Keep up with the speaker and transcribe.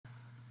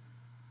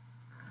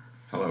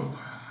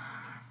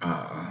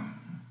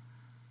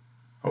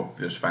Hope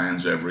this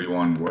finds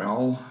everyone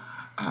well.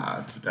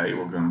 Today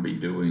we're going to be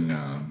doing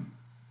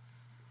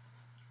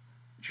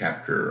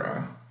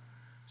chapter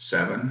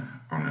 7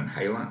 on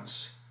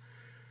inhalants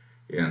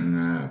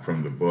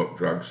from the book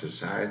Drug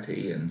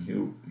Society and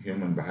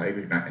Human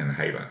Behavior. Not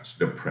inhalants,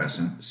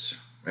 depressants.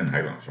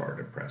 Inhalants are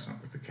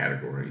depressant, but the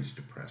category is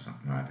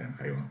depressant, not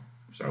inhalant.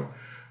 So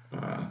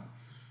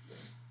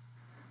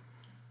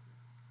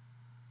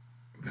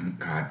thank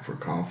God for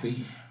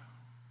coffee.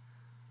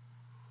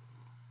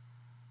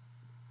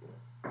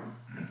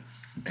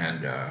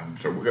 And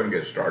so we're going to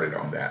get started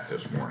on that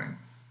this morning.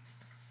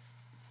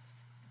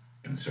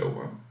 And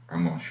so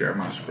I'm going to share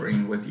my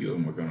screen with you,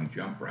 and we're going to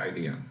jump right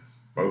in.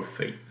 Both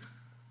feet.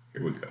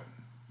 Here we go.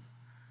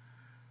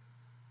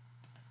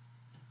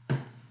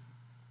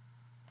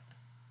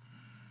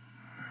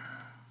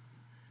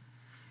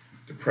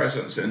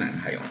 Depressants and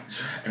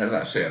inhalants. As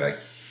I said, a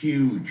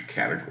huge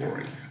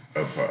category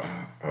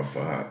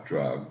of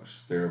drugs.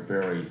 They're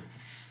very,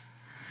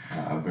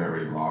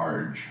 very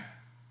large.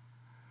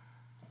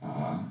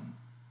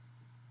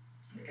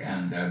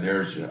 And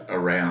there's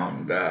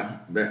around,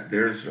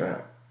 there's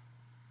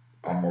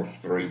almost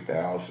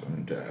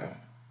 3,000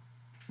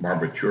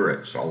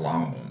 barbiturates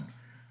alone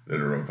that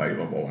are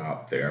available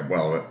out there.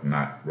 Well,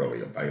 not really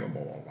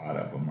available. A lot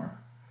of them are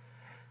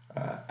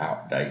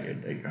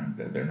outdated.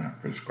 They're not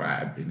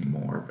prescribed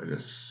anymore, but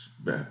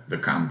the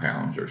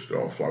compounds are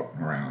still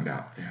floating around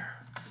out there.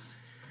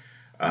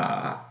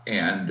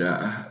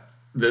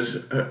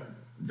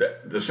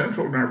 The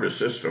central nervous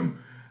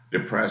system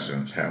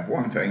depressants have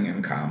one thing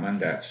in common,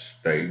 that's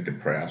they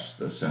depress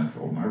the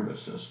central nervous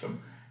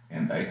system,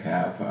 and they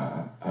have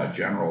a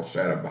general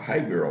set of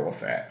behavioral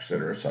effects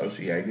that are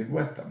associated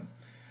with them.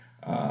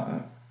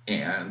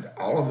 And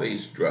all of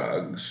these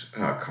drugs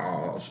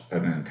cause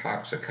an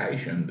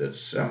intoxication that's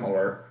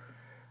similar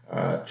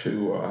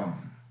to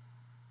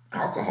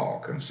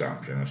alcohol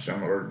consumption,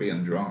 similar to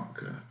being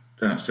drunk.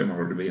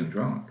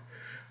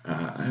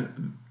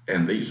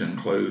 And these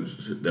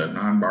include the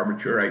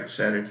non-barbiturate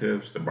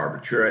sedatives, the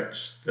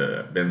barbiturates,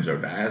 the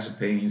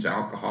benzodiazepines,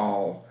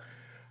 alcohol,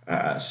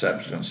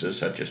 substances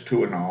such as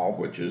tuinol,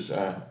 which is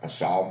a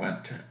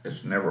solvent,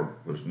 was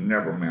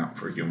never meant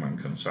for human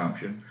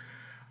consumption,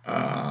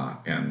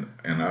 and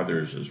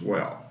others as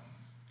well.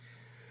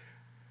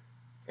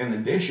 In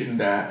addition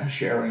to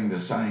sharing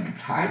the same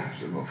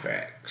types of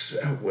effects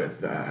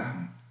with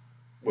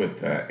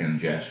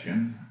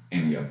ingestion,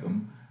 any of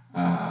them,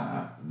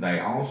 they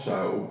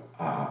also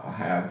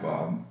have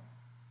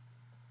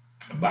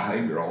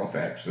behavioral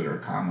effects that are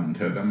common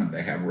to them, and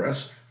they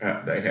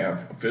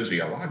have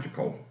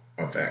physiological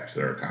effects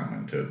that are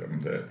common to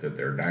them, that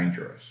they're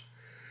dangerous.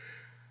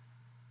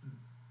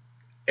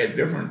 At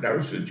different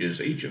dosages,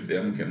 each of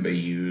them can be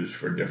used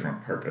for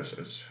different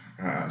purposes,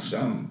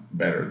 some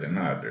better than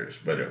others,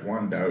 but at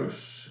one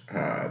dose,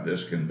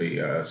 this can be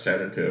a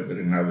sedative. At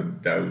another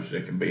dose,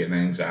 it can be an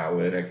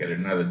anxiolytic. At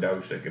another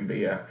dose, it can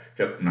be a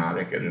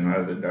hypnotic. At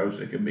another dose,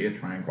 it can be a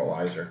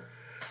tranquilizer.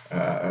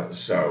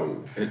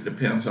 So it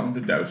depends on the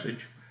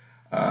dosage.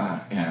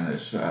 And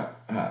it's,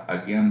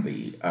 again,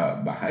 the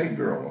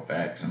behavioral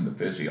effects and the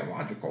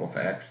physiological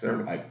effects, they're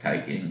like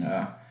taking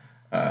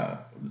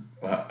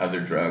other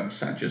drugs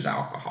such as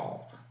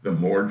alcohol. The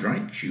more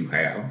drinks you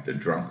have, the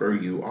drunker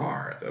you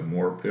are. The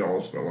more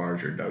pills, the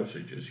larger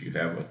dosages you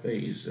have with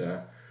these,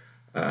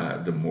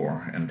 the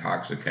more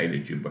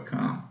intoxicated you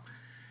become.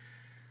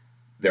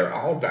 They're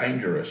all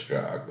dangerous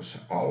drugs.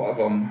 All of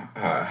them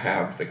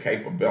have the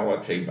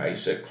capability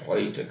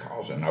basically to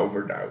cause an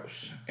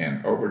overdose,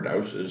 and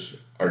overdoses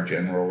are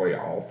generally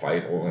all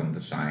fatal in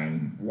the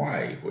same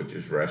way, which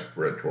is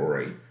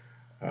respiratory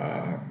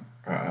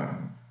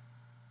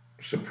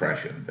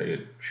suppression.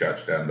 It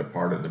shuts down the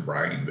part of the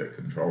brain that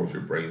controls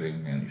your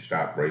breathing, and you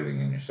stop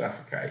breathing and you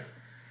suffocate.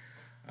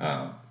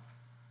 And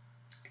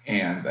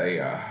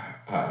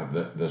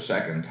the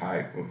second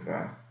type of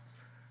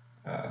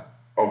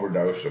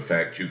overdose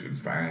effect you can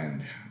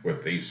find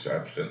with these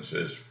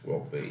substances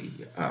will be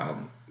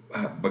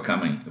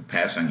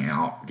passing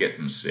out,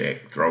 getting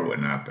sick,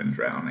 throwing up, and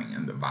drowning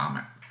in the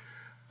vomit.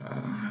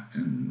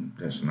 And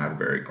that's not a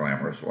very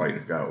glamorous way to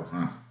go,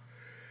 huh?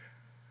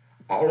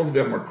 All of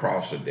them are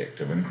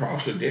cross-addictive, and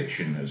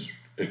cross-addiction is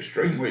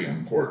extremely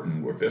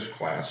important with this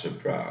class of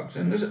drugs.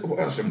 And this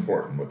was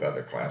important with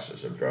other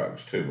classes of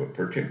drugs too, but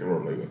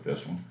particularly with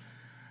this one.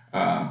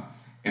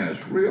 And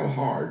it's real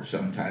hard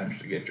sometimes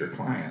to get your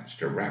clients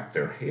to wrap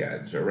their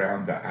heads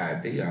around the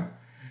idea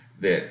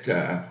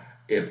that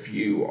if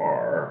you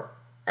are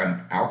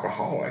an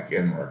alcoholic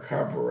in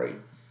recovery,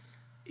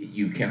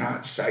 you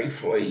cannot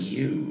safely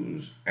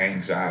use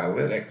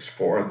anxiolytics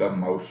for the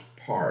most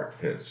part.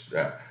 It's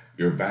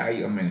your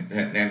Valium,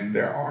 and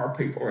there are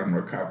people in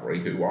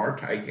recovery who are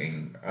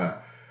taking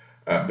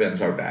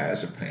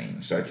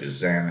benzodiazepines such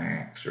as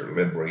Xanax or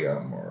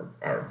Librium or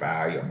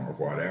Valium or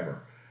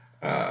whatever.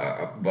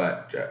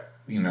 But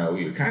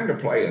you're kind of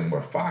playing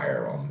with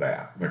fire on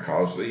that,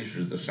 because these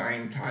are the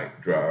same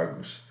type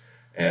drugs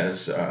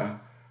as the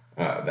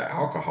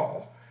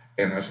alcohol.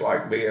 And it's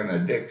like being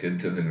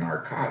addicted to the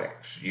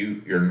narcotics.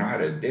 You're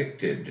not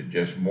addicted to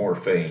just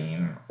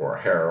morphine or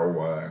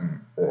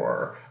heroin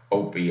or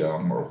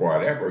opium or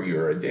whatever.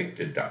 You're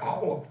addicted to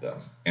all of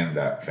them in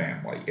that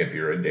family if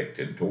you're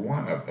addicted to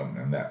one of them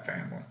in that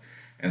family.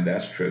 And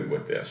that's true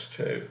with this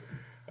too.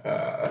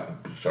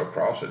 So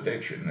cross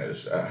addiction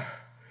is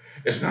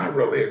it's not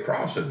really a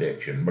cross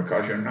addiction,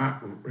 because you're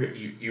not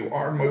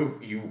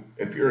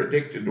if you're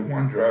addicted to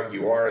one drug,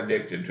 you are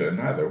addicted to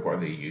another,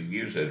 whether you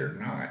use it or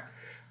not.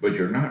 But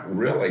you're not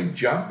really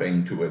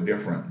jumping to a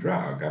different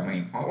drug. I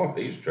mean, all of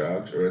these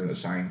drugs are in the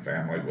same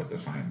family with the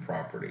same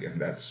property,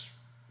 and that's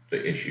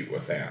the issue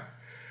with that.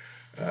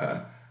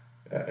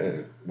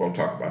 We'll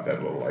talk about that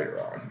a little later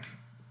on.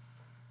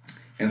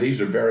 And these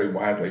are very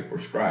widely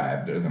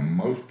prescribed. They're the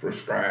most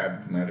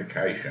prescribed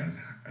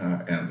medication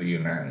in the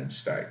United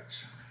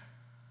States.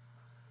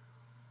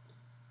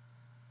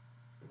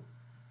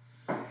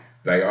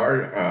 They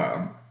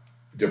are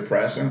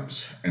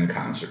depressants, and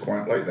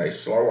consequently they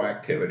slow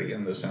activity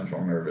in the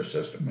central nervous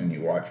system. And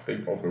you watch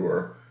people who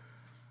are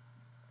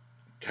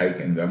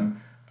taking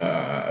them,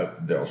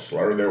 they'll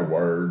slur their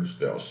words,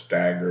 they'll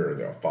stagger,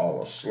 they'll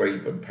fall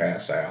asleep and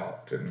pass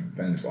out and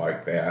things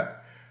like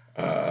that,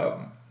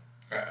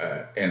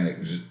 and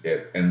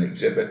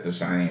exhibit the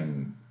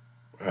same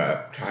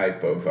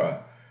type of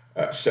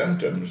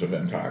symptoms of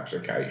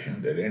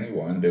intoxication that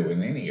anyone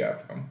doing any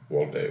of them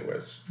will do.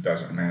 It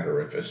doesn't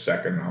matter if it's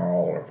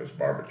seconal, or if it's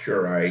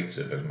barbiturates,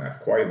 if it's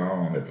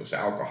methqualone, if it's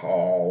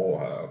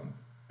alcohol,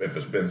 if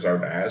it's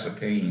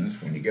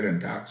benzodiazepines. When you get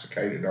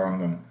intoxicated on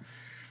them,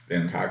 the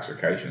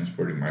intoxication is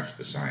pretty much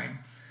the same.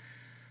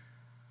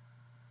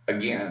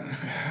 Again,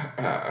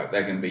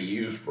 they can be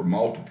used for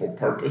multiple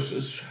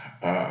purposes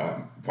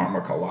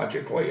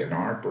pharmacologically, and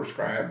are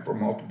prescribed for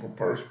multiple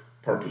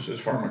purposes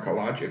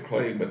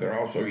pharmacologically, but they're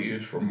also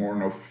used for more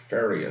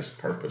nefarious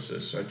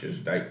purposes, such as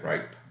date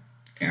rape,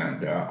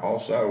 and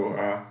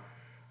also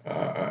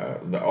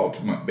the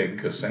ultimate big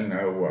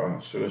casino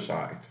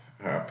suicide.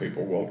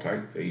 People will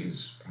take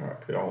these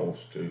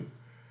pills to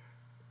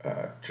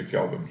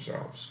kill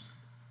themselves.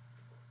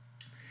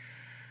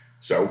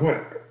 So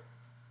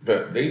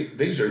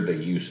these are the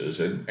uses,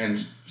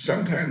 and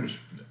sometimes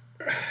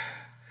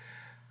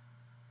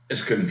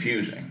it's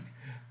confusing.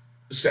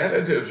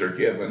 Sedatives are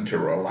given to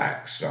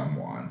relax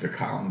someone, to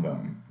calm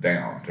them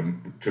down,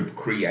 to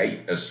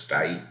create a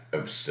state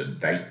of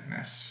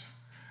sedateness.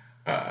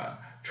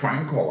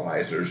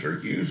 Tranquilizers are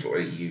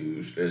usually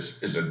used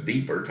as a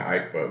deeper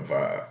type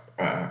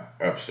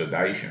of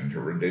sedation to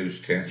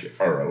reduce tension,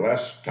 or a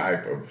less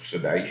type of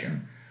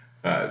sedation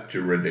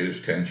to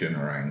reduce tension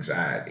or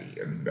anxiety,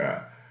 and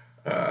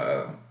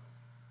to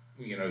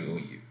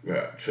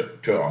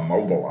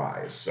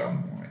immobilize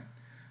someone,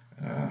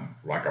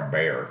 like a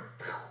bear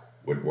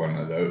with one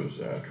of those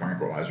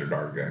tranquilizer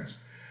dart guns.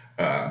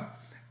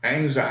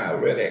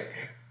 Anxiolytic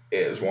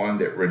is one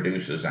that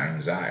reduces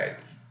anxiety.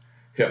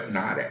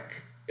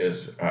 Hypnotic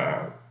is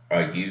a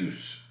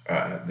use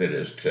that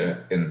is to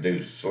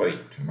induce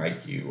sleep, to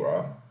make you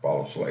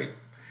fall asleep.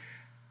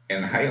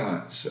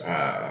 Inhalants,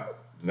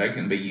 they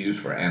can be used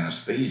for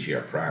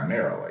anesthesia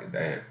primarily.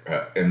 They,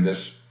 in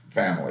this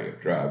family of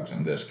drugs,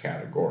 in this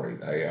category,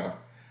 they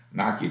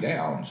knock you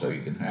down so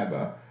you can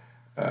have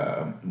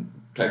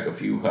take a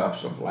few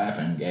huffs of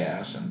laughing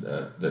gas, and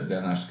the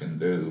dentist can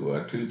do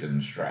a tooth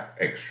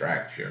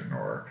extraction,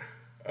 or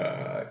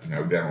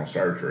dental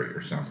surgery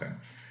or something.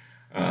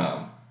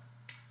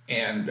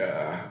 And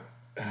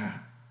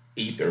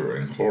ether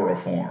and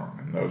chloroform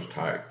and those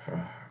type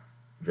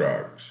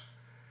drugs.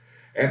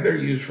 And they're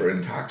used for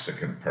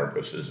intoxicant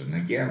purposes. And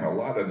again, a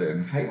lot of the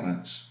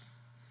inhalants,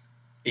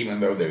 even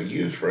though they're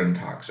used for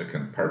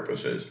intoxicant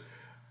purposes,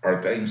 are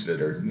things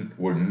that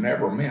were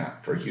never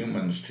meant for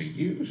humans to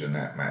use in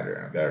that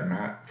matter. They're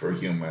not for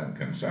human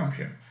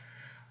consumption.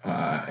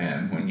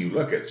 And when you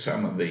look at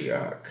some of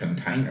the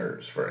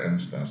containers, for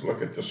instance,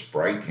 look at the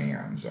spray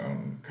cans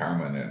on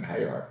common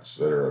inhalants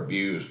that are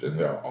abused, and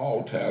they'll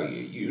all tell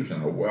you, use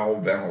in a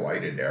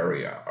well-ventilated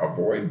area,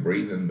 avoid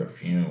breathing the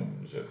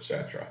fumes,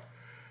 etc.,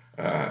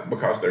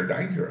 because they're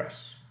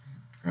dangerous,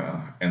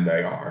 and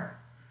they are.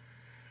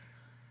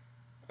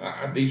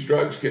 These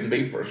drugs can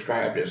be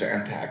prescribed as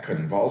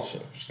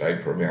anticonvulsives. They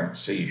prevent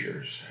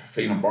seizures.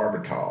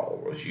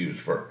 Phenobarbital was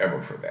used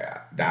forever for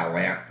that.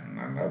 Dilantin,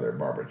 another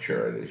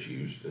barbiturate, is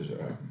used as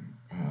an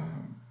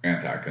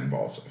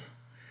anticonvulsive.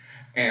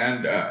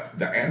 And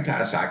the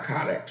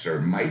antipsychotics, or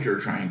major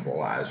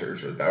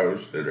tranquilizers, are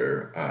those that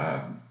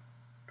are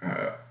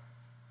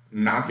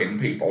knocking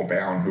people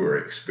down who are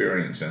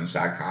experiencing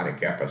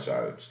psychotic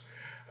episodes.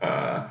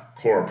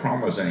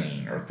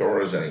 Chlorpromazine or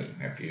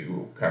Thorazine, if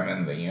you come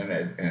in the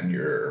unit and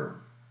you're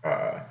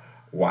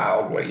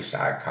wildly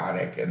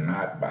psychotic and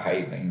not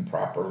behaving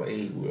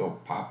properly, we'll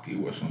pop you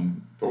with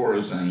some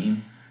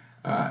Thorazine,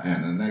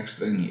 and the next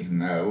thing you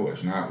know,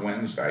 it's not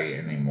Wednesday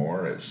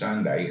anymore, it's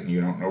Sunday, and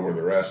you don't know where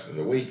the rest of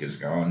the week is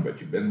gone, but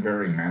you've been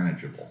very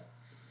manageable.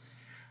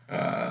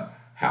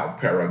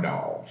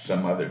 Haloperidol,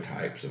 some other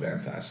types of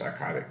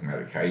antipsychotic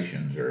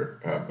medications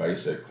are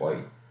basically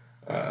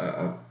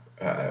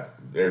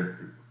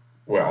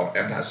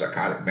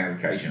Antipsychotic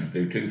medications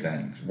do two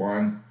things.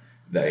 One,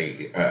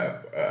 they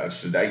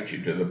sedate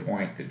you to the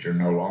point that you're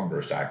no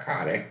longer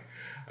psychotic,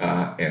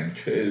 and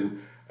two,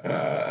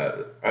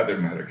 other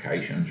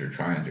medications are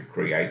trying to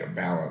create a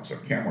balance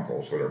of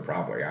chemicals that are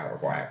probably out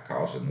of whack,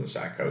 causing the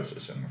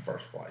psychosis in the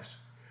first place.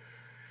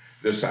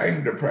 The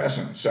same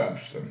depressant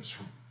substance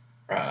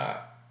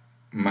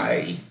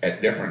may,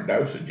 at different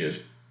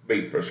dosages,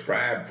 be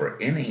prescribed for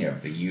any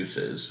of the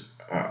uses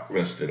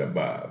listed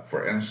above.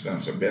 For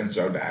instance, a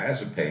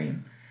benzodiazepine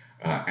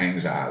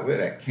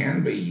anxiolytic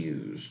can be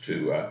used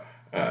to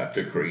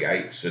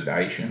create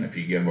sedation if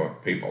you give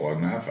people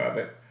enough of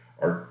it,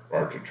 or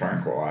to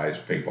tranquilize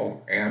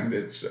people, and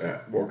it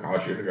will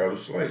cause you to go to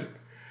sleep.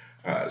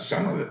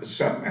 Some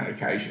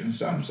medications,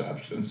 some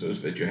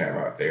substances that you have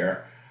out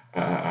there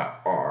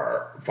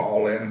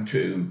fall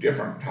into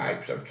different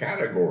types of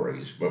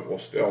categories, but will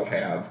still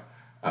have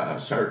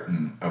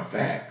certain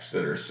effects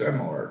that are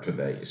similar to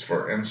these.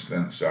 For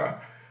instance,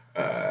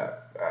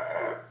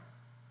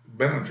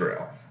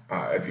 Benadryl.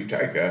 If you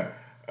take a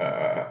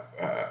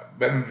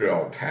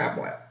Benadryl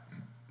tablet,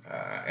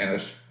 and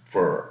it's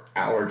for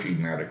allergy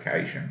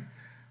medication,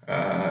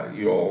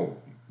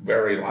 you'll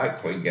very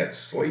likely get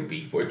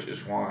sleepy, which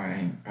is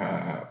why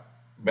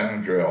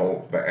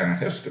Benadryl, the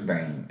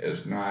antihistamine,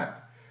 is not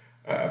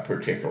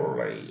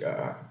particularly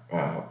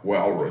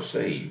well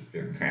received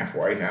in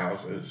halfway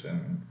houses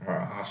and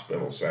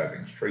hospital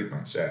settings,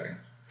 treatment settings.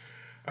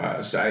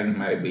 Same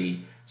may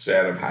be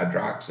said of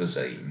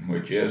hydroxyzine,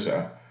 which is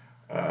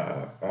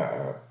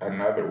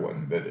another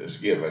one that is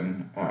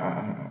given.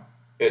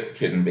 It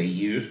can be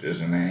used as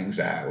an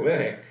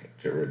anxiolytic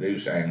to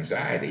reduce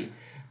anxiety,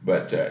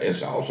 but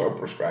it's also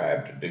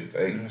prescribed to do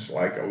things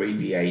like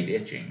alleviate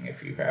itching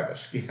if you have a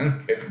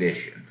skin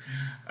condition.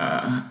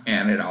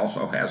 And it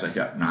also has a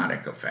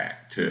hypnotic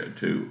effect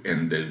to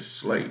induce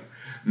sleep.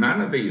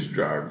 None of these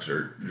drugs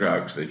are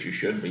drugs that you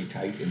should be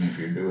taking if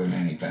you're doing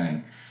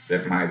anything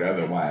that might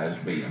otherwise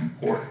be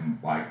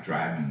important, like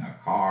driving a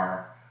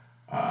car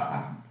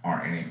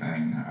or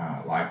anything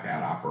like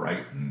that,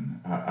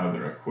 operating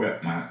other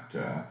equipment,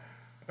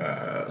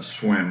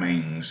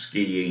 swimming,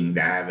 skiing,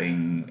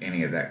 diving,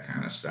 any of that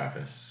kind of stuff.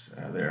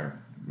 They're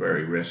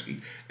very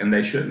risky, and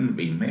they shouldn't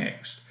be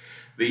mixed.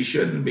 These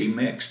shouldn't be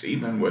mixed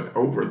even with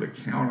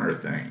over-the-counter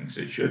things.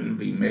 It shouldn't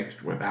be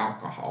mixed with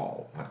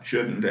alcohol.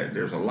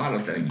 There's a lot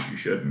of things you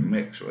shouldn't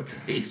mix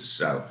with these.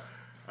 So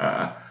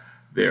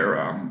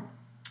they're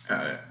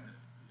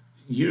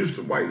used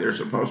the way they're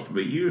supposed to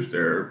be used.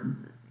 They're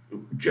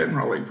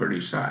generally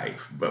pretty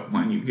safe, but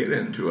when you get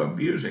into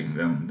abusing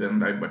them, then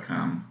they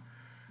become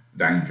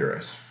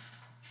dangerous.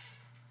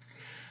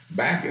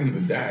 Back in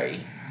the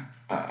day,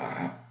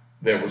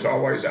 there was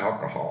always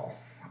alcohol.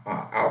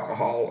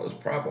 Alcohol is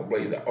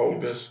probably the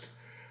oldest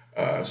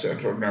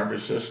central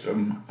nervous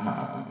system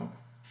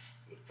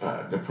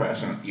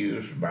depressant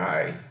used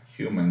by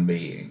human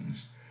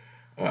beings.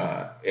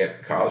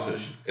 It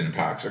causes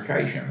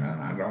intoxication,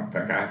 and I don't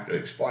think I have to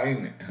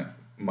explain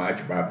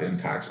much about the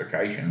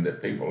intoxication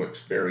that people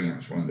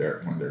experience when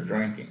they're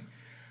drinking.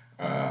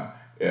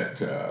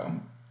 It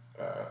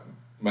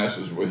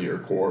messes with your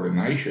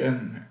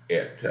coordination.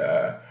 It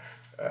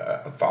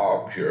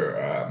fogs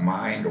your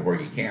mind where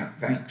you can't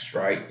think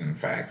straight. In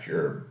fact,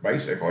 you're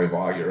basically,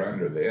 while you're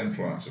under the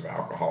influence of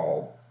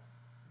alcohol,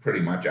 pretty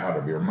much out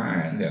of your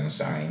mind,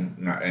 insane,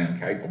 not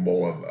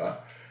incapable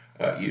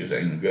of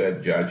using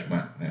good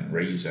judgment and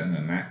reason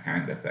and that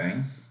kind of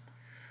thing.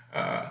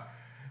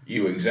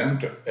 You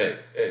exhibit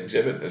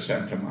the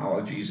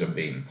symptomologies of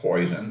being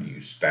poisoned. You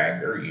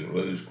stagger, you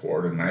lose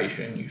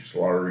coordination, you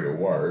slur your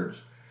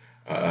words.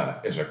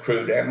 It's a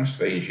crude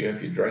anesthesia.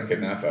 If you drink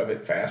enough of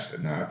it fast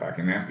enough, I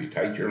can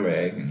amputate your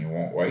leg and you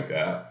won't wake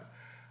up.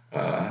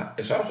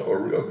 It's also a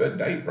real good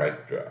date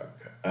rape drug,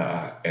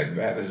 and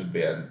that is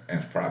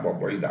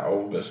probably the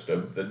oldest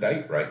of the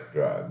date rape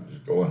drugs,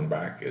 going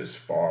back as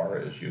far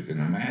as you can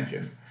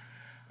imagine.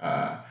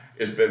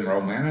 It's been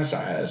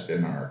romanticized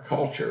in our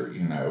culture,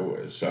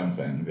 as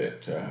something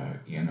that,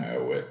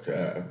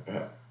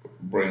 it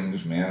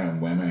brings men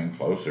and women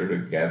closer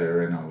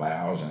together and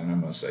allows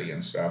intimacy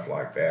and stuff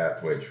like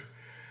that, which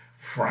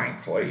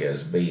frankly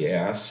is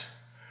BS.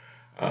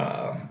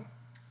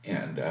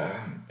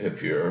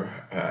 If your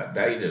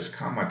date is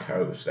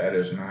comatose, that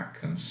is not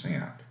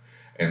consent,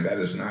 and that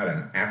is not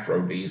an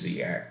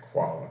aphrodisiac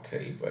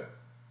quality, but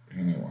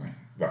anyway,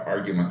 the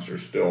arguments are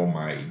still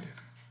made.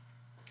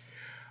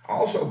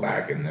 Also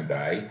back in the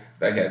day,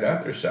 they had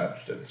other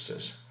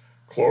substances.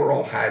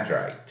 Chloral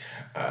hydrate,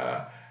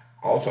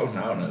 also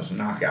known as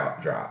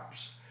knockout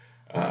drops.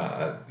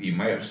 You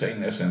may have seen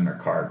this in the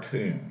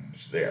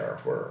cartoons there,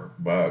 where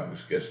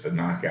Bugs gets the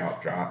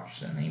knockout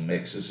drops and he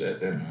mixes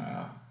it in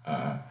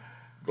a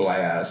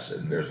glass,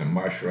 and there's a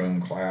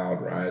mushroom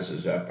cloud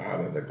rises up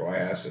out of the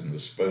glass, and the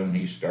spoon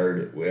he stirred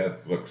it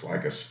with looks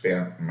like a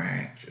spent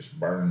match. It's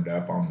burned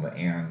up on the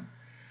end,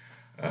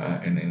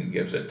 and then he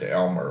gives it to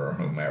Elmer or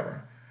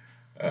whomever.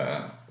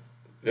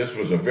 This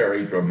was a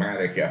very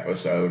dramatic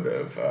episode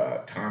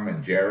of Tom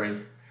and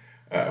Jerry.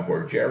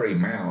 where Jerry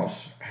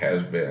Mouse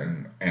has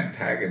been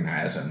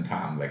antagonizing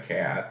Tom the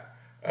cat.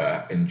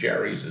 And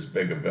Jerry's as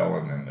big a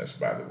villain in this,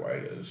 by the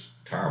way, as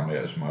Tom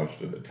is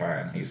most of the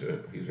time. He's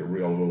a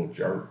real little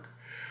jerk.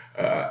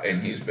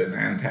 And he's been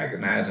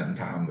antagonizing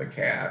Tom the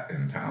cat,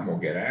 and Tom will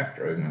get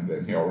after him, and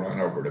then he'll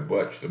run over to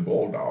Butch the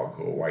bulldog,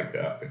 who'll wake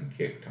up and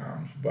kick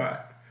Tom's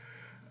butt.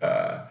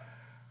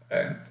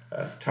 And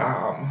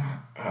Tom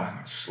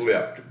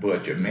slipped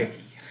Butch a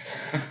Mickey.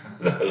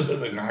 Those are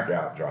the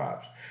knockout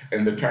drops.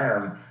 And the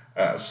term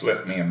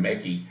slip me a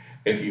Mickey,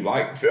 if you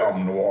like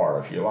film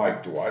noir, if you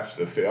like to watch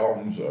the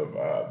films of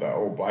the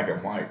old black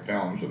and white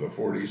films of the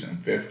 40s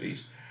and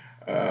 50s,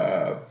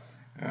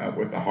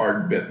 with the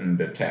hard-bitten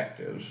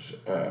detectives,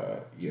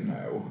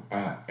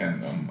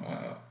 and them,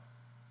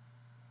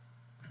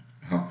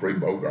 Humphrey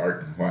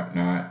Bogart and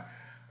whatnot,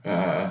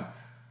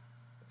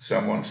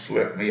 someone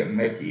slipped me a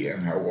Mickey,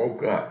 and I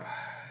woke up,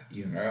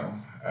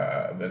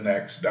 the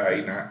next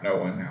day not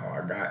knowing how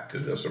I got to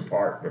this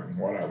apartment and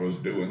what I was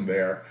doing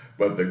there,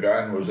 but the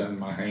gun was in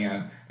my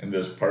hand and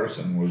this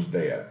person was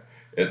dead.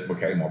 It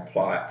became a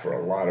plot for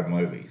a lot of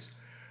movies.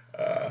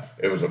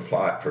 It was a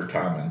plot for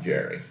Tom and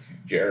Jerry.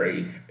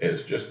 Jerry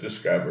has just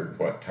discovered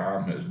what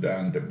Tom has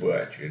done to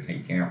Butch, and he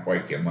can't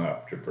wake him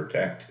up to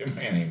protect him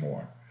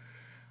anymore.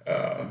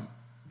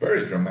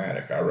 Very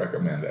dramatic. I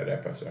recommend that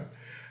episode.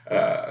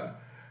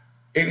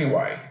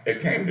 Anyway, it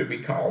came to be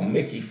called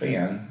Mickey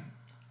Finn,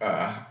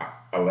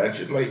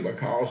 allegedly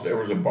because there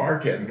was a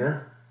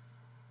bartender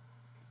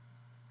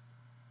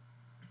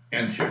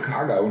in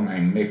Chicago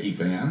named Mickey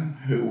Finn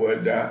who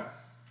would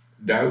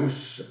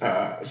dose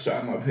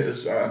some of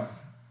his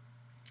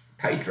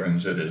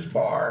patrons at his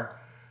bar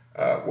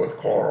with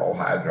chloral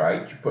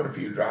hydrate. You put a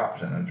few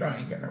drops in a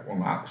drink and it will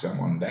knock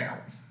someone down.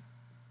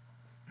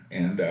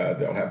 And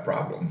they'll have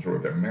problems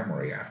with their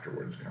memory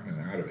afterwards coming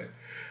out of it.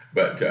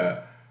 But,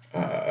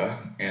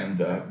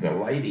 the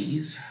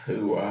ladies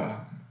who,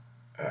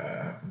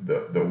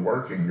 the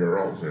working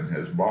girls in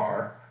his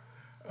bar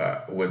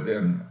would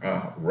then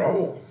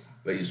roll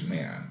these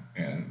men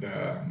and,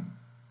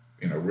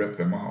 rip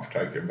them off,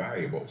 take their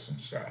valuables and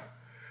stuff.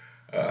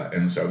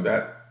 And so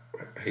that,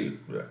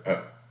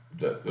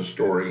 the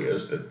story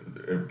is that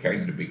it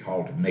came to be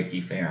called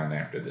Mickey Finn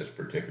after this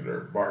particular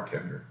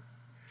bartender.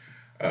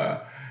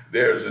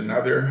 There's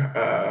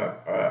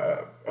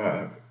another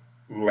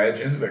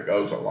legend that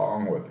goes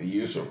along with the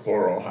use of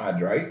chloral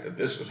hydrate, that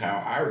this is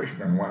how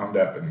Irishmen wound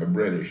up in the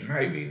British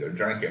Navy. They're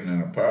drinking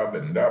in a pub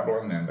in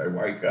Dublin, and they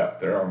wake up,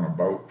 they're on a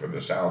boat for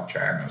the South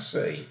China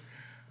Sea.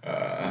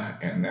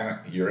 And now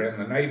you're in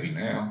the Navy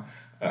now.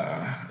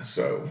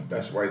 So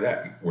that's the way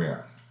that went,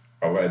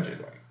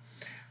 allegedly.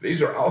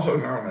 These are also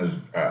known as,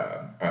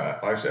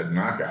 like I said,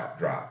 knockout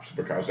drops,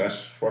 because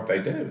that's what they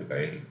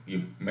do.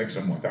 You mix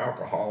them with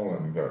alcohol,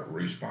 and the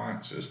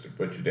response is to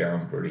put you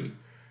down pretty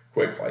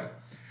quickly.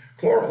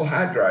 Chloral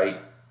hydrate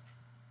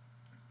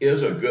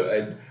is a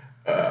good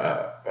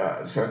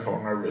central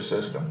nervous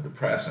system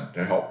depressant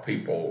to help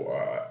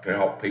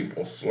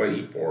people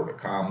sleep or to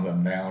calm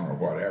them down or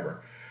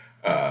whatever.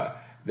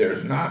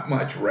 There's not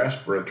much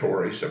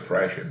respiratory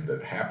suppression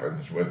that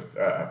happens with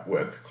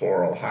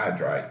chloral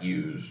hydrate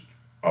used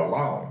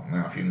alone.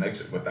 Now, if you mix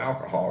it with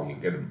alcohol, you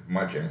get a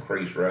much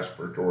increased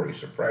respiratory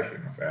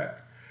suppression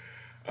effect.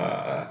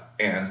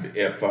 And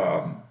if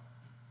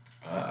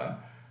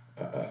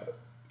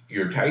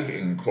you're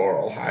taking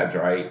chloral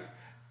hydrate,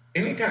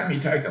 anytime you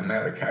take a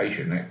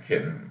medication, it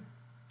can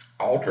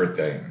alter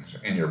things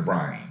in your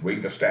brain.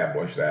 We've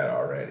established that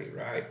already,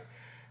 right?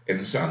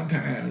 And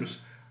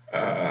sometimes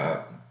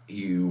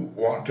you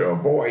want to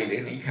avoid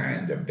any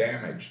kind of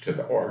damage to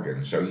the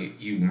organ. So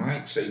you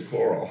might see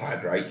chloral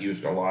hydrate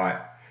used a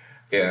lot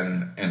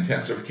in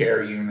intensive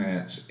care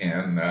units,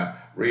 in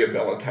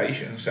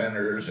rehabilitation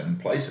centers, and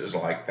places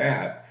like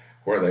that,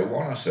 where they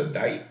want to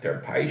sedate their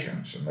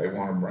patients and they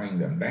want to bring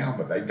them down,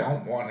 but they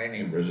don't want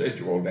any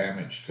residual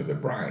damage to the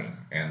brain,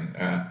 and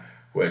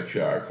which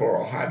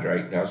chloral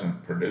hydrate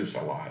doesn't produce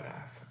a lot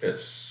of.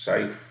 It's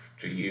safe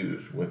to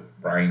use with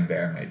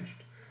brain-damaged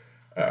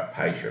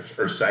patients,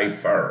 or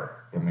safer,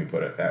 let me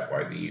put it that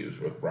way, to use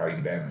with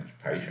brain-damaged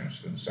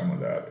patients than some of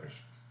the others.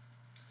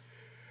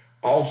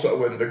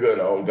 Also, in the good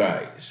old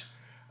days,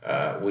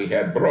 we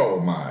had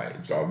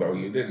bromides, although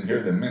you didn't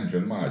hear them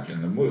mentioned much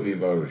in the movie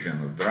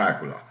version of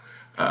Dracula.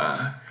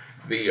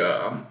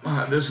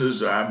 This is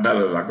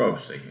Bela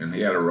Lugosi, and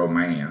he had a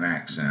Romanian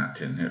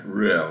accent, and it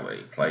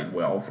really played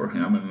well for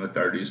him in the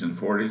 30s and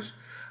 40s.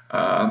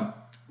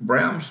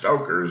 Bram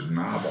Stoker's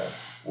novel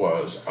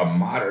was a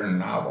modern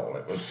novel.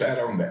 It was set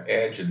on the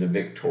edge of the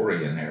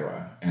Victorian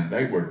era, and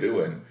they were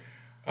doing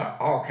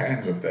all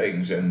kinds of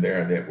things in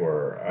there that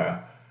were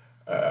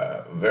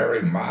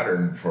very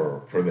modern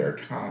for their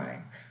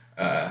time.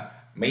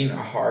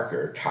 Mina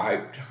Harker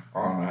typed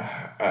on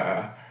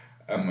a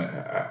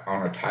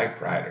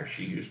typewriter.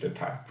 She used a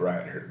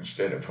typewriter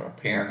instead of a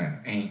pen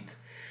and ink.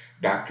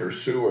 Dr.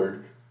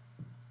 Seward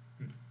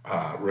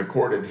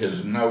recorded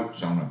his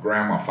notes on a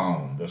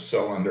gramophone, the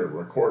cylindrical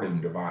recording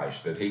device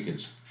that he could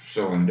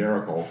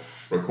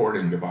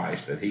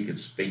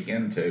speak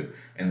into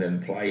and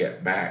then play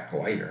it back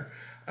later.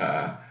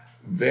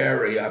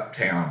 Very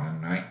uptown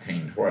in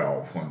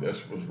 1912 when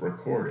this was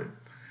recorded.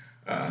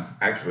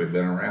 Actually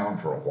been around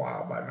for a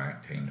while by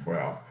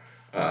 1912.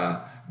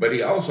 But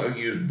he also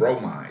used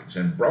bromides,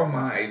 and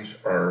bromides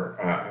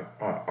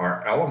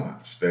are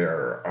elements.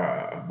 They're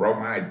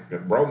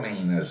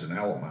bromine is an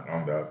element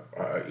on the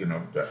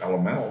the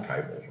elemental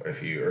table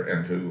if you're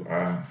into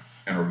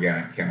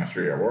inorganic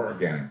chemistry or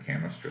organic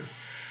chemistry,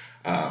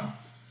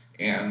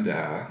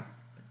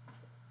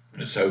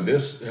 so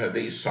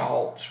these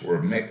salts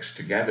were mixed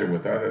together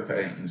with other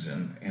things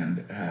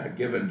and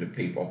given to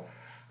people.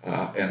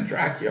 And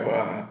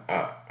Dracula,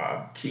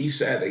 key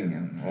setting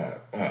and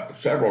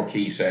several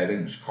key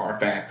settings.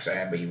 Carfax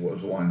Abbey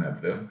was one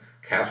of them.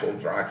 Castle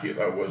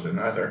Dracula was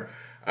another.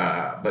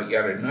 But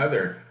yet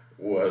another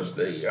was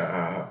the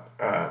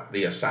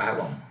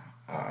asylum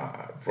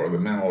for the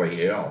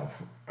mentally ill.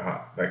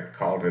 They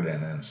called it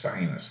an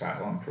insane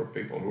asylum for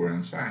people who were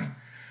insane.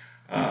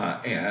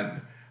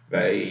 And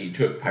they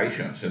took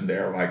patients in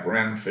there like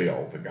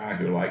Renfield, the guy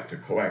who liked to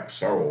collect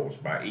souls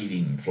by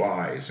eating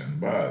flies and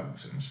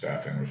bugs and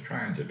stuff, and was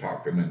trying to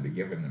talk them into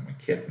giving them a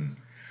kitten.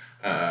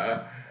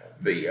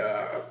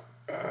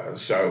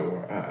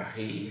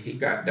 He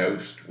got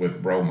dosed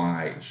with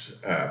bromides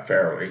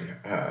fairly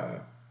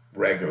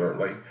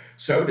regularly.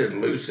 So did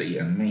Lucy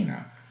and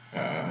Mina,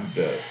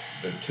 the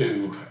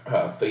two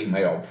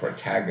female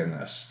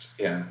protagonists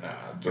in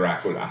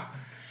Dracula,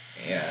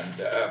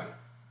 and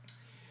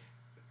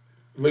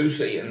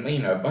Lucy and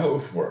Mina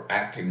both were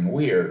acting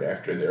weird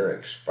after their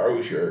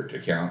exposure to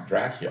Count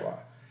Dracula.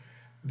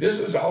 This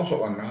is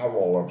also a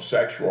novel of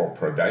sexual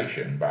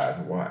predation, by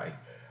the way.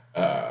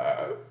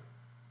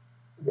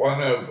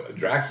 One of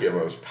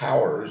Dracula's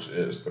powers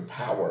is the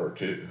power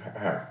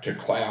to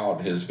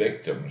cloud his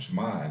victims'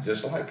 minds.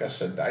 It's like a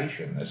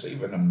sedation. It's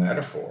even a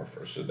metaphor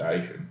for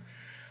sedation.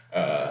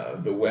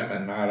 The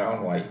women not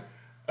only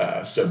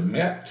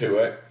submit to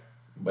it,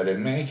 but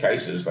in many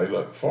cases they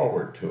look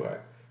forward to it.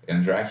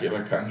 And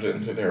Dracula comes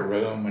into their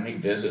room and he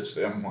visits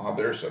them while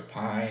they're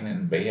supine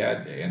in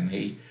bed, and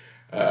he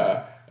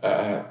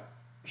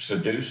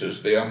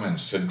seduces them and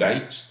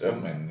sedates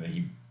them, and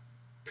he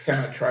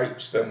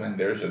penetrates them, and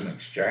there's an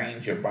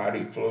exchange of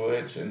body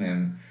fluids. And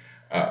in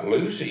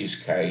Lucy's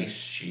case,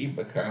 she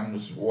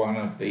becomes one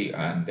of the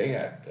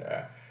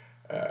undead.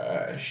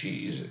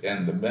 She's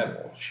in the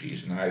middle.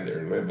 She's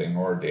neither living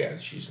or dead.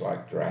 She's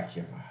like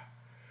Dracula.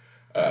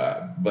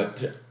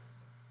 But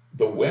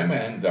the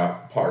women,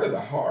 part of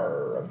the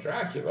horror of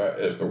Dracula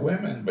is the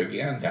women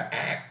begin to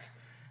act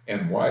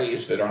in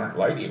ways that aren't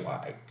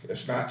ladylike.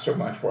 It's not so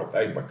much what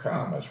they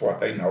become, it's what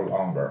they no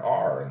longer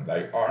are, and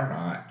they are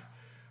not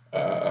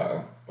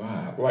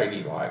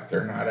ladylike.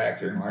 They're not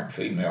acting like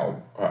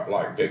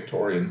like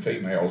Victorian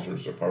females are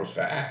supposed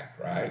to act,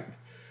 right?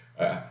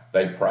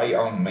 They prey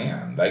on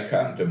men, they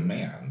come to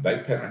men, they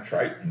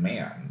penetrate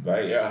men,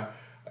 they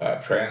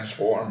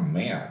transform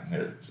men.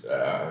 There's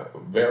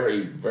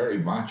very, very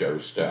macho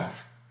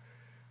stuff.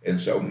 And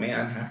so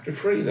men have to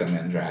free them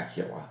in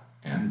Dracula.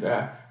 And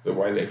the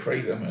way they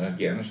free them,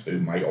 again, is through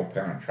male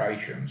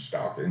penetration,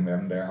 stalking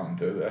them down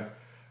to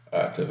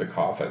the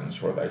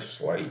coffins where they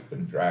sleep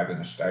and driving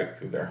a stake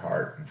through their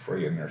heart and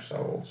freeing their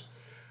souls.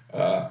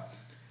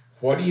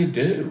 What do you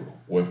do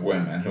with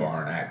women who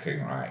aren't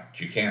acting right?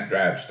 You can't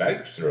drive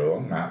stakes through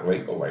them, not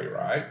legally,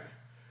 right?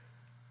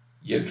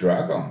 You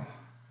drug them.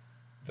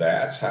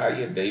 That's how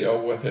you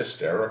deal with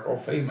hysterical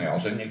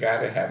females, and you got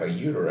to have a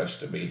uterus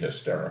to be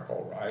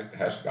hysterical, right?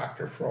 That's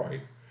Dr.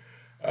 Freud.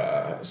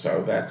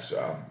 So that's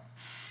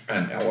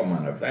an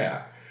element of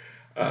that.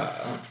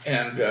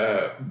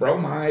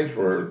 Bromides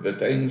were the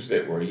things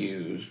that were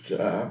used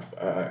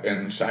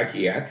in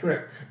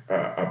psychiatric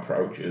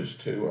approaches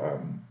to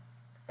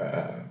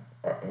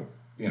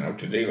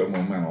dealing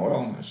with mental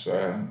illness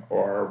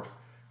or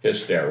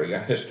hysteria.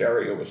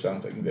 Hysteria was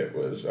something that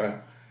was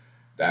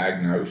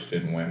diagnosed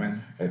in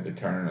women at the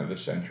turn of the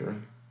century,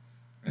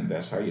 and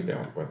that's how you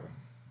dealt with them.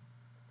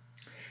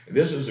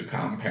 This is a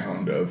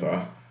compound of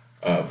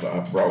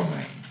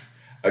bromine.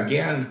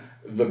 Again,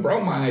 the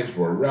bromides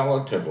were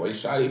relatively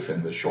safe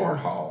in the short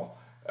haul.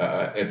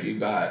 If you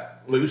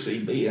got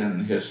Lucy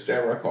being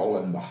hysterical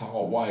in the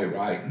hallway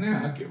right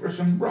now, give her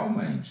some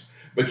bromines.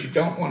 But you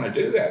don't want to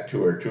do that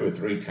to her 2 or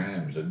 3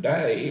 times a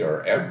day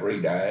or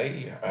every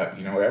day,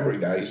 every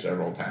day,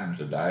 several times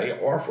a day,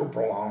 or for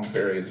prolonged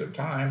periods of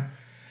time,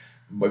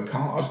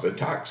 because the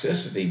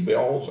toxicity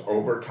builds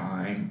over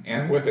time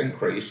and with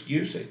increased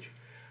usage.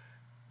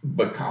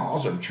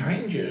 Because of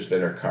changes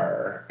that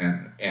occur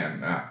in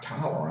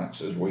tolerance,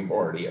 as we've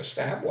already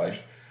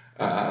established,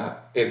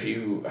 if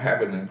you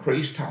have an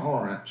increased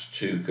tolerance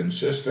to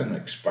consistent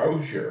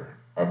exposure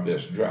of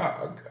this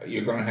drug,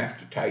 you're going to have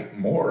to take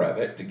more of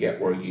it to get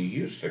where you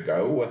used to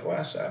go with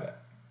less of it.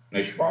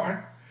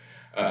 Nishbar?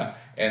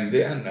 And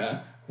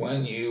then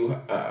when you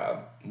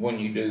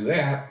do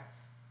that,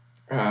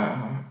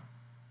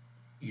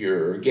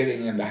 you're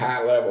getting into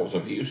high levels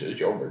of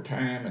usage over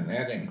time, and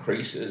that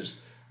increases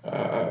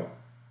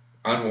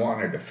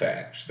unwanted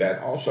effects.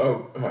 That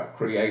also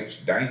creates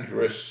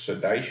dangerous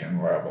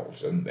sedation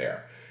levels in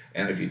there.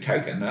 And if you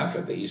take enough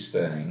of these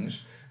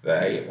things,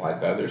 they,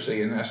 like other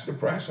CNS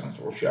depressants,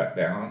 will shut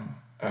down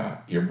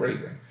your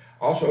breathing.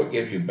 Also, it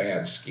gives you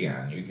bad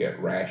skin. You get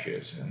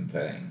rashes and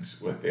things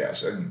with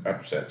this, and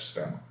upset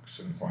stomachs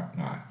and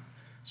whatnot.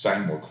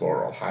 Same with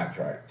chloral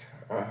hydrate.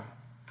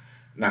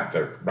 Not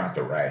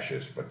the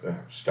rashes, but the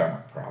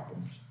stomach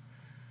problems.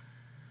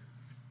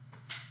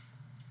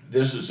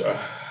 This is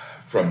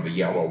from the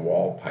Yellow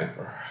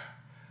Wallpaper.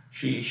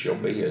 She shall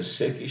be as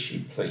sick as she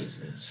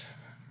pleases.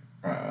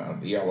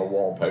 The Yellow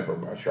Wallpaper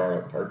by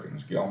Charlotte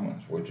Perkins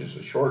Gilmans, which is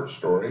a short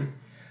story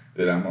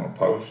that I'm going to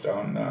post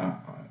on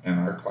in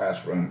our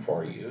classroom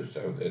for you,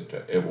 so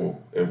that it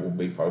will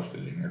be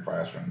posted in your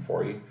classroom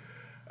for you,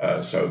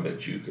 so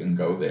that you can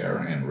go there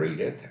and read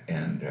it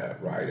and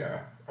write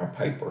a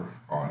paper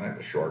on it,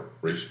 a short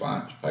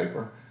response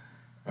paper,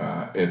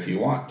 if you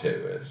want to.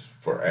 It's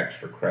for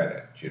extra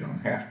credit. You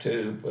don't have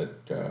to, but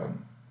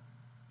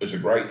it's a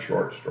great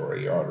short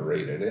story. You ought to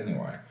read it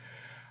anyway.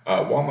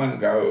 A woman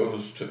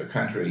goes to the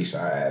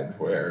countryside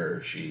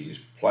where she's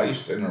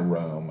placed in a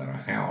room in a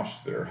house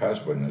that her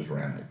husband has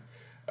rented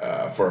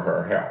for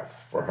her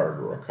health, for her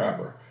to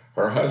recover.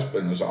 Her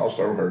husband is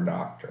also her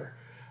doctor,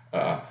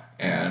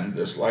 and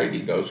this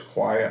lady goes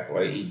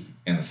quietly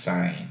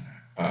insane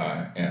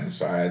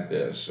inside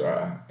this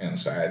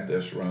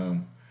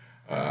room,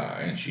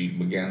 and she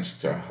begins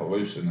to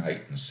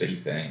hallucinate and see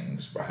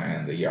things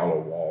behind the yellow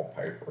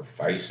wallpaper,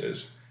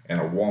 faces,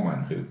 and a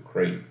woman who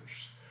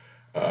creeps.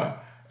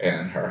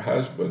 And her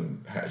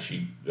husband,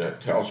 she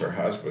tells her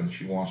husband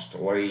she wants to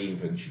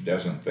leave and she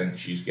doesn't think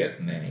she's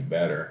getting any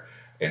better.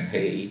 And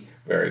he,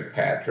 very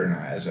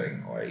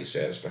patronizingly,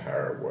 says to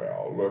her,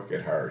 well, look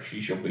at her. She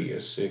shall be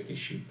as sick as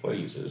she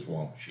pleases,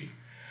 won't she?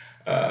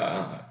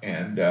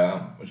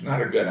 It's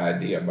not a good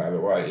idea, by the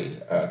way,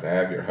 to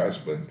have your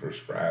husband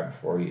prescribe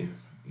for you,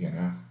 you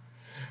know.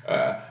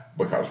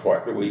 Because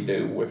what do we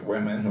do with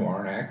women who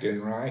aren't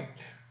acting right?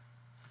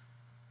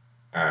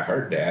 I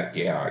heard that,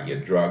 yeah, you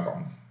drug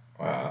them.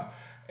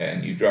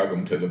 And you drug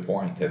them to the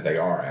point that they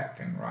are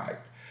acting right.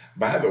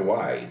 By the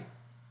way,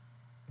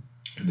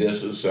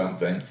 this is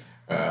something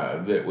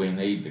that we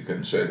need to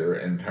consider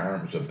in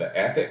terms of the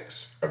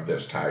ethics of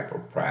this type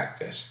of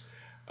practice.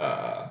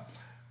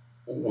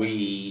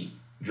 We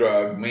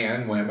drug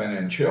men, women,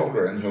 and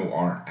children who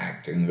aren't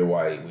acting the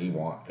way we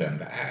want them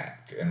to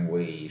act, and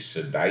we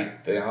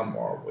sedate them,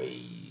 or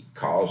we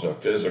cause a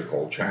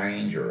physical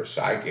change or a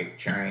psychic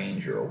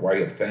change or a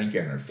way of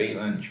thinking or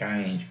feeling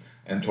change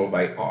until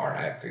they are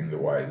acting the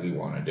way we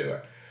want to do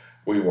it.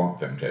 We want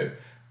them to.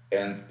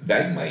 And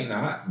they may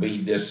not be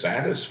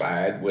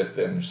dissatisfied with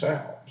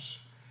themselves.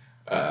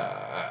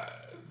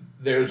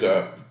 There's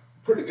a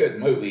pretty good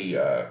movie,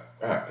 it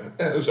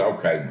was an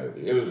okay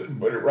movie,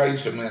 but it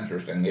raised some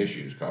interesting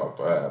issues called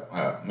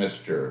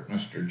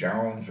Mr.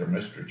 Jones or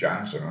Mr.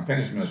 Johnson. I think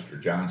it's Mr.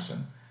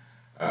 Johnson,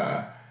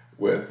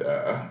 with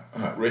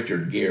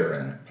Richard Gere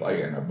in it,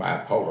 playing a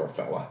bipolar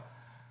fella.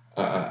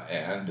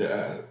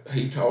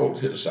 He told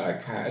his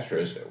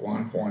psychiatrist at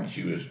one point,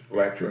 she was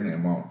lecturing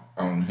him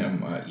on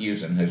him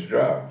using his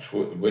drugs,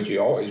 which he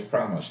always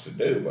promised to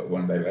do, but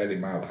when they let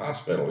him out of the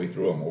hospital, he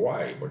threw them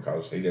away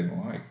because he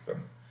didn't like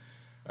them.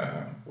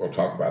 We'll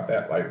talk about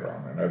that later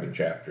on in other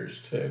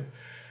chapters too.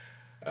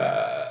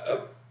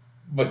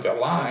 But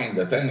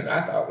the thing that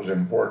I thought was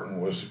important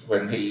was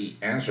when he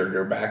answered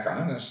her back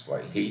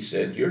honestly. He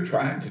said, you're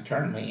trying to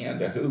turn me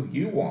into who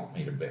you want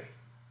me to be.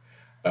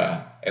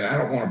 And I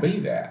don't want to be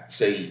that.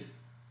 See,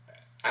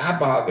 I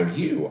bother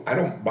you. I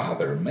don't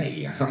bother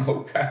me. I'm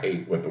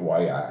okay with the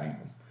way I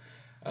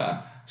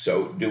am.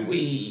 So do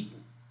we,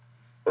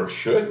 or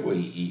should we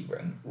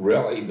even,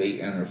 really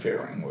be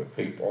interfering with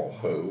people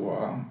who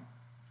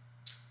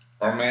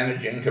are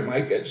managing to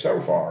make it so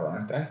far,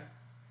 aren't they?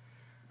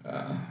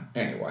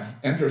 Anyway,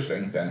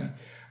 interesting thing.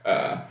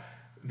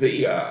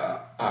 The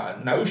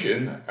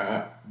notion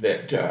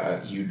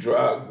that you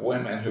drug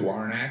women who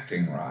aren't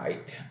acting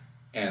right,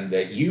 and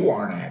that you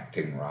aren't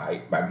acting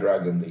right by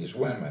drugging these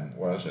women,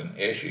 was an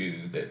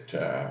issue that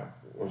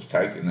was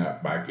taken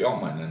up by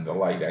Gilman in the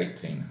late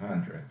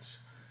 1800s.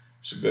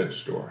 It's a good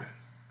story.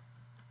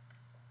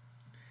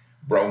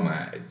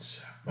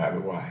 Bromides, by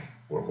the way,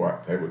 were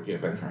what they were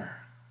giving her.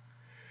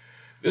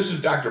 This is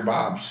Dr.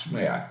 Bob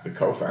Smith, the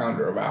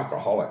co-founder of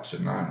Alcoholics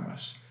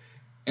Anonymous.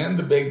 In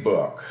the big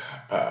book,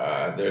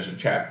 there's a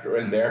chapter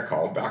in there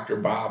called Dr.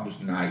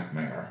 Bob's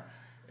Nightmare.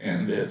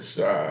 And it's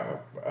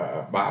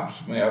Bob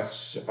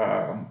Smith's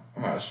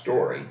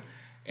story.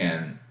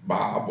 And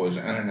Bob was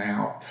in and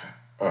out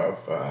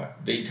of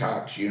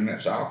detox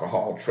units,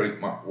 alcohol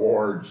treatment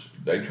wards.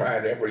 They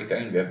tried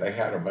everything that they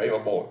had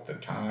available at the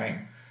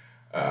time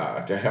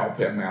to help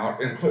him out,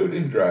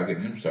 including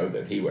drugging him so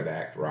that he would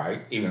act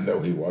right, even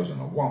though he wasn't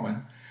a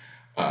woman.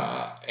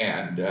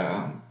 In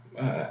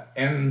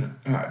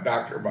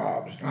Dr.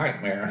 Bob's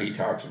Nightmare, he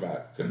talks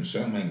about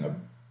consuming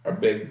a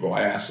big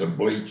glass of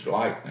bleached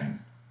lightning.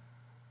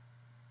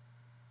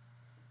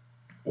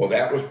 Well,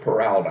 that was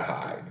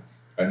paraldehyde,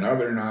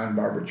 another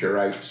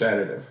non-barbiturate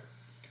sedative.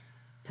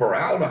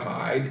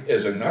 Paraldehyde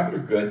is another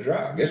good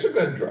drug. It's a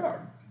good drug.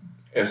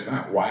 It's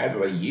not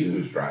widely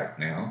used right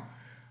now,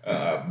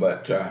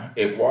 but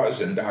it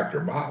was in Dr.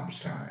 Bob's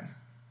time.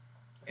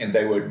 And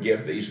they would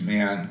give these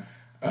men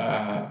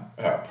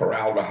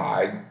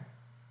paraldehyde,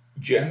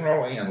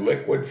 generally in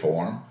liquid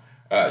form.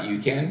 You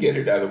can get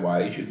it other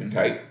ways. You can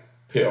take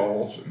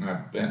pills, and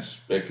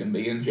it can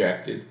be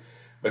injected,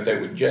 but they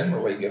would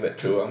generally give it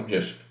to them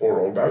just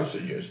oral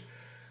dosages.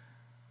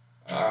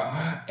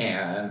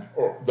 And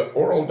the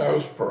oral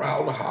dose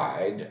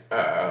paraldehyde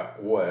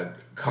would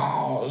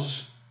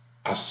cause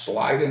a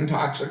slight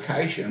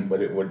intoxication,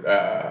 but it would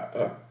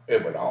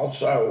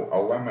also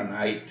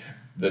eliminate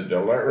the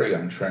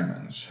delirium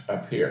tremens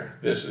up here.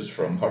 This is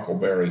from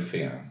Huckleberry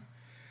Finn,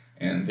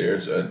 and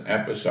there's an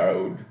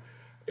episode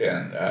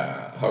in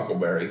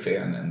Huckleberry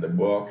Finn in the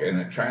book,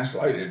 and it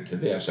translated to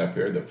this up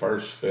here, the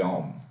first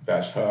film.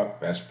 That's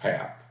Huck, that's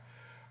Pap.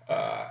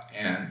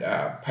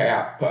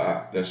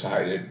 Pap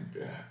decided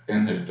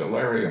in his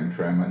delirium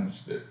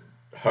tremens that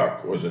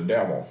Huck was a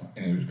devil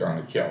and he was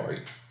going to kill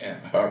him.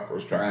 And Huck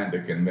was trying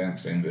to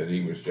convince him that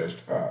he was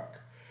just Huck.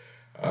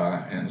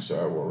 And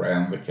so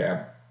around the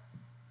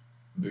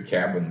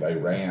cabin they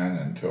ran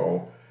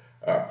until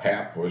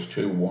Pap was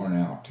too worn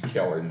out to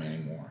kill him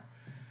anymore.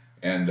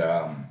 And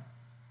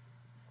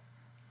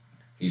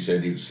he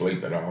said he'd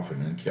sleep it off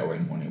and then kill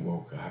him when he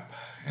woke up.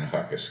 And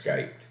Huck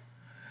escaped.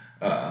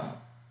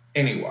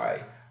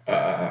 Anyway,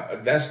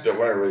 that's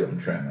delirium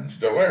tremens.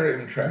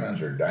 Delirium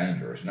tremens are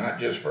dangerous, not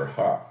just for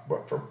Huck,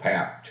 but for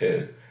Pap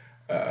too.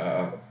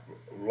 A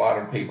lot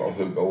of people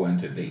who go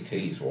into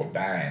DTs will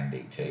die in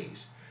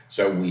DTs.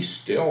 So we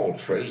still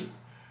treat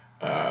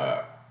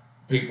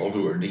people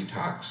who are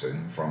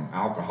detoxing from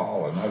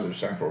alcohol and other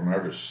central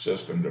nervous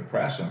system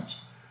depressants.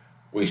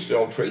 We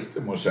still treat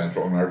them with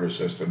central nervous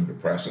system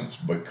depressants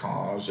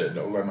because it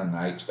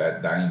eliminates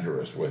that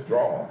dangerous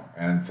withdrawal.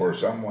 And for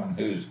someone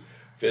who's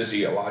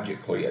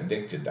physiologically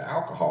addicted to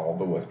alcohol,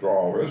 the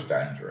withdrawal is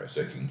dangerous.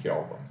 It can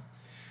kill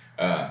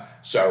them.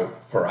 So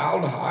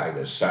paraldehyde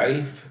is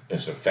safe,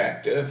 it's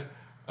effective,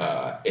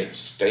 it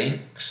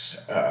stinks.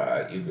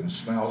 You can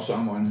smell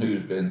someone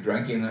who's been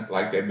drinking it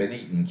like they've been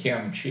eating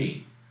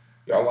kimchi.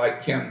 Y'all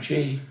like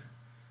kimchi?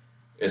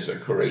 It's a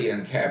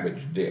Korean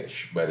cabbage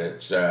dish, but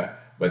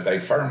they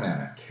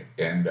ferment it,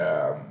 and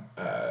as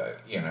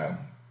a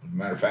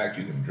matter of fact,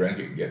 you can drink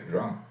it and get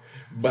drunk.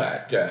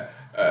 But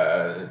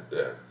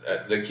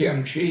the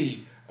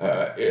kimchi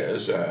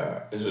is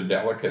a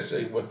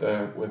delicacy with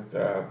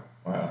the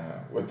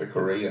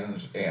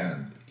Koreans,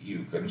 and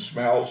you can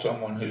smell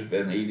someone who's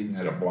been eating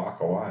it a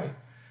block away.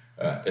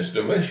 It's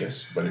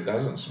delicious, but it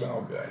doesn't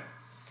smell good.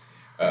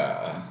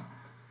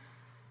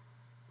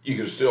 You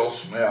can still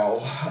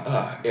smell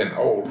in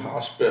old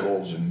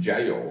hospitals and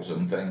jails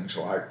and things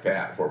like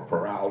that where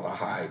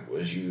paraldehyde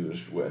was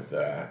used with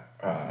to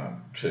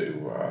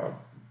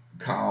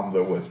calm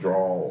the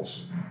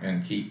withdrawals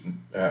and keep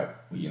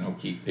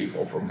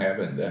people from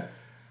having the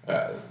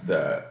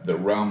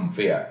rum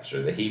fits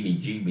or the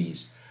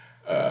heebie-jeebies.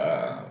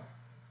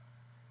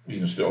 You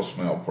can still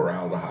smell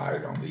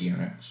paraldehyde on the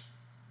units.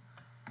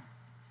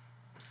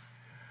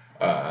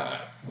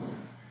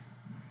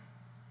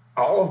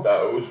 All of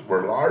those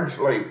were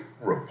largely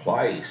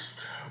replaced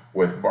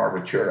with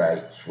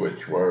barbiturates,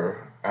 which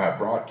were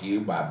brought to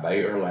you by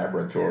Bayer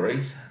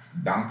Laboratories,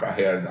 Danke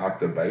Herr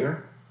Dr.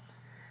 Bayer,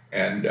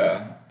 and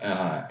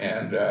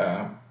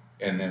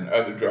then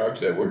other drugs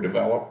that were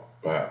developed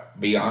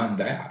beyond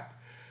that.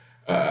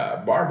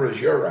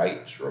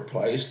 Barbiturates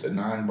replaced the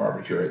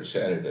non-barbiturate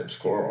sedatives,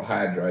 chloral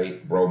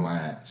hydrate,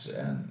 bromides,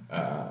 and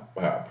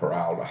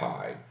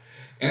paraldehyde.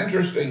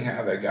 Interesting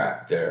how they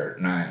got their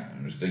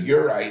names. The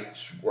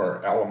urates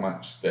were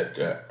elements that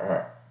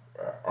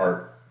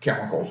are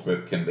chemicals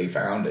that can be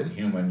found in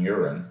human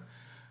urine,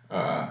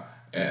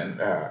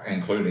 and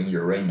including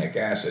uremic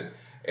acid.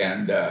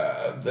 And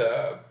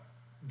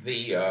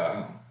these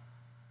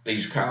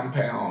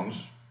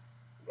compounds,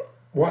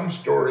 one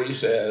story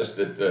says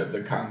that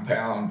the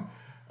compound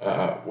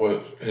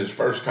was his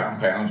first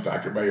compounds,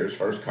 Dr. Bayer's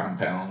first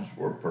compounds,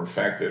 were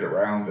perfected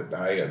around the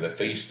day of the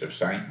Feast of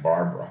St.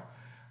 Barbara.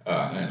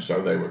 And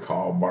so they were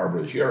called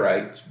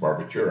barbiturates,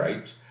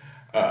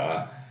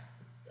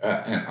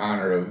 in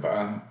honor of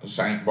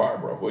St.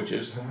 Barbara, which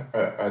is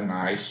a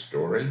nice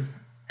story.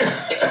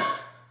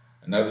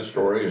 Another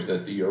story is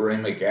that the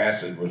uremic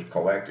acid was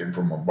collected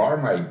from a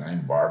barmaid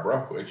named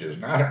Barbara, which is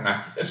not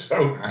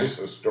so nice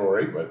a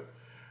story, but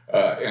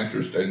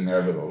interesting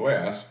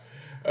nevertheless.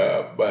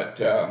 But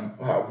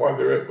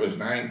whether it was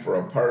named for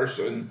a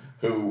person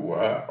who,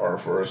 or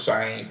for a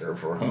saint, or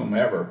for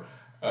whomever,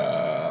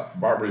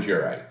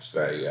 barbiturates,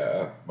 they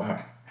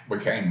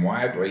became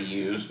widely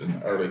used in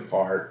the early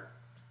part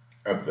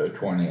of the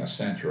 20th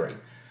century.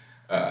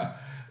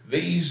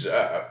 These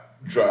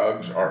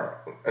drugs are,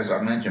 as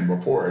I mentioned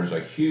before, is a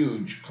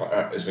huge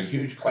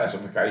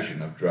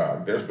classification of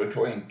drug. There's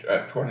between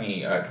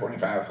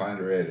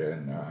 2,500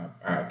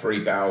 and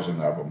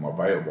 3,000 of them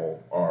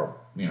available, or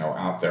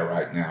out there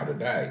right now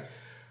today,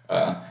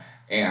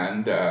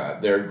 and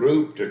they're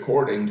grouped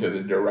according to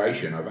the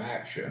duration of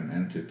action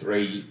into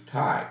three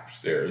types.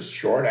 There's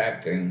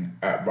short-acting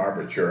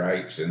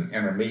barbiturates, and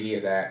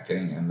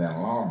intermediate-acting, and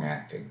then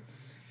long-acting.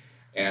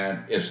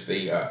 And it's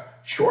the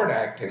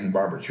short-acting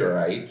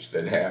barbiturates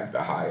that have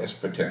the highest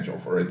potential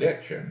for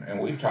addiction, and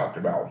we've talked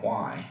about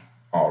why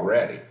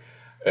already.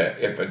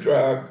 If a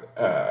drug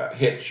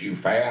hits you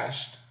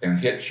fast and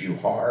hits you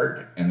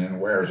hard and then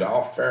wears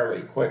off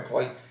fairly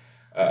quickly,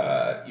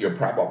 you're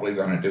probably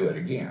going to do it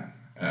again.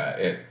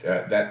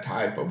 That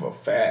type of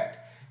effect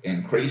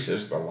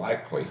increases the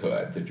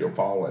likelihood that you'll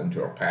fall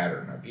into a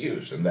pattern of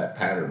use, and that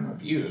pattern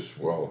of use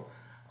will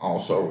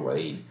also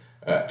lead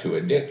to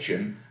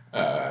addiction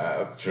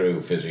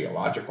through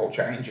physiological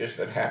changes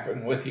that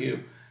happen with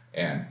you,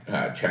 and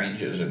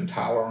changes in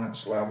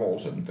tolerance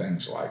levels and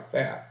things like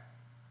that.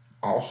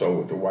 Also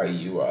with the way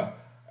you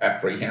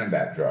apprehend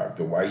that drug,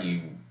 the way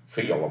you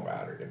feel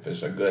about it. If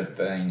it's a good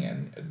thing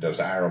and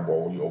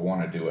desirable, you'll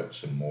want to do it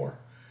some more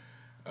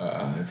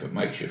if it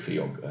makes you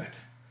feel good.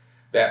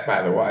 That,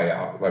 by the way,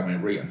 let me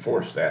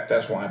reinforce that.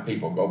 That's why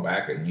people go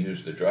back and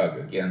use the drug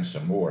again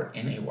some more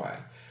anyway.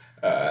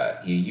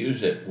 You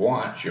use it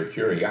once, your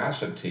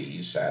curiosity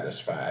is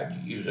satisfied.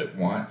 You use it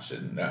once,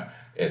 and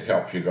it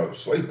helps you go to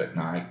sleep at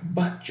night,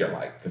 but you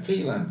like the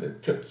feeling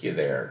that took you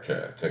there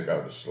to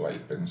go to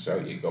sleep, and so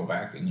you go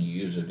back and you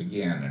use it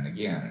again and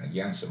again and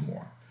again some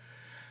more.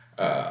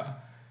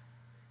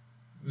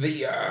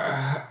 These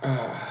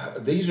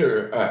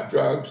are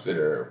drugs that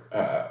are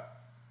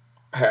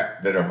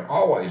that have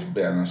always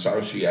been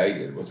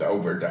associated with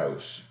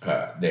overdose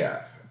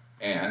death,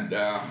 and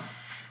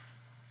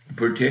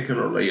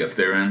particularly if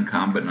they're in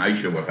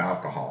combination with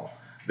alcohol.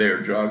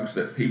 They're drugs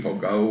that people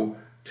go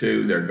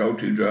to, they're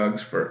go-to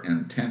drugs for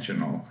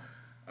intentional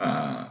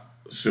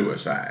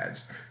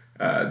suicides.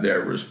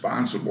 They're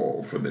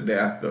responsible for the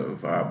death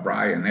of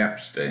Brian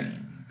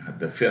Epstein,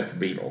 the fifth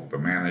Beatle, the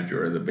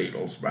manager of the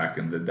Beatles back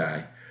in the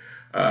day.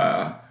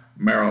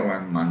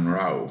 Marilyn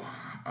Monroe,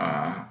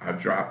 a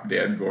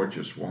drop-dead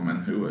gorgeous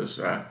woman who was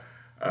a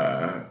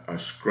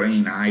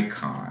screen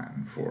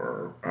icon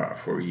for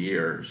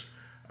years.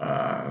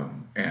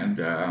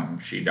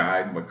 And she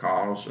died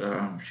because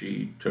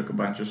she took a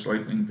bunch of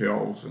sleeping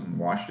pills and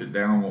washed it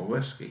down with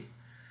whiskey.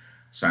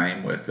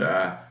 Same with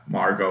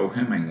Margot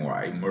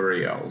Hemingway,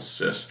 Muriel's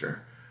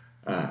sister,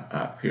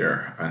 up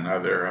here.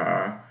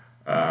 Another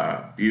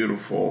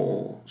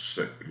beautiful,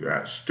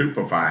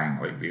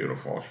 stupefyingly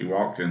beautiful. She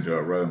walked into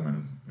a room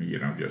and,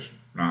 just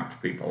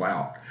knocked people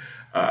out.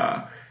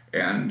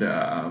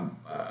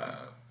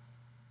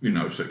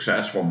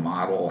 Successful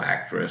model,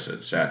 actress,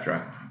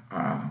 etc.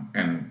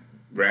 And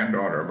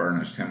granddaughter of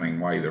Ernest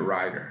Hemingway, the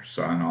writer.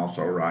 Sun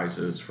also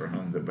rises, for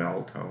whom the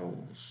bell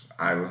tolls,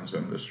 islands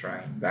in the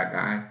stream. That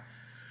guy,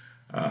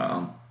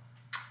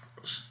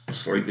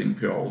 sleeping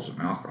pills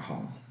and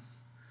alcohol.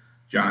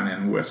 John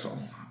Entwistle,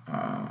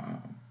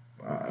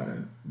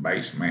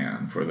 bass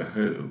man for The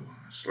Who,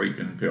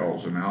 sleeping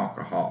pills and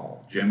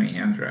alcohol. Jimi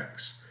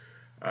Hendrix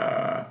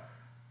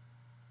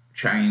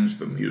changed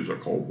the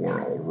musical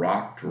world,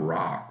 rock to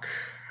rock,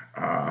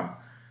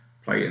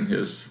 playing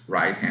his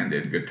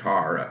right-handed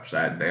guitar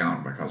upside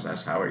down because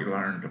that's how he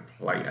learned to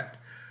play it.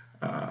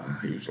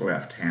 He was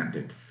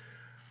left-handed.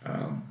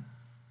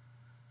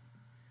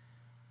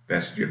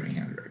 That's Jimi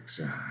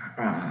Hendrix.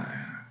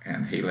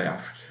 And he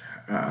left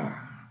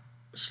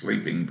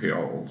sleeping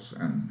pills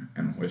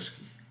and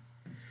whiskey.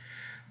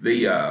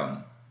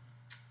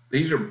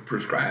 These are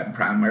prescribed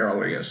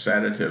primarily as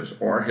sedatives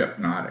or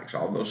hypnotics,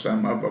 although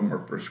some of them are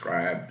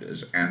prescribed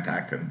as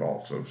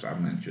anticonvulsives. I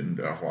mentioned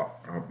a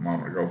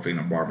moment ago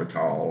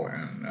phenobarbital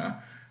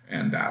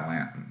and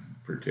Dilantin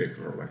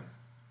particularly.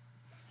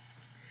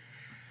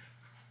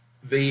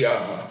 The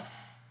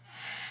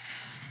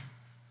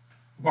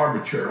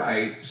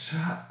barbiturates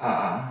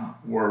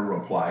were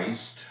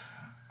replaced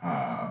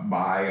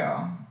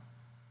by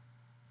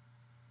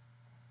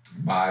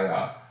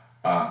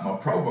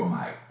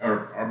meprobamate.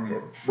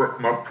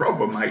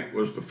 Meprobamate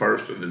was the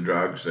first of the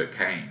drugs that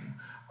came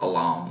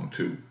along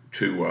to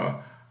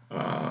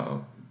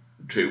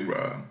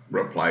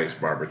replace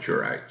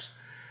barbiturates.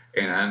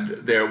 And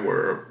there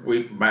were,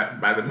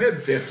 by the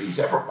mid-50s,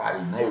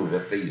 everybody knew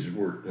that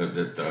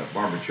that the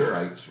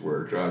barbiturates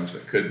were drugs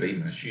that could be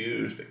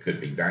misused, that could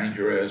be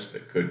dangerous,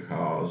 that could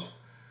cause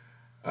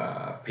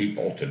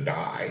people to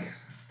die.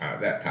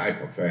 That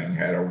type of thing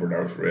had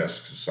overdose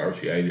risks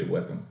associated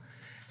with them.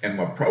 And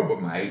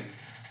meprobamate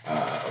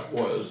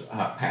was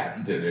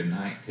patented in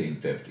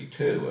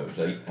 1952. It was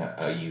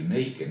a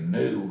unique and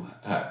new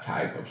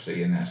type of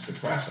CNS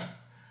depressant.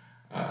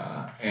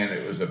 And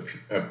it was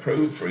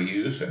approved for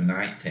use in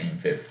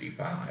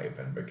 1955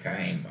 and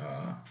became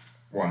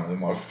one of the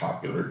most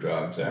popular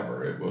drugs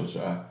ever. It was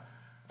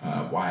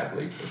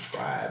widely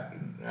prescribed,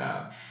 and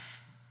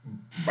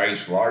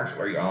based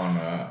largely on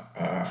a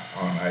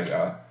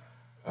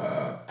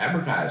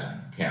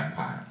advertising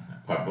campaign,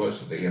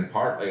 publicity, and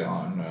partly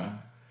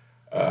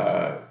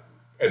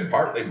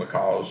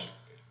because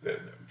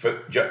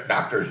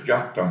doctors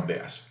jumped on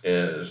this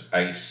as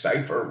a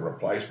safer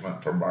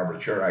replacement for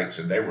barbiturates,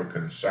 and they were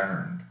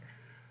concerned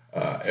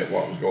at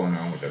what was going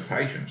on with their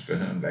patients to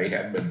whom they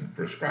had been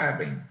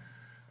prescribing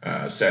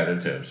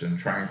sedatives and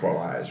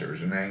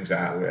tranquilizers and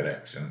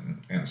anxiolytics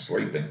and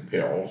sleeping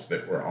pills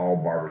that were all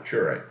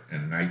barbiturate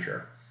in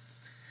nature.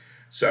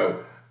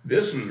 So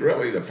this was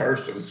really the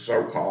first of the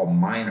so-called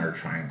minor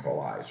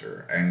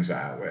tranquilizer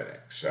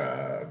anxiolytics,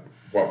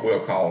 what we'll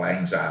call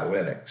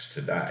anxiolytics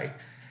today.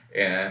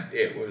 And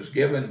it was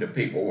given to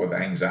people with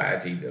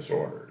anxiety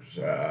disorders,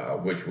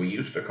 which we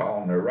used to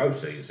call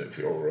neuroses, if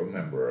you'll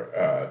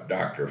remember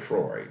Dr.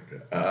 Freud.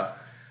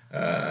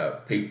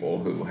 People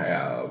who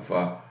have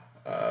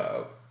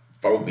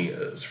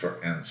phobias,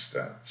 for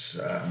instance,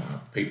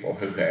 people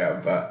who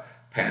have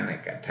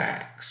panic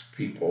attacks,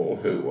 people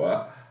who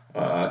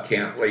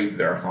can't leave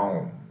their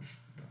homes,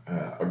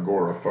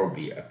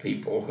 agoraphobia,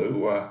 people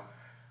who,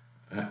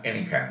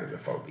 any kind of the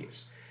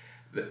phobias.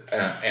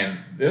 And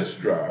this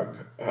drug,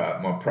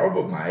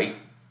 meprobamate,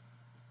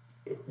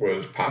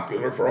 was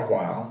popular for a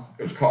while.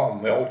 It was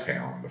called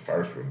Milltown, the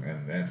first one,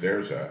 and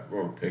there's a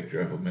little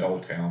picture of a mill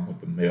town with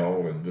the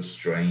mill and the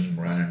stream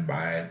running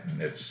by it,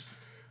 and it's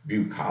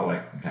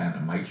bucolic and kind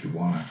of makes you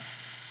want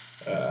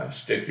to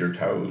stick your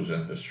toes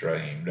in the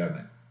stream, doesn't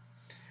it?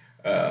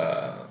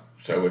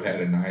 So it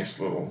had a nice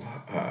little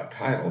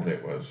title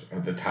that was,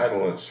 the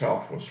title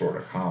itself was sort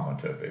of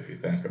commentative if you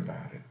think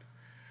about it.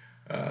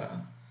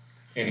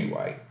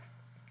 Anyway,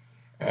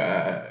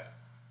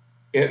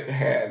 it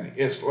had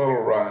its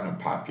little run of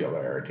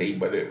popularity,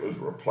 but it was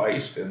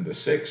replaced in the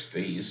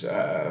 60s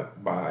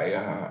by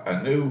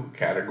a new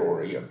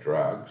category of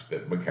drugs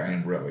that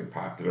became really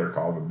popular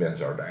called the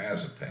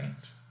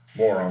benzodiazepines.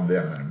 More on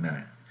them in a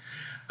minute.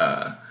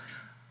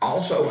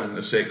 Also in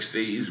the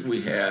 60s,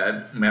 we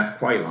had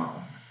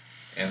methqualone.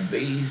 And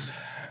this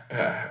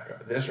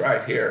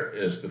right here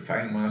is the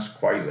famous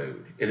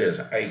Quaalude. It is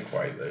a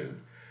Quaalude.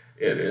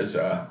 It is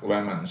a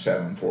lemon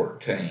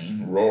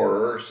 714,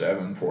 roarer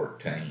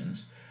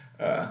 714s,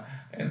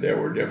 and there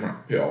were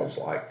different pills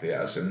like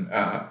this. And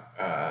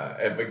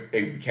it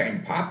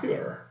became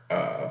popular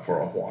for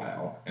a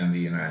while in the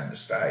United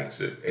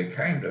States. It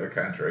came to the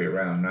country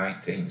around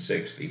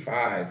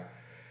 1965,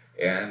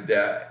 and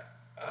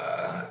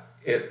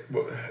it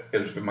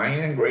is the main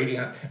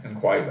ingredient in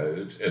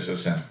Quaaludes. It's a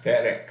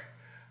synthetic,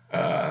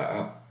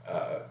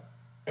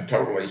 a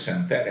totally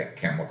synthetic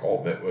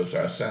chemical that was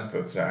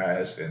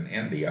synthesized in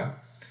India.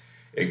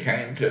 It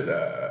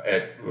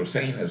was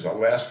seen as a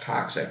less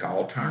toxic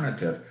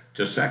alternative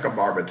to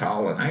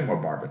secobarbital and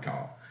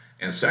amylbarbital.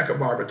 And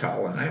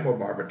secobarbital and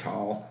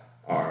amylbarbital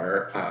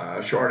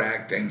are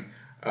short-acting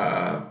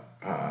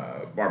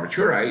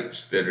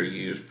barbiturates that are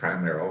used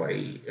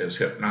primarily as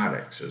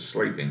hypnotics, as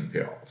sleeping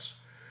pills.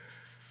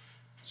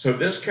 So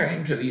this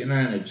came to the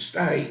United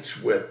States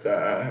with,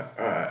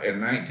 in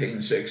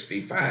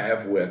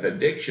 1965 with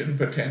addiction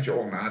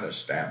potential not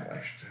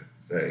established.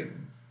 They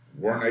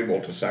weren't able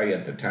to say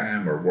at the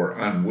time, or were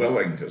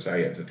unwilling to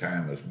say at the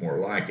time is more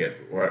like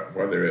it,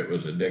 whether it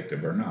was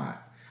addictive or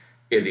not.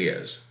 It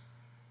is.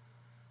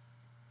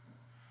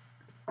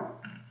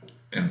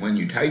 And when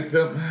you take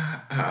them,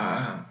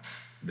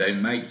 they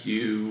make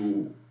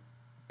you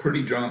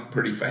pretty drunk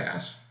pretty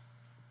fast.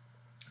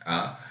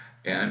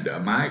 And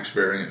my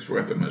experience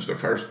with them is the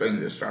first thing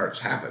that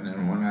starts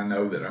happening when I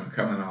know that I'm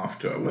coming off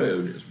to a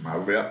load is my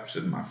lips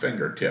and my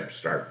fingertips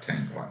start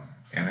tingling.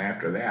 And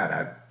after that,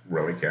 I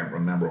really can't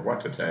remember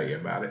what to tell you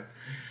about it.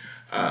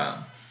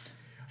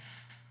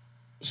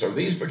 So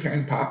these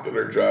became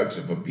popular drugs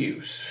of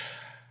abuse.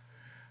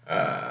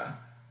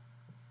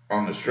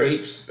 On the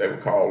streets, they were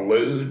called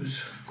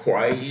ludes,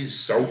 quays,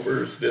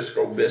 soapers,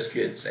 disco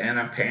biscuits,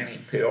 anti-panty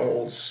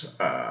pills,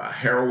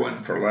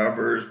 heroin for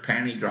lovers,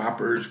 panty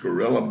droppers,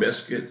 gorilla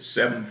biscuits,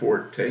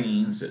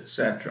 714s,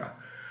 etc.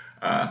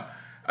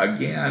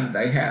 Again,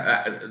 they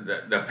have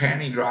the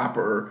panty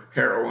dropper,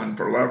 heroin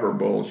for lover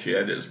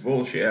bullshit is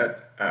bullshit.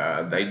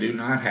 They do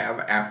not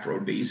have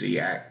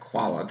aphrodisiac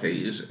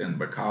qualities, and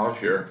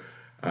because your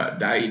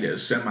date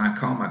is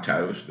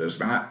semi-comatose does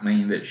not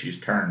mean that she's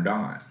turned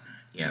on,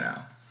 you know.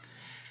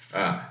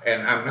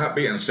 And I'm not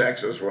being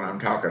sexist when I'm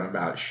talking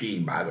about she,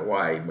 by the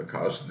way,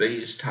 because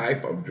these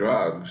type of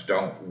drugs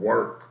don't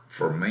work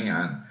for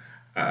men,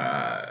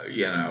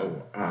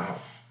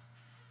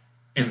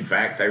 in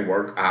fact, they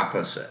work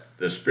opposite.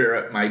 The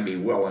spirit may be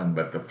willing,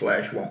 but the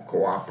flesh won't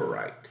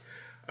cooperate.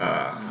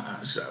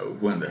 So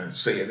when the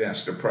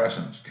CNS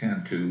depressants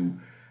tend to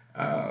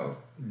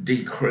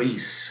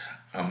decrease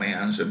a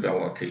man's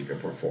ability to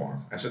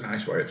perform. That's a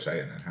nice way of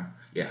saying it, huh?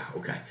 Yeah,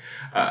 okay.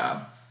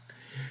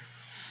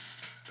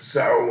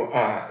 So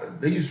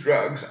these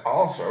drugs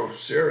also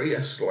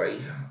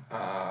seriously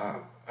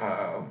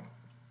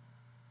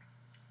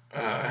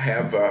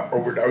have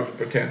overdose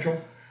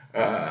potential.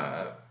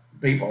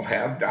 people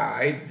have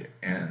died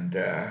and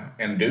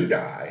do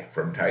die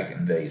from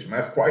taking these.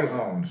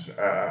 Methaqualone's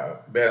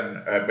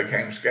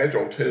became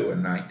Schedule II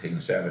in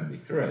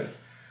 1973,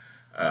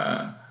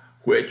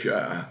 which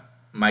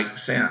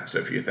makes sense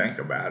if you think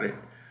about it.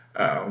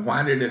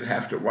 Why did it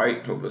have to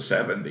wait till the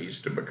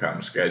 70s to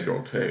become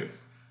Schedule II?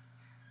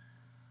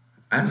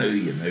 I knew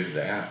you knew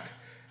that.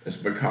 It's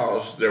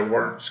because there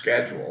weren't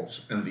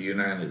schedules in the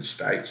United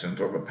States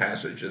until the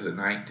passage of the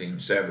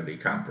 1970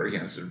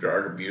 Comprehensive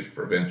Drug Abuse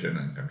Prevention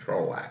and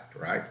Control Act,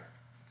 right?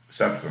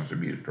 Substance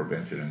Abuse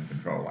Prevention and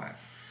Control Act.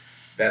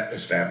 That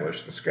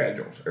established the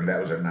schedules, and that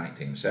was in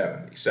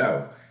 1970.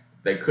 So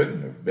they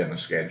couldn't have been a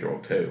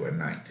Schedule II in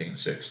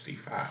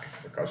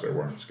 1965 because there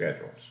weren't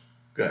schedules.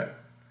 Good.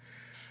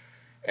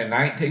 In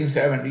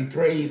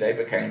 1973, they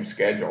became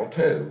Schedule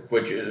II,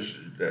 which is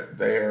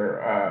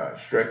they're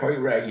strictly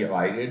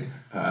regulated.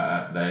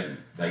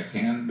 They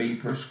can be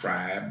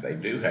prescribed. They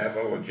do have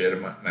a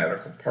legitimate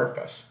medical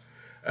purpose.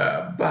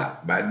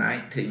 But by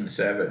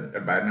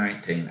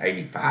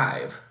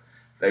 1985,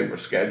 they were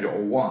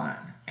Schedule I,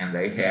 and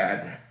they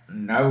had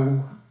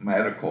no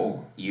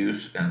medical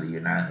use in the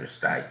United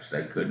States.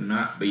 They could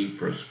not be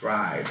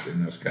prescribed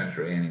in this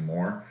country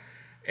anymore.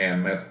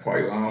 And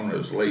methaqualone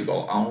is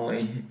legal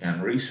only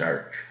in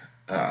research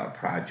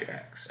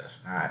projects. It's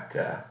not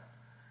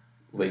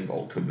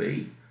legal to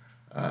be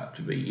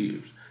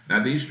used.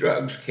 Now, these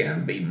drugs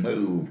can be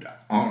moved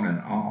on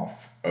and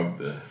off of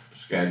the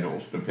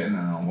schedules depending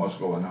on what's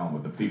going on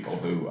with the people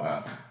who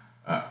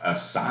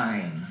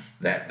assign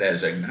that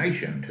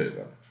designation to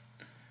them.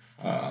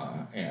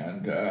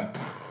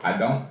 I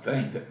don't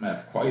think that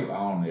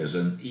methaqualone is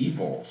an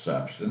evil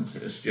substance.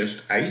 It's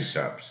just a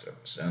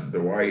substance, and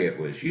the way it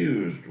was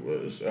used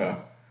was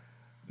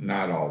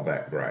not all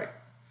that great.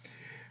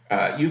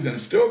 You can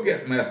still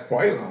get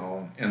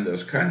methaqualone in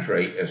this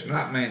country. It's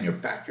not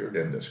manufactured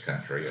in this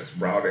country. It's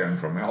brought in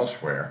from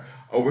elsewhere.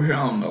 Over here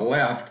on the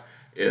left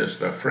is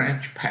the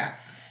French patent,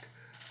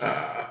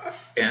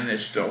 and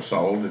it's still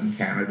sold in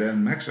Canada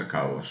and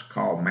Mexico. It's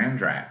called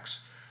Mandrax.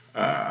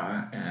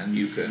 And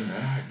you can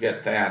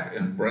get that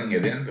and bring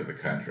it into the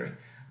country,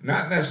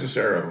 not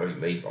necessarily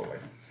legally.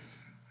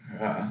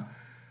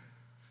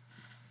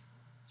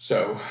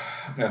 So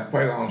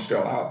methaqualone's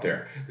still out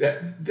there.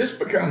 This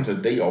becomes a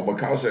deal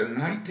because in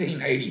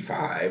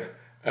 1985,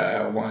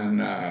 when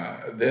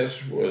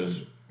this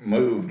was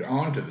moved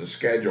on to the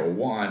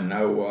Schedule I,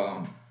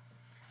 no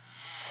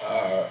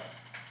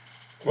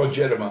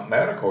legitimate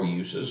medical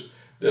uses.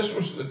 This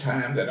was the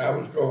time that I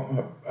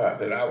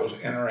was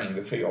entering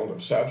the field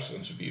of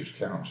substance abuse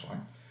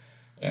counseling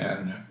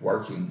and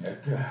working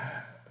at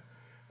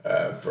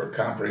for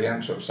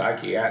Comprehensive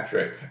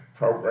Psychiatric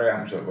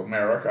Programs of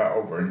America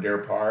over in Deer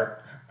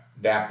Park,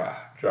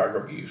 DAAC, Drug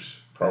Abuse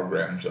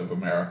Programs of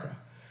America.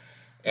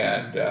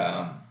 And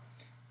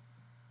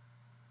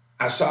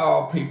I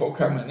saw people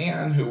coming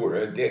in who were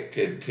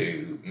addicted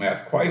to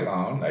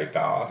methaqualone. They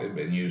thought had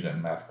been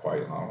using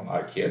methaqualone. A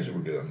lot of kids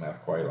were doing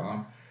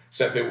methaqualone.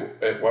 Except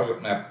it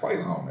wasn't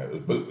methaqualone, it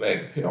was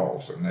bootleg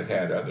pills, and it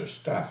had other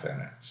stuff in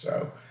it.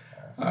 So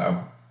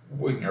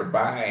when you're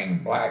buying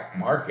black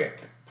market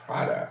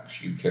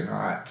products, you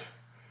cannot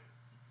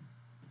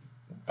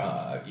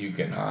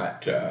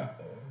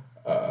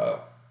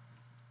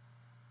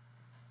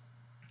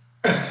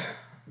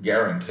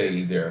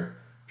guarantee their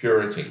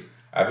purity.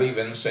 I've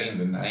even seen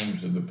the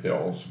names of the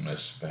pills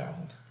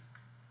misspelled.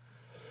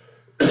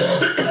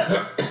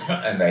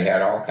 And they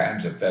had all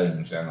kinds of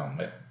things in them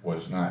that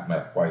was not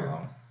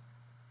methaqualone.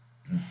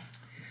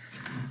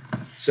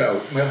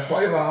 So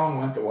methaqualone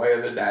went the way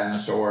of the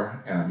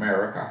dinosaur in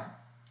America,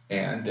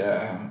 and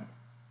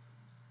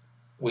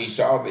we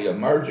saw the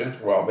emergence.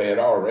 Well, they had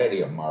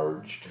already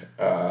emerged,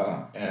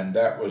 and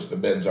that was the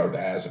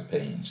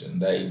benzodiazepines,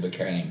 and they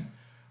became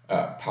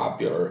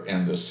popular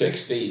in the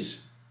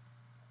 60s,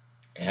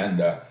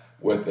 and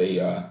with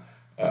the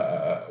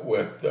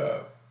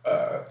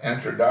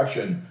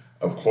introduction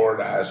of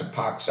chloridized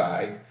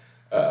epoxide,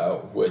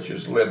 which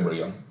is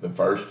Librium, the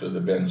first of the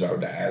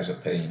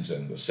benzodiazepines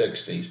in the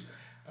 60s,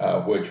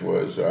 which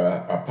was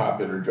a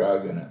popular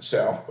drug in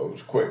itself, but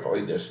was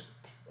quickly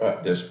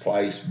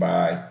displaced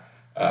by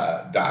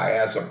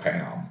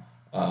diazepam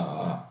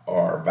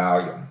or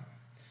Valium.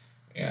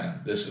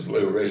 And this is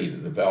Lou Reed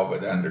of the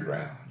Velvet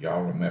Underground.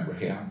 Y'all remember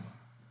him?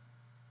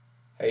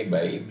 Hey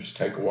babes,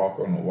 take a walk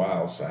on the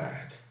wild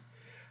side.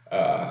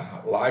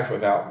 Life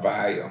without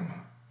Valium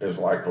is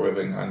like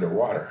living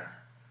underwater.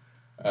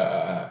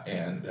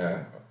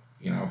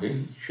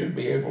 He should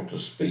be able to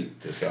speak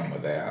to some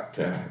of that.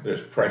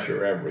 There's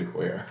pressure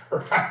everywhere,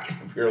 right,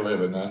 if you're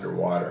living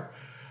underwater.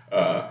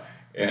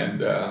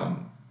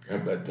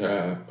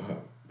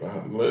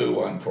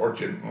 Lou,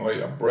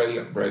 unfortunately, a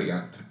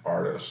brilliant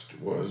artist,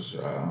 was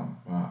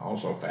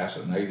also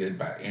fascinated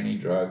by any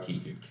drug he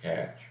could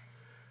catch.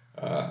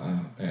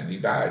 And he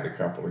died a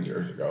couple of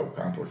years ago,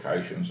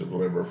 complications of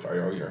liver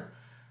failure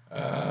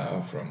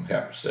from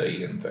Hep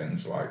C and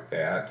things like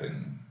that,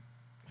 and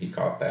he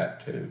caught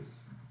that too.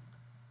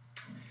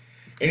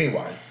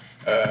 Anyway,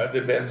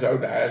 The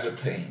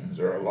benzodiazepines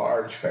are a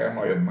large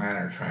family of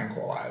minor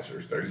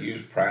tranquilizers. They're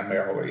used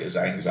primarily as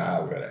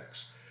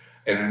anxiolytics.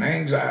 And an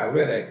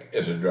anxiolytic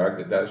is a drug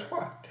that does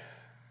what?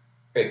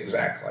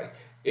 Exactly.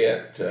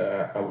 It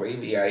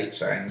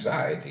alleviates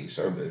anxiety,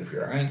 so that if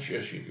you're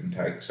anxious, you can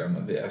take some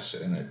of this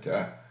and it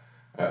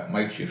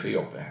makes you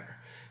feel better.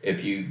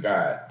 If you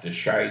got the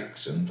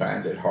shakes and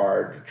find it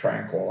hard to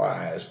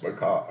tranquilize, find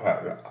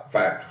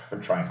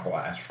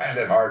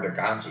it hard to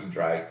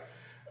concentrate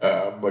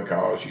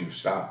because you've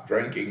stopped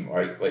drinking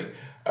lately,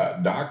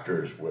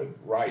 doctors would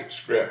write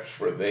scripts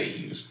for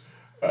these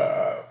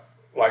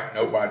like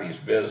nobody's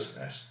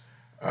business.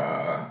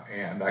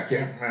 And I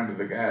can't remember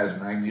the guy's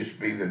name. Used to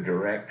be the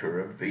director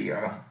of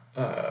the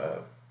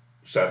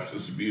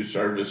substance abuse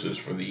services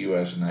for the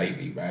U.S.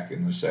 Navy back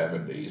in the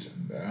 70s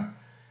and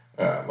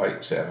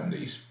late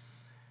 70s.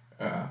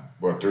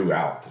 Well,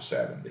 throughout the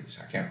 70s.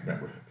 I can't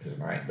remember his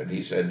name, but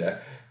he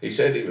said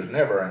he was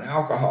never an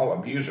alcohol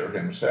abuser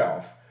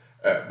himself,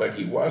 but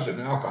he was an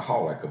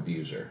alcoholic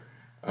abuser.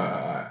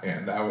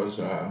 And I was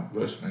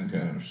listening to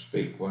him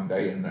speak one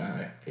day, and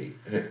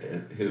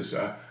his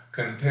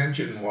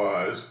contention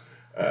was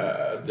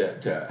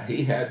that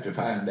he had to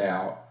find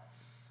out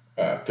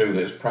through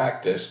his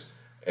practice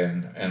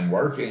and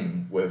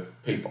working with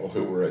people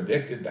who were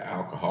addicted to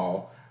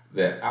alcohol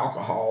that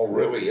alcohol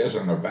really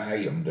isn't a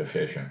Valium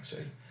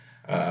deficiency,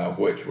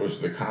 which was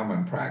the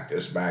common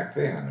practice back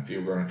then. If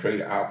you were going to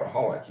treat an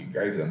alcoholic, you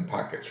gave them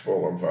pockets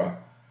full of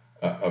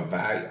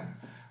Valium.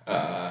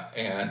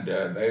 And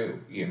they,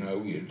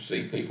 you'd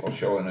see people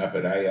showing up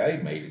at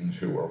AA meetings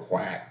who were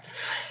whacked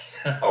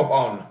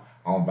on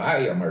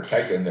Valium or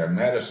taking their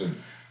medicine,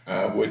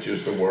 which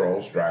is the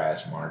world's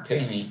driest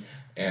martini,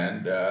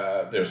 and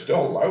they're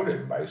still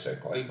loaded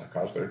basically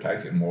because they're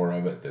taking more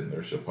of it than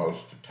they're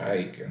supposed to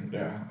take, and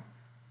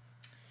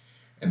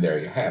there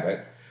you have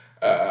it.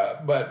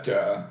 But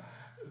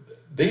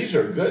these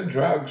are good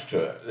drugs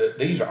to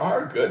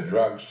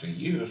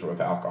use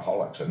with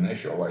alcoholics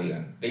initially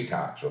and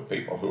detox with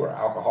people who are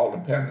alcohol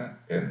dependent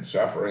and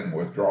suffering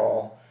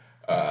withdrawal,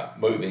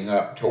 moving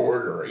up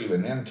toward or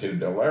even into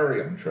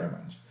delirium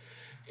tremens.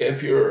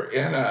 If you're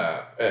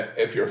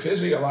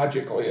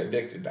physiologically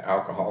addicted to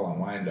alcohol and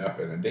wind up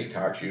in a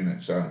detox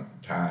unit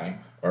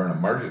sometime or an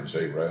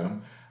emergency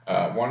room,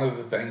 one of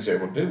the things they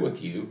will do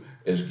with you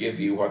is give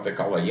you what they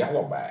call a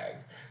yellow bag.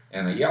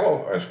 And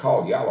it's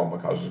called yellow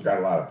because it's got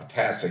a lot of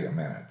potassium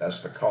in it.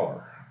 That's the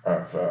color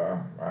of,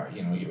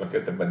 you look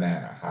at the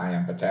banana, high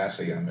in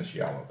potassium, it's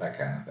yellow, that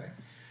kind of thing.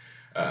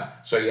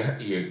 So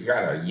you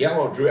got a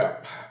yellow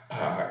drip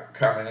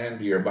coming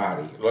into your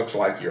body. It looks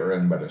like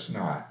urine, but it's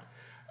not.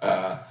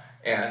 But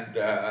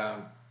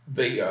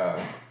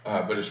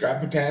it's got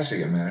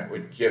potassium in it,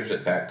 which gives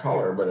it that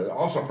color, but it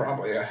also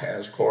probably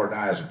has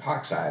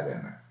chlordiazepoxide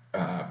in it,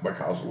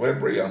 because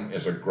Librium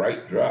is a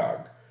great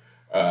drug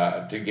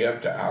to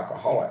give to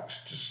alcoholics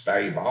to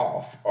stave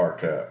off or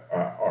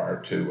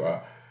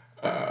to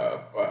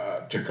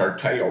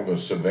curtail the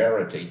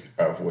severity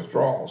of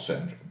withdrawal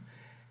syndrome.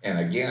 And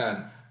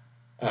again,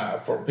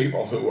 for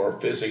people who are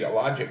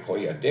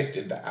physiologically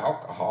addicted to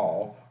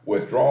alcohol,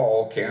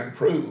 withdrawal can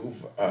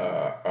prove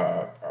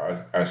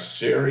a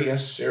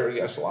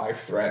serious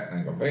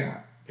life-threatening event.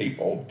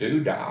 People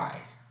do die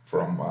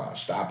from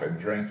stopping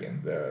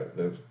drinking.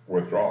 The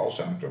withdrawal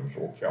symptoms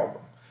will kill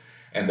them.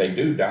 And they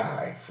do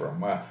die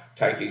from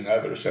taking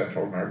other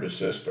central nervous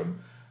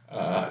system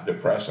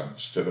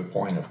depressants to the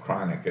point of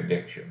chronic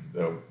addiction.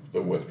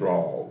 The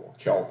withdrawal will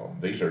kill them.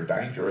 These are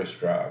dangerous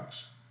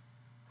drugs.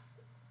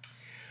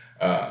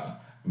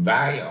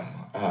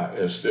 Valium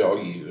is still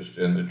used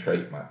in the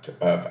treatment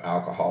of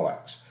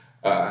alcoholics.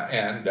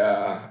 And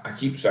I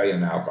keep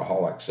saying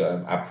alcoholics.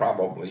 I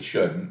probably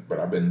shouldn't, but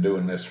I've been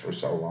doing this for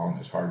so long,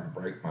 it's hard to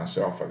break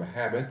myself of the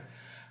habit.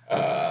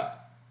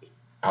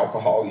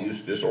 Alcohol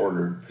use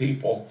disordered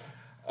people,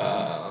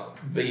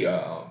 they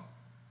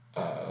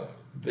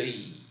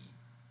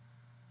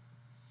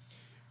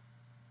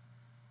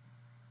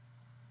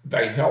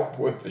help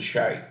with the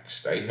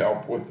shakes, they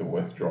help with the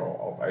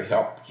withdrawal, they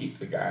help keep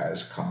the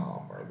guys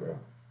calm, or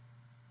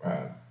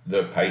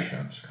the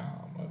patients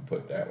calm, I'll put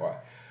it that way.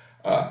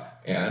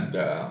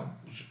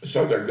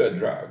 So they're good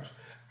drugs.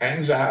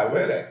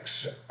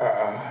 Anxiolytics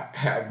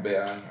have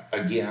been,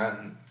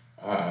 again,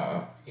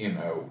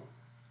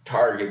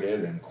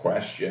 targeted and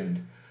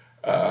questioned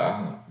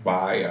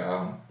by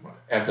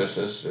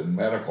ethicists and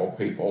medical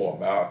people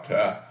about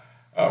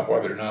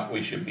whether or not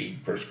we should be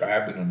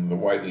prescribing them the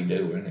way we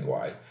do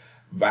anyway.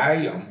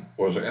 Valium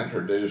was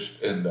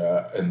introduced in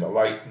the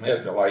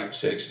mid to late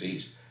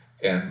 60s,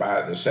 and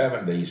by the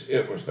 70s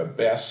it was the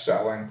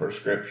best-selling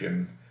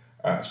prescription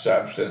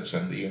substance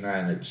in the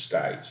United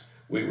States.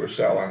 We were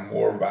selling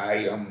more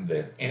Valium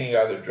than any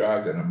other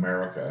drug in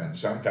America, and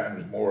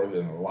sometimes more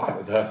than a lot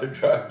of the other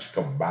drugs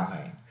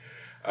combined.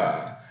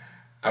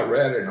 I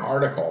read an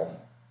article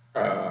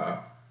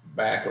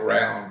back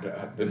around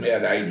the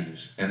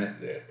mid-'80s, and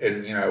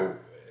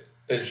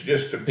it's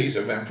just a piece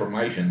of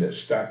information that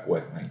stuck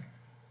with me.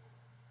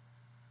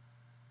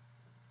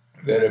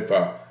 That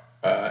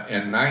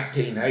in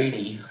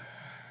 1980,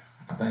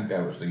 I think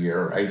that was the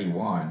year,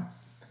 81,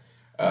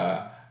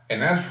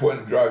 and that's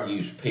when drug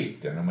use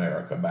peaked in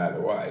America, by the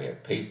way.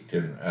 It peaked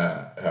in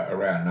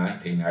around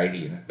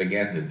 1980, and it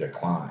began to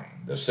decline.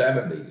 The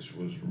 70s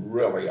was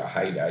really a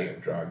heyday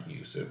of drug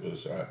use. It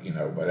was,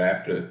 but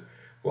after,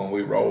 when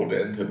we rolled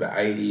into the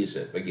 80s,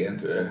 it began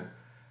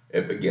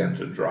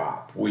to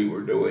drop. We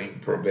were doing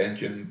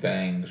prevention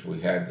things.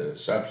 We had the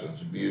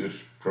Substance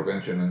Abuse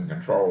Prevention and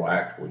Control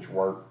Act, which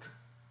worked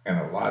in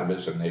a lot of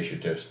its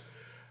initiatives.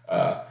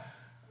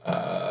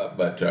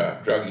 But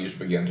drug use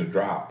began to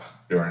drop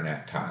during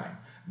that time.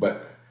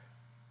 But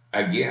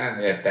again,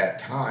 at that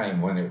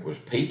time when it was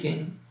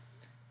peaking,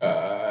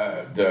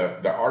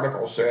 the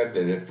article said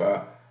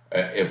that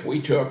if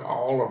we took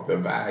all of the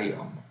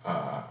Valium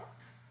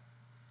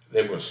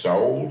that was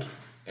sold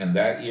in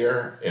that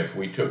year, if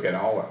we took it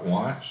all at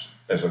once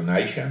as a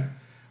nation,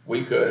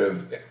 we could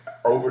have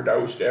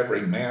overdosed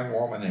every man,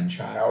 woman, and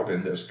child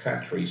in this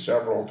country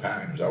several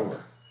times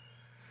over.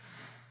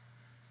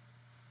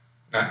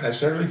 Not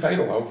necessarily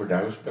fatal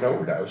overdose, but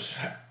overdose.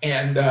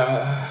 And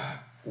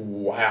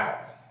wow,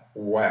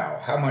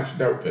 how much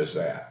dope is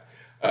that?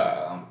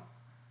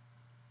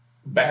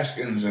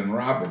 Baskins and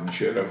Robbins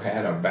should have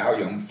had a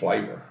Valium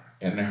flavor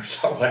in their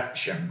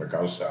selection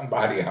because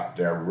somebody out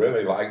there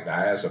really liked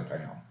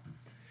diazepam.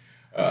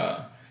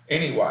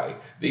 Anyway,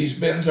 these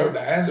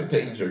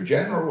benzodiazepines are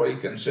generally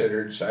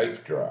considered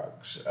safe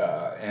drugs,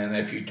 and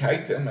if you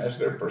take them as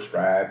they're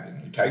prescribed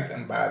and you take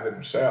them by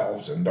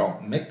themselves and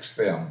don't mix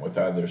them with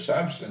other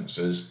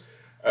substances,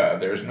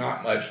 there's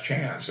not much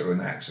chance of an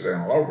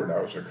accidental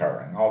overdose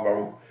occurring.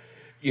 Although,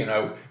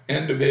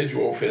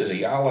 individual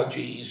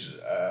physiologies,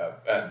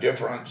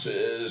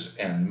 differences,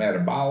 and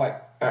metabolic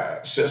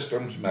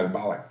systems,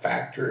 metabolic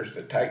factors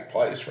that take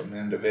place from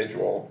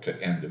individual to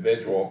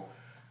individual,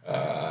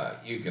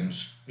 you can,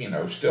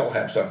 still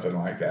have something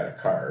like that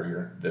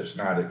occur that's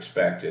not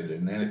expected,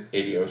 an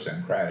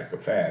idiosyncratic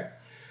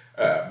effect.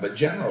 But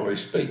generally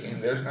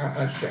speaking, there's not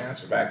much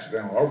chance of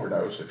accidental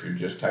overdose if you're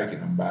just taking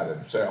them by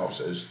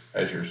themselves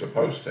as you're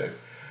supposed to.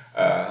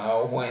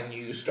 When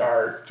you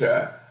start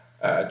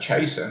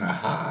chasing a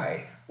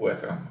high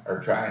with them or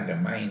trying to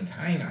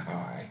maintain a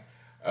high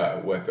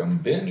with them,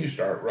 then you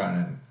start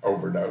running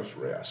overdose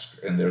risk.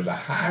 And there's a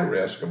high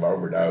risk of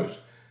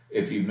overdose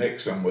if you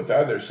mix them with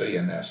other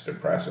CNS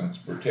depressants,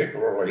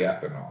 particularly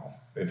ethanol.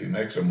 If you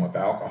mix them with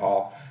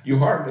alcohol, you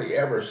hardly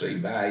ever see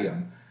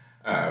Valium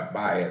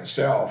by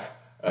itself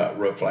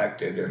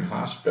reflected in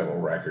hospital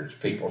records,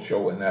 people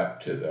showing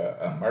up to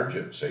the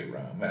emergency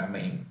room. I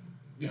mean,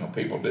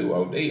 people do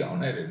OD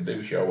on it and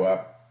do show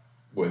up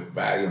with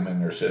Valium in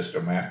their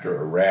system after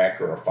a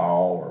wreck or a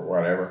fall or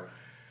whatever.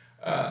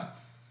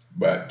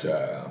 But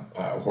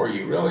where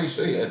you really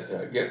see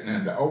it getting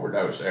into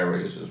overdose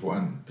areas is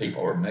when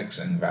people are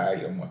mixing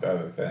Valium with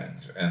other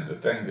things. And the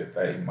thing that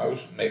they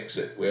most mix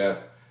it with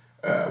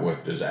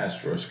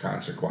disastrous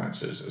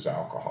consequences is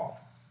alcohol.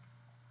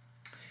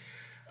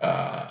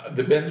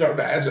 The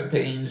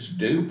benzodiazepines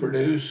do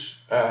produce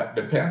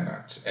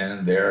dependence,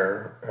 and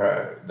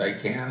they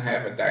can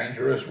have a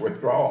dangerous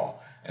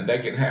withdrawal. And they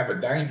can have a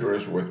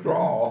dangerous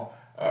withdrawal.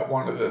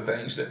 One of the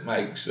things that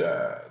makes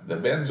the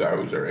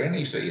benzos or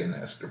any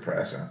CNS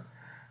depressant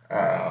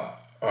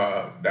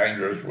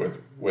dangerous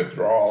with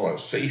withdrawal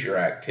is seizure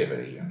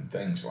activity and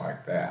things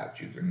like that.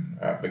 You can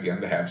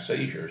begin to have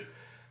seizures.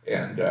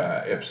 And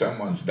if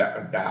someone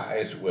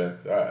dies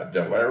with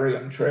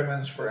delirium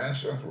tremens, for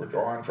instance,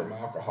 withdrawing from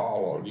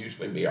alcohol, it'll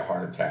usually be a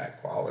heart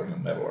attack while in the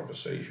middle of a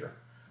seizure.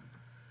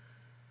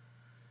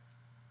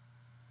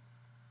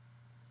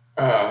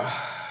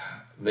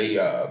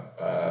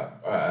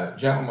 The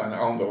gentleman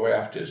on the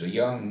left is a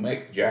young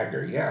Mick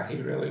Jagger. Yeah,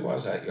 he really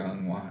was that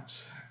young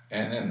once.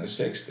 And in the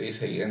 60s,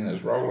 he and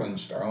his Rolling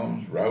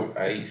Stones wrote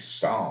a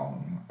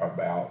song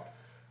about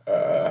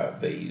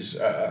these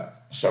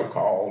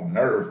so-called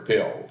nerve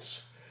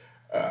pills,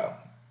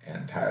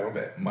 entitled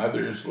it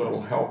Mother's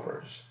Little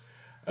Helpers.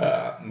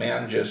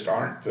 Men just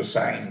aren't the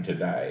same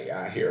today.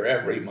 I hear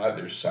every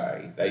mother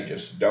say they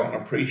just don't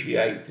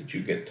appreciate that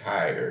you get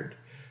tired.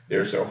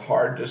 They're so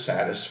hard to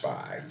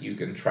satisfy. You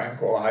can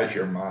tranquilize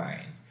your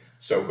mind.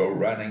 So go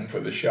running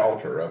for the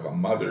shelter of a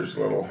mother's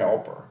little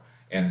helper.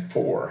 And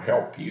 4,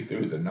 help you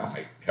through the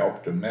night.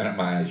 Help to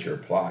minimize your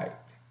plight.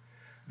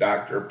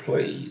 Doctor,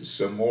 please,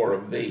 some more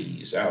of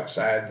these.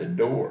 Outside the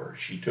door,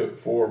 she took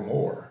 4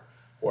 more.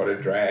 What a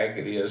drag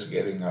it is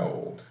getting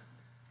old.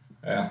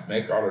 Well,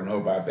 Mick ought to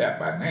know about that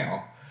by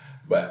now.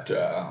 But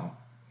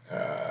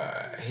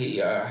he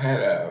had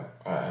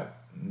a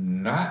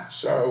not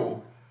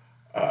so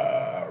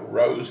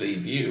rosy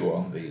view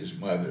on these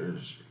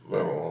mothers'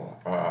 little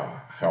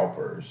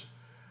helpers.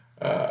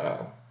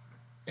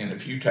 And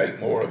if you take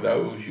more of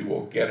those, you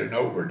will get an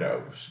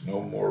overdose.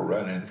 No more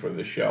running for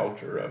the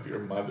shelter of your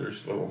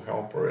mother's little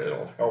helper.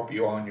 It'll help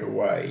you on your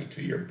way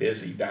to your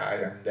busy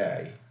dying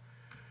day.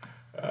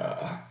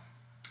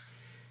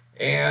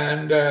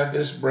 And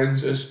this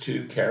brings us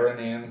to Karen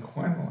Ann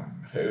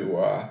Quinlan,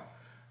 who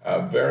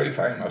A very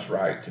famous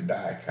right to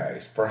die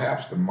case,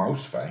 perhaps the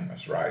most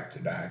famous right to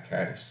die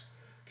case.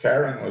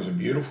 Karen was a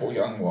beautiful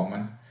young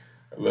woman,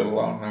 a little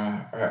on,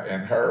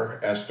 in her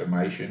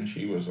estimation,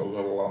 she was a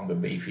little on the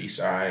beefy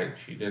side.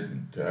 She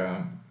didn't,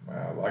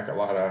 like a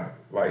lot of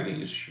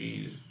ladies,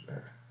 she's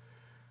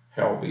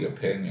held the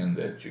opinion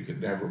that you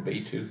could never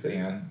be too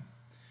thin.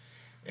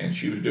 And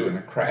she was doing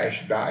a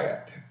crash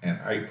diet in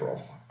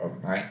April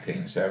of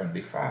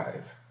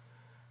 1975.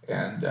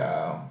 And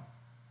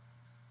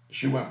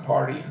she went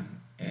partying,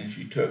 and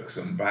she took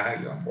some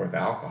Valium with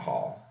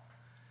alcohol,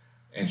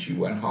 and she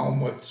went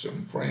home with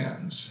some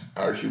friends,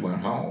 or she went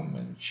home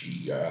and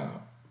she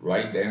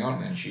laid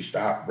down and she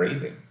stopped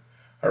breathing.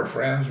 Her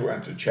friends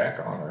went to check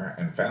on her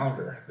and found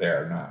her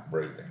there not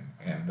breathing,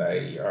 and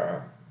they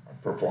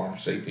performed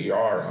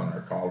CPR on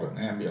her, called an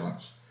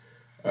ambulance.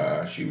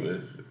 She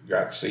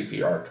got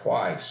CPR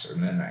twice,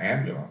 and then the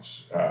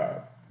ambulance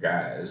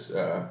guys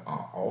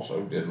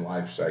also did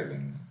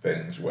life-saving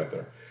things with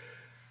her.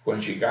 When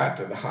she got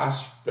to the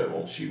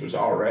hospital, she was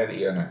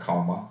already in a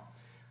coma,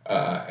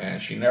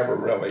 and she never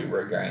really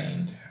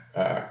regained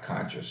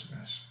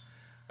consciousness.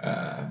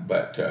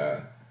 But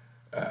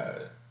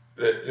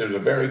there's a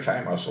very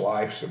famous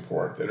life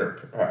support that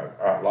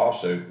her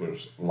lawsuit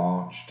was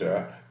launched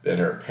that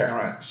her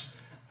parents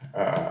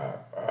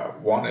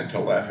wanted to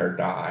let her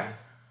die,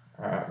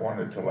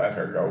 wanted to let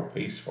her go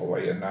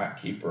peacefully and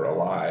not keep her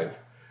alive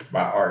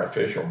by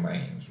artificial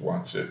means.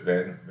 Once it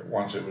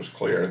was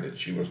clear that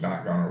she was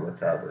not going to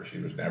recover, she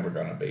was never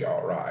going to be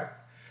all right.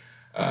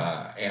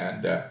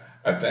 And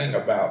a thing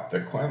about the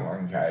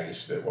Quinlan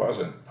case that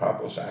wasn't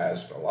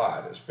publicized a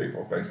lot is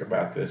people think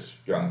about this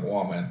young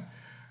woman.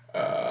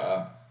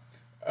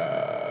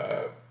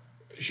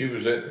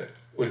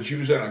 When she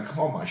was in a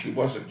coma, she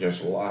wasn't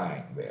just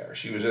lying there.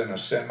 She was in a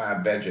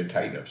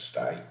semi-vegetative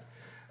state.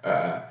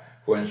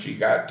 When she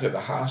got to the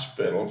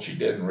hospital, she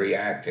didn't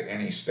react to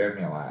any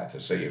stimuli to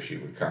see if she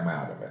would come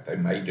out of it. They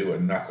may do a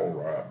knuckle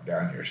rub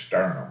down your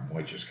sternum,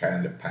 which is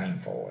kind of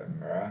painful,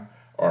 and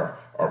or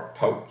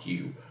poke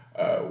you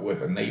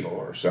with a needle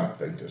or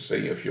something to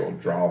see if you'll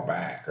draw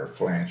back or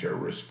flinch or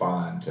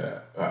respond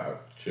to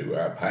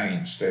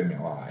pain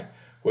stimuli,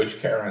 which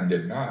Karen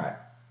did not.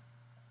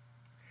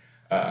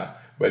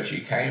 But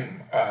she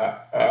came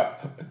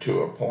up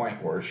to a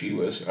point where she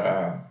was,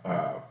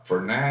 for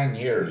 9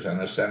 years, in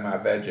a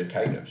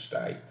semi-vegetative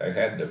state. They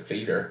had to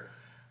feed her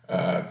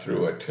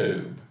through a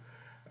tube,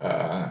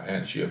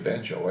 and she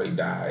eventually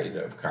died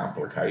of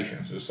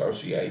complications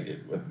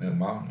associated with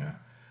pneumonia.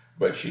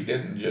 But she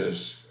didn't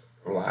just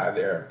lie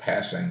there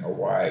passing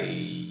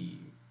away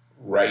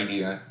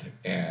radiant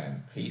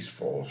and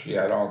peaceful. She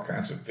had all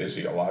kinds of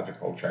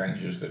physiological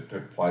changes that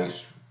took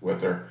place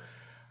with her.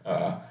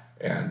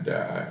 And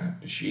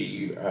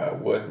she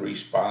would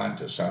respond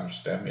to some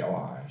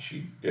stimuli.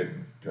 She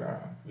didn't,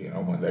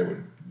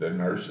 when the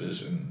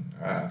nurses and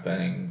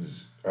things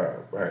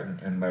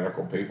and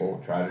medical people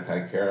would try to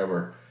take care of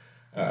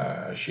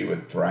her, she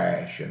would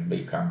thrash and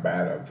be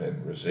combative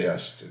and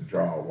resist and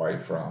draw away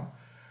from.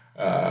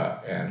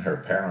 And her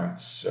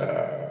parents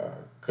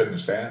couldn't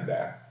stand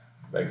that.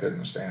 They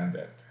couldn't stand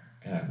it.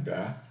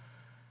 And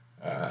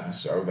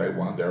so they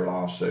won their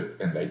lawsuit,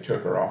 and they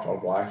took her off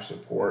of life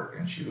support,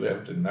 and she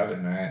lived another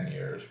 9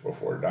 years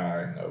before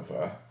dying of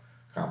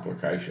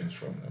complications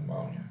from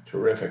pneumonia.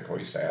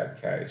 Terrifically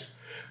sad case.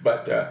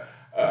 But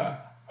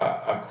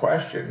a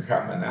question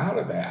coming out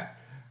of that,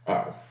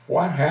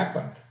 what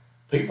happened?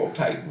 People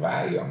take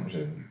Valiums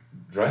and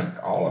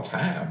drink all the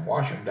time,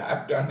 wash them down.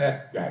 I've done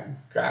that.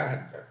 God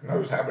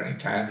knows how many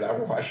times I've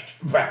washed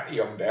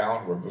Valium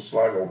down with a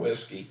slug of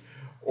whiskey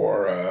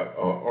or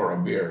a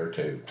beer or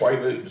two,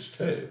 Quaaludes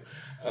too.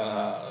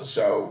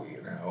 So,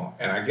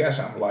 and I guess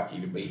I'm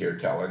lucky to be here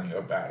telling you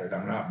about it.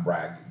 I'm not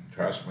bragging,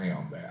 trust me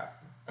on that.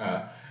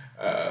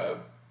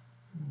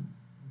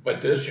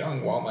 But this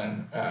young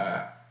woman,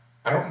 I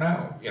don't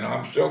know.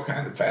 I'm still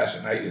kind of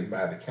fascinated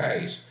by the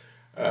case.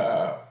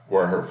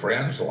 Were her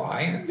friends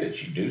lying? Did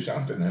she do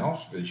something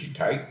else? Did she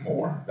take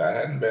more? That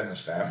hadn't been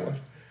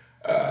established.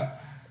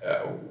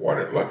 What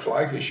it looks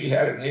like is she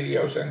had an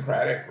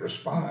idiosyncratic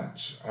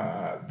response.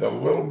 The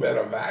little bit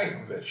of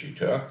Valium that she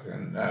took,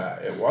 and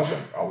it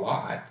wasn't a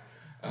lot,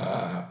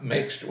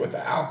 mixed with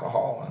the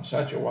alcohol in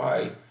such a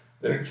way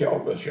that it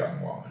killed this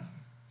young woman.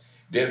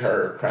 Did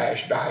her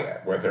crash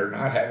diet, with her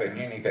not having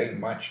anything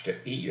much to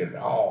eat at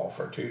all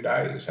for 2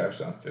 days, have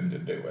something to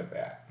do with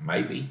that?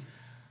 Maybe.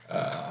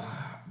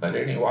 But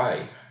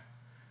anyway,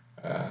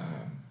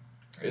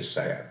 it's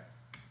sad.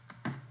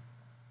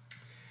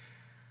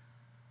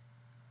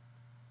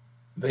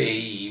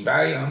 The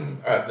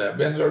Valium, the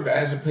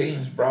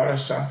benzodiazepines brought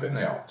us something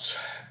else.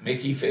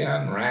 Mickey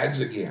Finn rides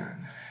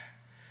again.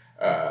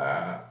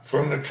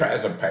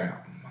 Flunitrazepam,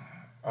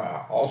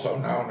 also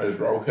known as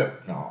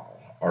Rohypnol,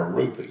 or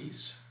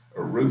roofies,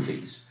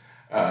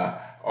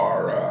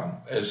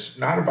 is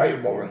not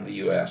available in the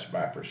U.S.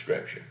 by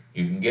prescription.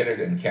 You can get it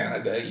in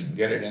Canada, you can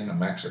get it in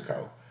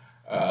Mexico.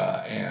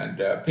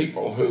 And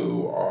people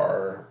who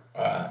are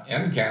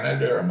in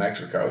Canada or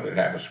Mexico that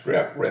have a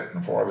script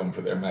written for them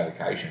for their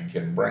medication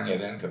can bring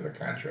it into the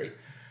country.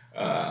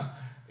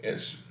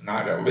 It's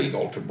not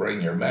illegal to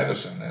bring your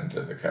medicine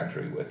into the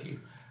country with you.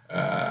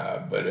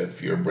 But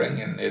if you're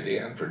bringing it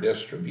in for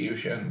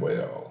distribution,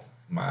 well,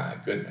 my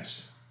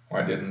goodness,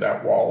 why didn't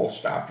that wall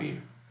stop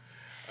you?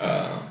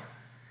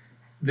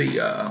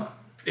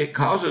 It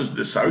causes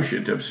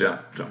dissociative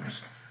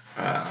symptoms.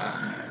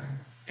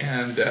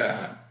 And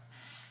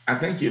I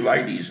think you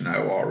ladies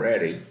know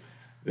already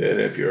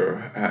that if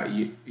you're,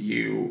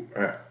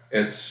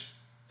 it's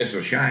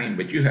a shame,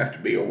 but you have to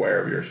be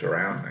aware of your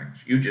surroundings.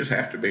 You just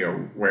have to be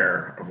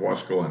aware of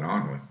what's going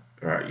on with,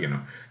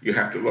 you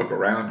have to look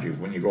around you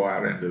when you go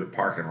out into the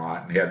parking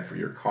lot and head for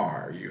your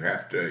car. You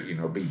have to,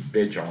 be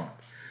vigilant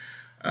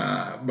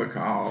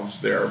because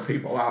there are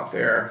people out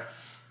there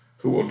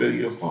who will do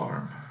you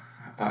harm.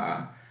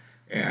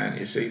 And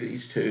you see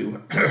these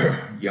two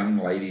young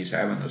ladies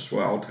having a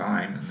swell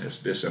time and this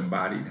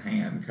disembodied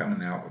hand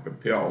coming out with a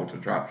pill to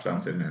drop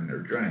something in their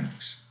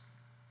drinks.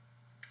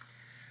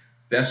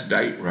 That's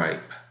date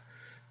rape.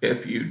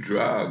 If you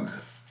drug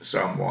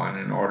someone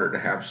in order to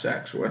have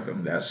sex with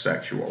them, that's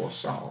sexual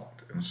assault.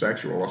 And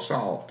sexual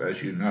assault,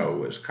 as you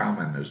know, is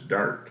common as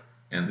dirt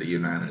in the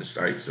United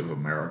States of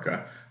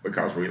America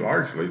because we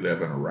largely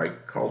live in a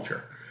rape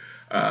culture.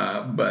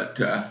 But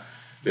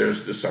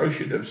there's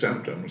dissociative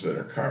symptoms that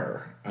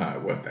occur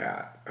with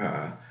that.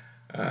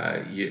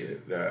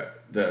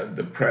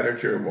 The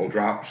predator will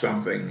drop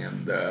something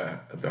in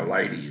the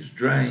lady's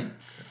drink.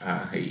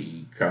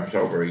 He comes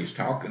over, he's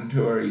talking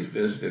to her, he's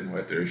visiting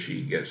with her.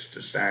 She gets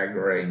to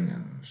staggering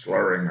and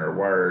slurring her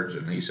words,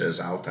 and he says,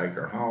 "I'll take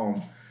her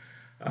home."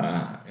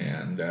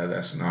 And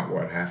that's not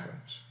what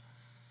happens.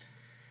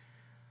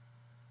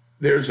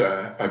 There's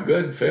a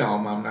good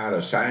film. I'm not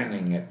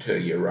assigning it to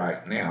you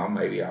right now.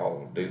 Maybe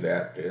I'll do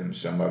that in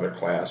some other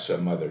class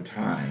some other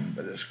time.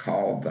 But it's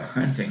called The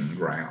Hunting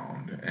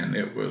Ground, and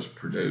it was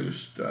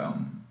produced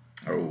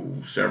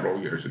several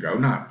years ago,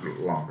 not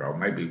long ago,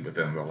 maybe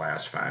within the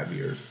last 5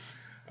 years.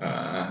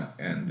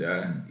 And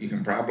you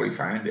can probably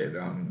find it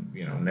on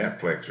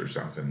Netflix or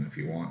something if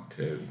you want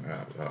to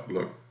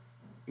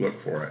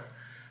look for it.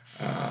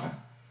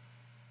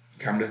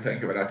 Come to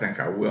think of it, I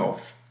think I will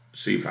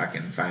see if I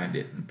can find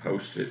it and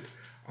post it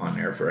on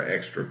there for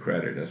extra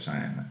credit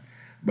assignment.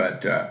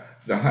 But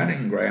The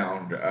Hunting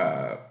Ground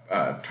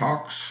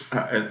talks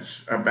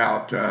it's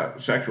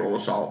about sexual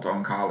assault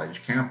on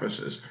college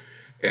campuses.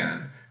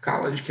 And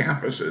college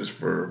campuses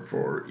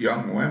for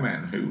young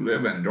women who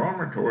live in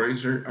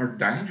dormitories are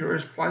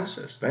dangerous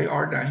places. They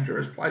are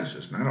dangerous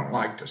places. And I don't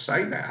like to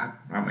say that.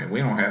 I mean, we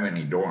don't have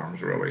any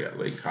dorms really at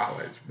Lee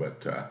College,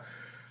 but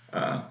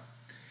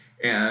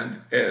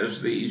and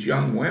as these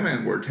young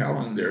women were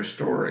telling their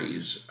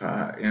stories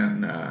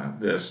in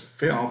this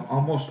film,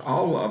 almost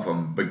all of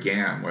them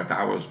began with,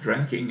 "I was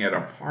drinking at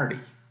a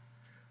party."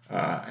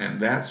 And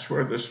that's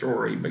where the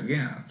story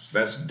begins.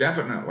 That's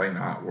definitely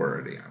not where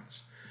it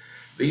ends.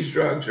 These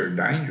drugs are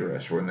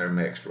dangerous when they're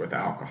mixed with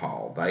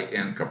alcohol. They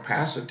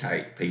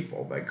incapacitate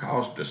people. They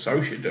cause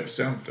dissociative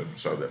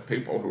symptoms so that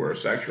people who are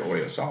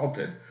sexually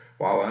assaulted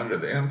while under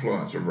the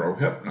influence of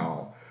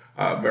Rohypnol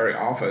very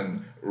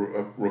often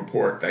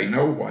report they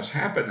know what's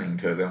happening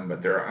to them,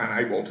 but they're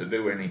unable to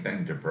do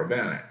anything to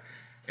prevent it.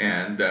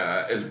 And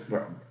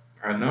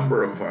a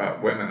number of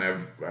women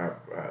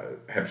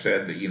have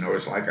said that,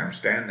 it's like I'm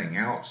standing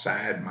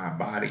outside my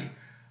body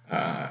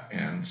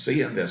and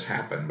seeing this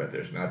happen, but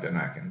there's nothing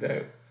I can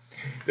do.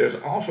 There's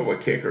also a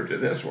kicker to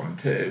this one,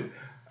 too.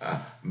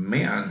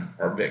 Men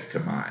are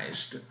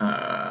victimized.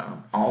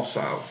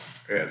 Also,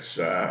 it's,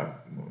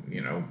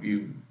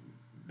 you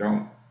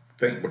don't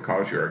think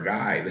because you're a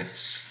guy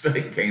this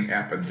thing can't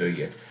happen to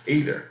you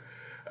either.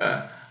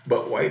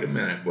 But wait a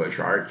minute,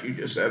 Bushart, you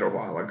just said a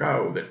while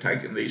ago that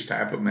taking these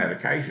type of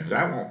medications,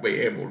 I won't be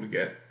able to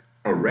get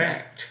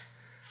erect.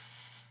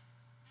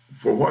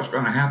 For what's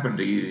going to happen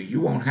to you,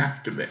 you won't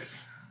have to be.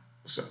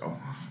 So,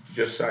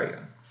 just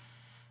saying.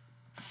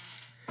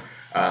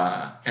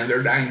 And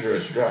they're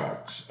dangerous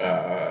drugs.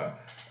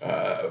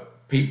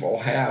 People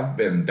have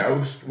been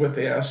dosed with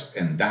this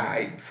and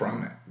died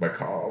from it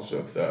because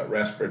of the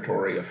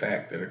respiratory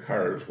effect that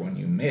occurs when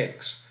you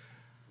mix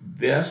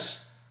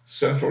this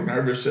central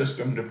nervous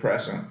system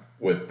depressant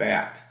with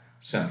that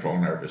central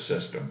nervous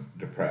system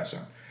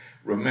depressant.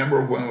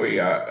 Remember when we,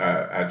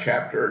 a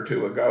chapter or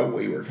two ago,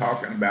 we were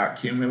talking about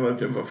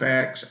cumulative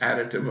effects,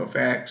 additive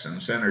effects, and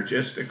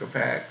synergistic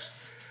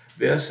effects?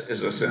 This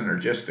is a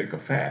synergistic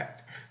effect.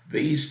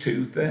 These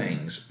two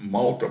things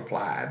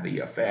multiply the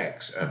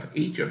effects of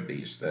each of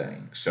these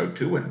things. So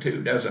 2 and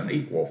 2 doesn't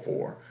equal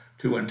 4.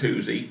 2 and 2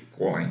 is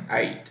equaling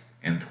 8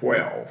 and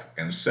 12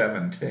 and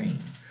 17.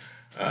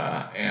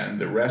 And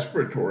the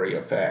respiratory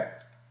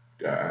effect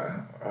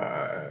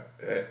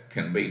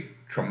can be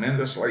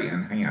tremendously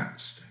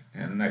enhanced.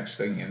 And next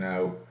thing you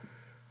know,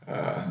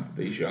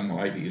 these young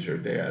ladies are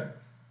dead.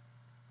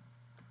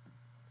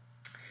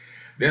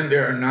 Then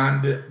there are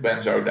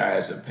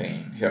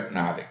non-benzodiazepine,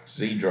 hypnotic,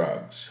 Z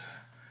drugs,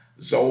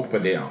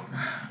 zolpidem,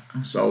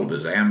 sold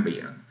as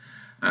Ambien,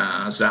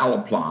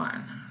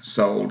 Zalopline,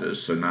 sold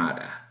as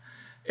Sonata.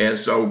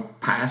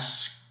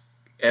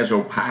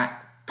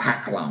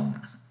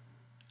 Azopaclone.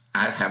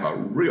 I have a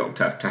real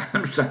tough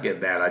time saying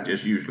that. I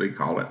just usually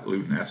call it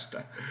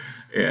Lunesta.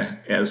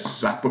 As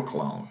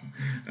Zapoclone.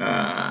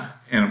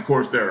 And of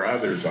course, there are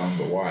others on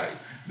the way.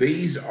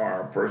 These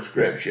are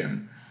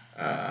prescription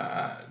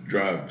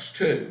drugs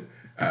too.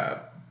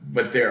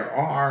 But there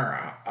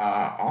are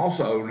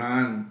also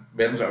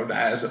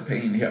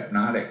non-benzodiazepine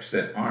hypnotics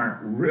that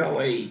aren't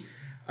really,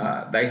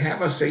 they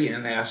have a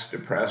CNS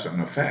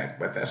depressant effect,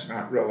 but that's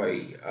not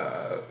really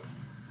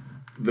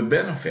the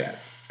benefit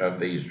of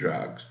these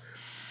drugs.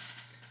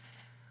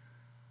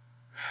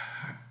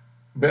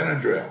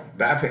 Benadryl,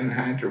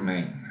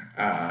 diphenhydramine,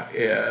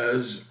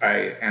 is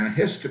an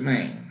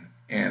histamine,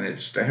 and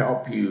it's to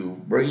help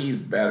you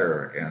breathe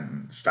better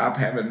and stop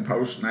having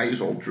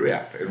postnasal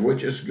drip,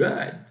 which is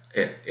good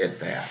at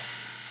that.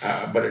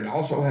 But it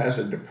also has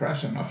a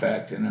depressant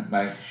effect, and it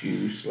makes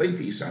you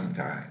sleepy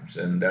sometimes,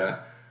 and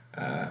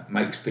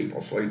makes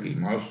people sleepy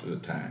most of the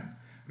time.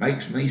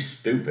 Makes me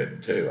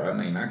stupid too. I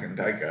mean, I can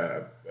take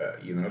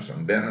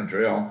some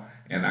Benadryl,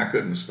 and I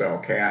couldn't spell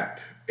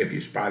cat if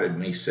you spotted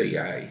me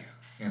CA.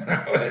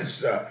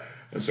 So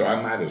I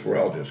might as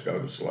well just go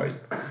to sleep.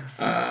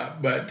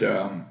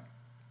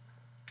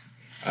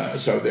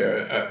 So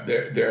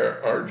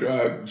there are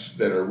drugs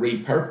that are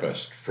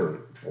repurposed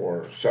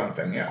for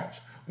something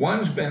else.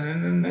 One's been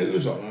in the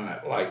news a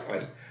lot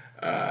lately,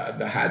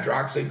 the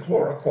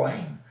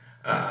hydroxychloroquine,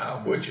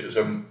 which is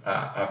a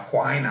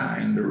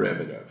quinine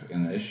derivative,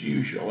 and it's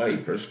usually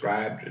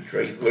prescribed to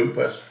treat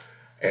lupus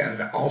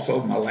and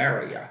also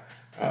malaria.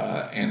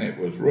 And it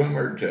was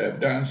rumored to have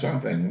done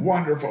something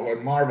wonderful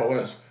and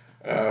marvelous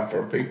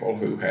for people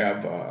who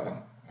have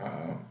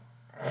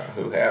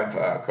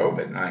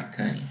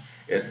COVID-19.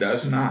 It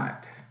does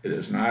not. It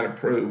is not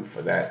approved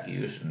for that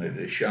use, and it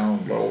has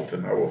shown little to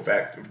no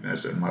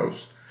effectiveness in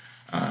most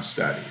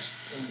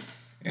studies.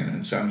 And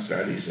in some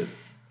studies, it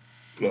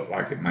looked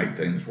like it made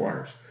things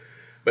worse.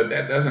 But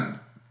that doesn't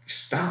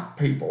stop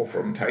people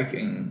from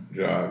taking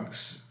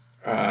drugs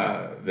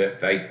that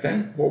they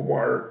think will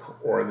work,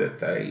 or that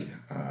they,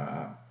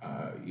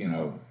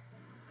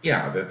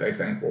 that they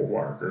think will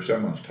work, or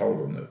someone's told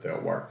them that they'll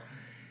work.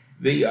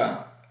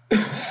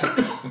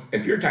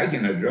 If you're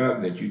taking a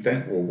drug that you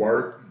think will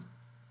work,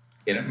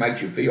 and it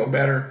makes you feel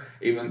better,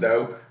 even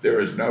though there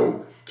is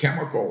no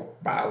chemical,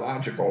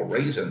 biological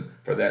reason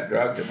for that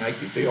drug to make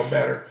you feel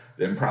better,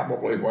 then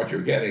probably what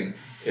you're getting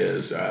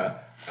is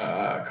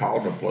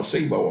called a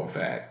placebo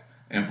effect.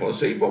 And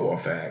placebo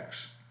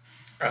effects,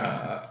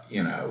 I'm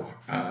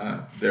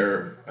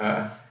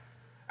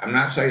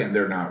not saying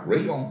they're not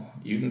real.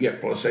 You can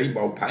get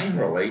placebo pain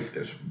relief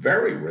that's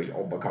very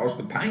real because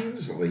the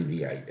pain's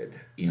alleviated,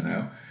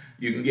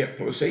 You can get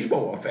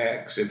placebo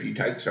effects if you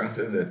take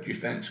something that you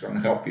think is going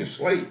to help you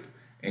sleep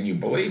and you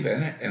believe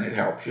in it and it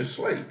helps you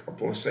sleep. A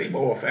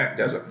placebo effect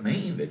doesn't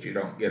mean that you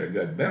don't get a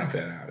good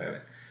benefit out of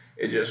it.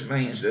 It just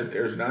means that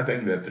there's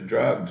nothing that the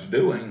drug's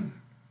doing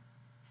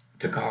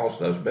to cause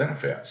those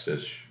benefits.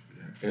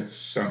 It's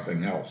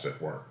something else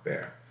at work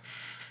there.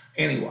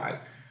 Anyway,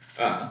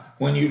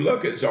 when you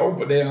look at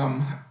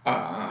Zolpidem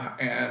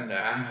and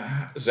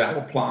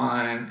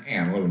Zalopline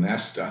and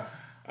Lunesta,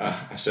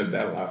 I said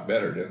that a lot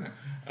better, didn't I?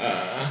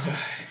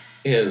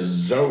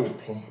 Is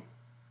Zopaclone.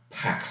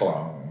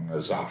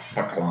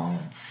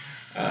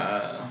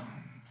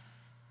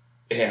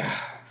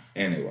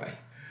 Anyway.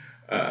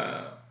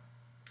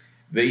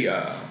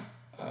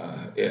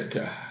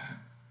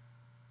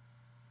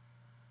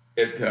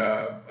 It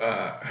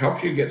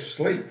helps you get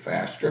sleep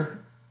faster,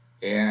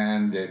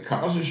 and it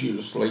causes you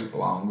to sleep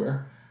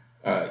longer.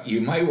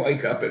 You may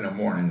wake up in the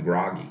morning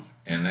groggy,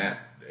 and that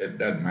it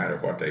doesn't matter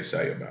what they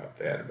say about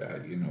that.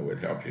 It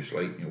helps you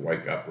sleep and you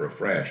wake up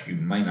refreshed. You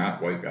may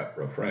not wake up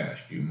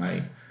refreshed. You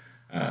may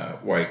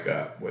wake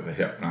up with a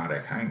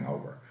hypnotic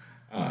hangover,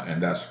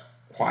 and that's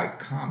quite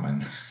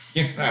common.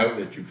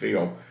 That you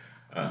feel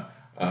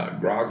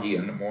groggy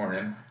in the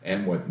morning.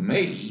 And with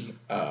me,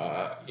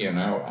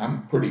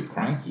 I'm pretty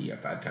cranky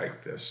if I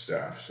take this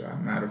stuff, so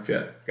I'm not a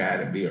fit guy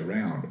to be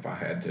around if I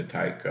had to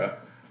take,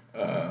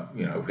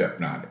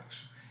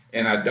 hypnotics.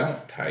 And I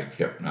don't take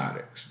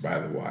hypnotics, by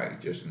the way,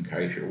 just in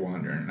case you're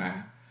wondering.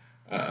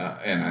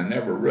 And I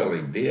never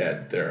really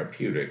did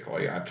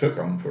therapeutically. I took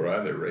them for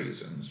other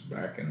reasons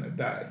back in the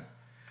day.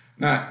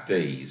 Not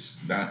these,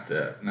 not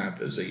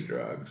the Z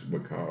drugs,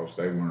 because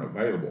they weren't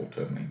available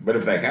to me. But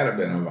if they had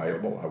been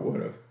available, I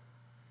would have.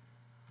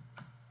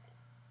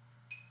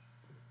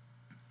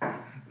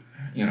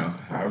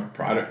 I was a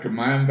product of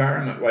my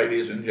environment,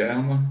 ladies and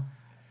gentlemen.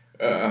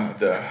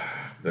 The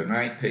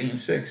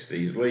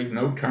 1960s leave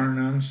no turn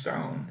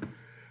unstoned.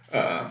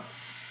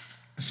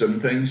 Some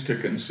things to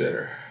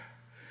consider.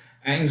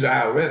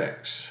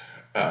 Anxiolytics,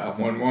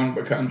 when one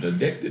becomes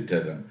addicted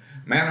to them,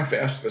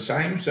 manifest the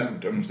same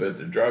symptoms that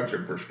the drugs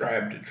are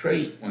prescribed to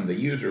treat when the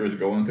user is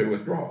going through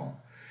withdrawal.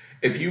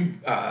 If you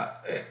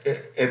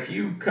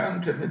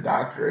come to the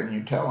doctor and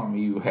you tell him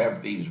you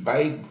have these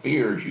vague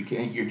fears,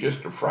 you're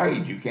just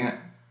afraid you can't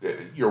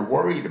you're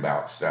worried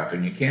about stuff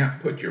and you can't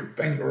put your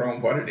finger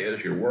on what it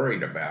is you're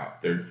worried about.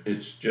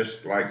 It's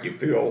just like you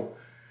feel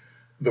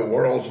the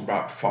world's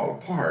about to fall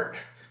apart,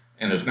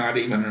 and it's not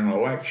even an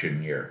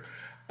election year.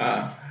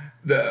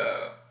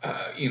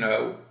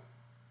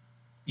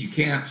 You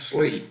can't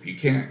sleep, you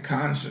can't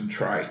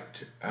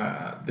concentrate,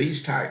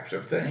 these types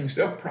of things.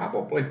 They'll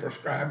probably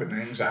prescribe an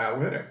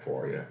anxiolytic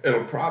for you.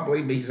 It'll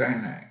probably be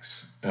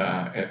Xanax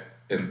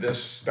in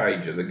this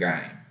stage of the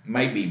game.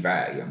 Maybe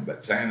Valium,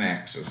 but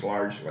Xanax has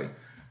largely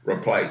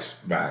replaced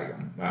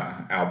Valium,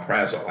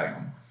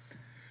 alprazolam.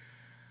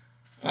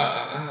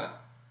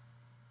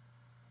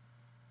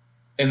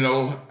 And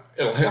it'll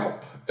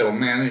help. It'll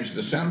manage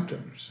the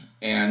symptoms.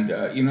 And,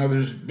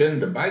 there's been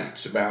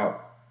debates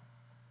about,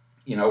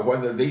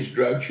 whether these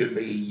drugs should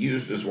be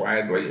used as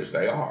widely as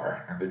they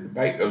are. And the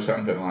debate goes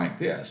something like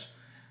this.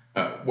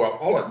 Well,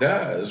 all it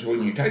does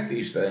when you take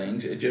these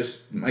things, it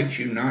just makes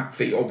you not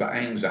feel the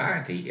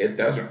anxiety. It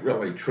doesn't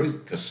really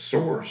treat the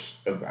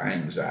source of the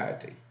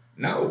anxiety.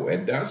 No,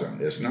 it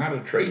doesn't. It's not a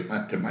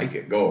treatment to make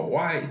it go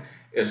away.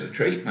 It's a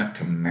treatment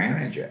to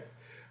manage it,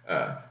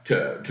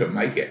 to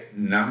make it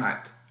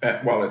not.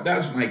 It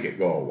does make it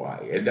go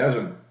away. It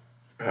doesn't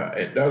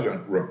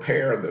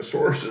repair the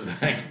source of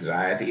the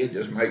anxiety. It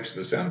just makes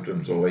the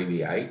symptoms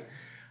alleviate.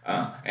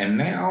 And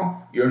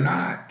now you're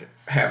not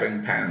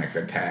having panic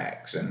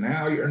attacks, and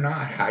now you're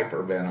not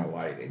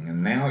hyperventilating,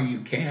 and now you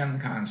can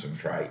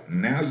concentrate,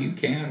 and now you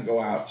can go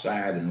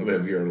outside and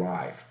live your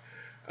life.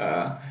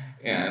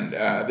 And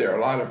there are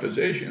a lot of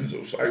physicians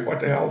who say, what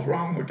the hell's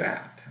wrong with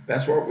that?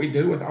 That's what we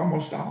do with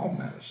almost all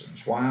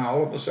medicines. Why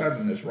all of a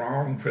sudden it's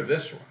wrong for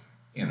this one,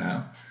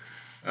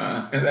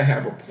 and they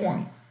have a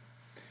point.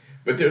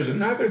 But there's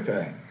another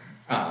thing,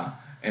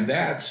 and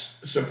that's,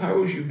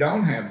 suppose you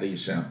don't have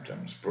these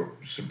symptoms.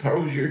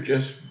 Suppose you're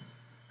just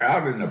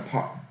out in the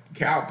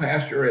cow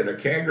pasture at a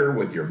kegger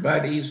with your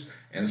buddies,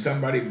 and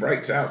somebody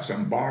breaks out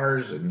some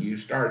bars, and you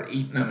start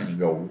eating them, and you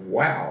go,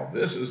 wow,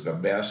 this is the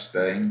best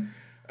thing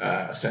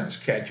since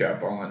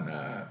ketchup on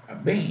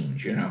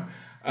beans, and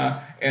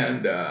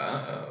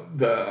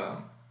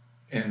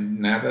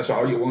now that's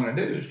all you want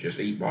to do is just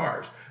eat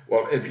bars.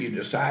 Well, if you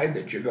decide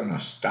that you're going to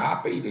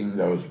stop eating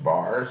those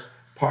bars,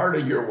 part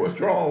of your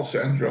withdrawal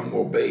syndrome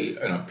will be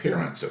an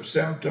appearance of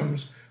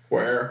symptoms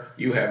where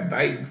you have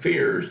vague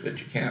fears that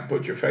you can't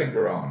put your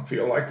finger on,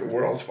 feel like the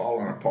world's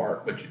falling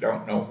apart, but you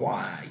don't know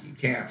why. You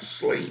can't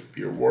sleep,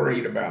 you're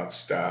worried about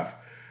stuff,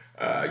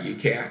 you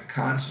can't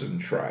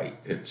concentrate,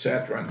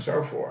 etc., and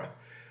so forth.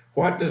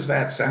 What does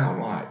that sound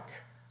like?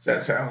 Does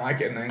that sound like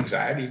an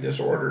anxiety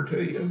disorder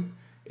to you?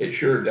 It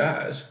sure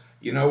does.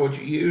 You know what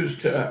you use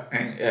to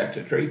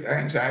treat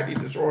anxiety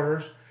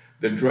disorders?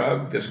 The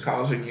drug that's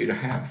causing you to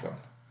have them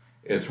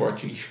is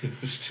what you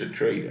use to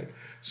treat it.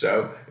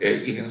 So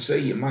you can see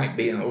you might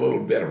be in a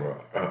little bit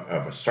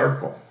of a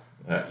circle,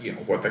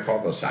 what they call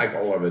the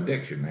cycle of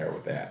addiction there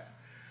with that.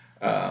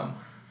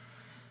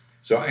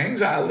 So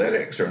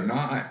anxiolytics are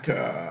not,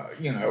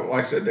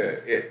 like I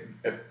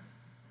said,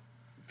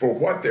 for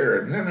what they're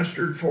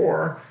administered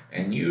for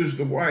and used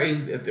the way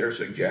that they're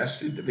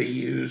suggested to be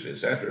used,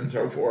 etc. and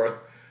so forth,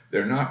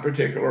 they're not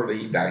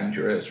particularly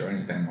dangerous or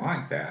anything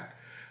like that.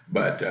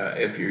 But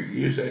if you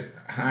use it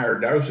higher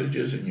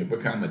dosages and you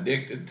become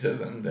addicted to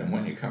them, then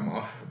when you come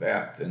off of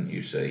that, then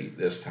you see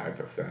this type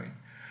of thing.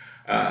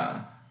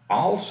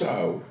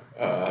 Also,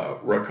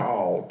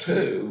 recall,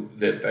 too,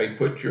 that they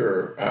put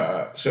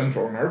your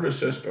central nervous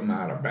system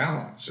out of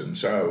balance. And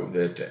so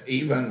that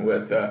even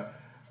with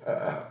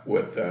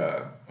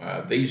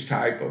these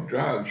type of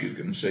drugs, you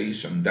can see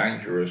some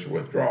dangerous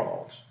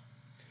withdrawals.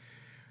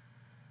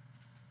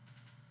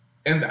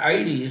 In the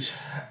 80s,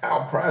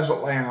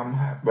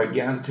 alprazolam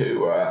began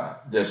to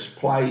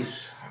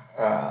displace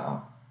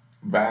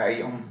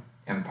Valium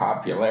in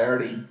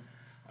popularity,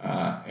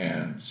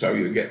 and so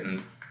you're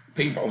getting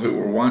people who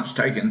were once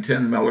taking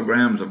 10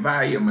 milligrams of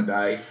Valium a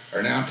day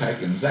are now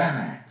taking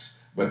Xanax,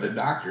 but the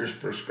doctor's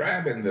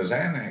prescribing the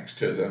Xanax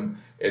to them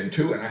in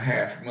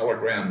 2.5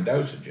 milligram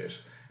dosages,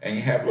 and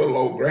you have little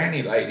old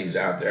granny ladies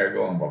out there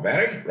going, well,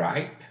 that ain't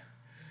right,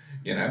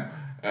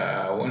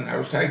 When I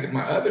was taking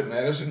my other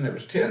medicine, there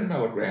was 10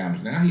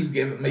 milligrams. Now he's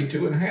giving me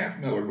 2.5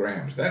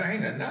 milligrams. That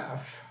ain't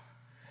enough.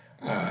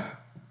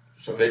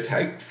 So they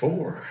take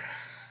 4,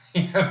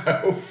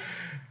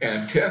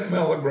 And 10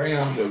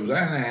 milligrams of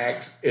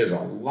Xanax is a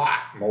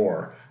lot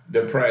more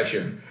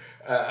depression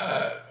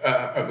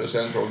of the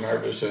central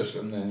nervous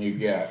system than you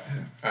get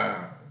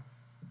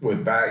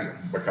with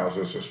Valium, because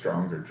it's a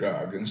stronger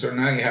drug. And so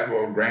now you have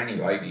little granny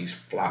ladies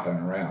flopping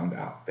around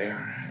out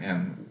there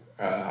in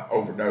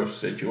overdose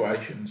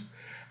situations.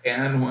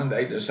 And when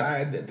they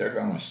decide that they're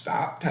going to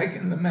stop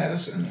taking the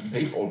medicine, and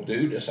people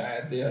do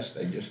decide this,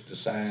 they just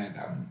decide,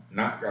 I'm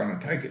not going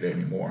to take it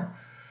anymore,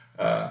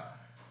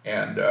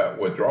 and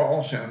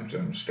withdrawal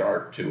symptoms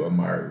start to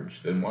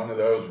emerge, then one of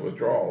those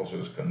withdrawals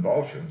is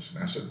convulsions,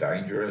 and that's a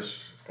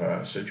dangerous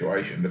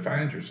situation to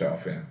find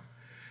yourself in.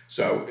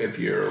 So if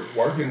you're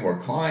working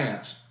with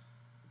clients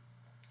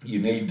you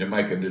need to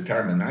make a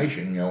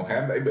determination,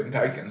 have they been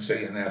taking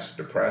CNS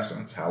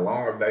depressants? How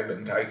long have they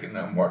been taking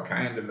them? What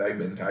kind have they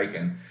been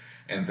taking?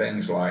 And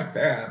things like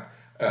that,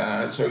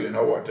 so you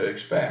know what to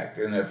expect.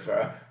 And if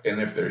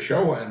they're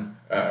showing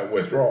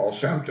withdrawal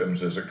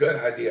symptoms, it's a good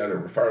idea to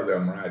refer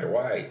them right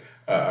away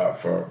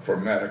for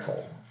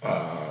medical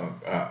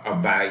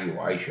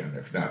evaluation,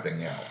 if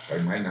nothing else.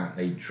 They may not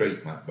need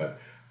treatment, but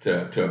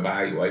to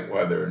evaluate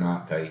whether or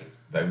not they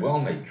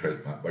will need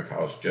treatment,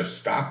 because just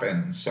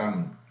stopping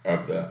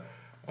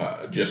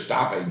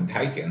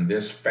taking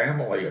this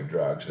family of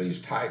drugs,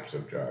 these types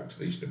of drugs,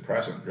 these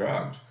depressant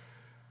drugs,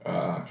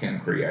 can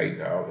create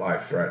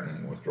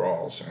life-threatening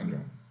withdrawal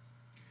syndrome.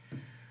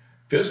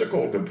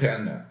 Physical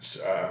dependence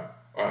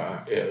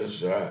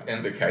is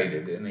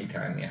indicated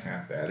anytime you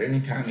have that.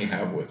 Anytime you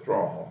have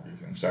withdrawal, you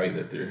can say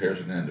that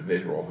here's an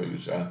individual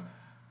who's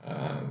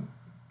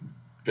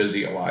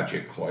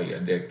physiologically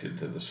addicted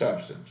to the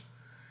substance.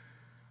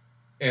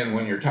 And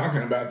when you're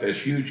talking about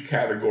this huge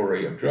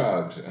category of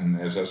drugs,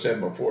 and as I said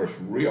before, it's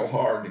real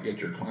hard to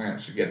get your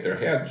clients to get their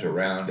heads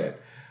around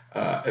it.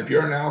 If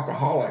you're an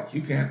alcoholic,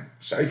 you can't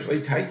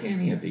safely take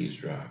any of these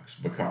drugs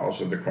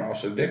because of the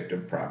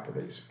cross-addictive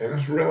properties. And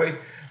it's really,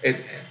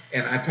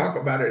 and I talk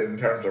about it in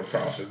terms of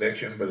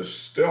cross-addiction, but it's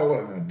still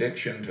an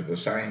addiction to the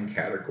same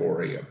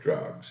category of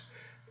drugs.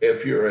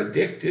 If you're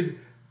addicted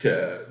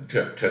to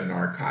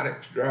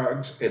narcotics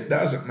drugs, it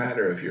doesn't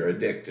matter if you're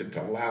addicted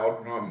to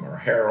laudanum or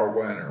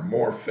heroin or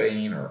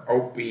morphine or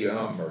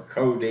opium or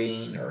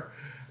codeine or,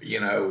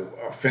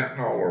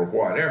 fentanyl or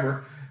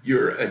whatever.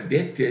 You're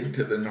addicted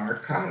to the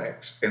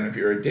narcotics, and if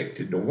you're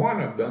addicted to one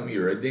of them,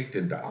 you're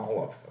addicted to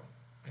all of them,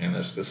 and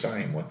it's the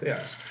same with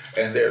this.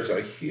 And there's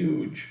a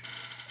huge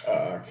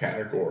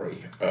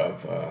category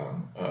of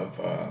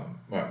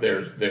like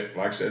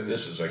I said,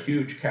 this is a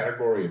huge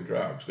category of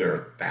drugs. There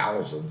are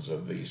thousands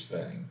of these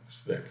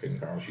things that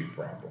can cause you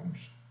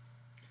problems.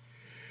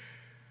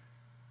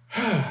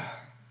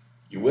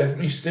 You with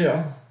me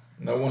still?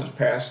 No one's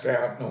passed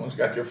out. No one's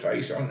got their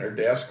face on their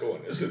desk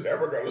going, "Is it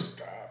ever going to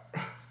stop?"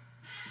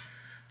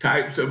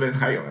 Types of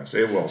inhalants.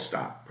 It will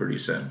stop pretty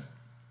soon.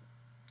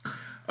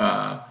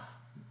 And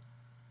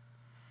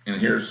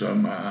here's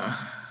some,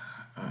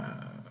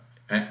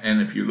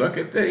 and if you look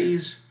at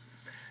these,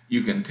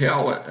 you can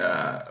tell it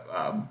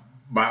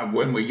by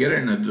when we get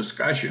in a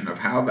discussion of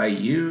how they're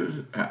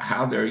used,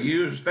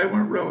 they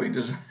weren't really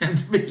designed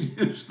to be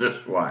used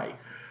this way.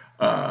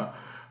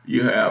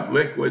 You have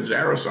liquids,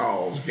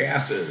 aerosols,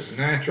 gases,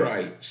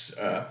 nitrates,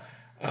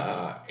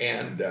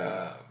 and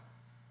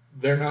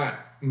they're not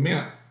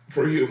meant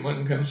for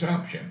human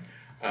consumption.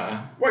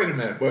 Wait a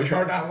minute,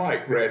 Bushard, I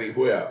like Ready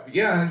Whip.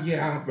 Yeah,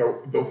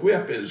 the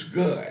whip is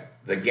good.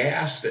 The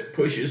gas that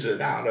pushes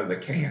it out of the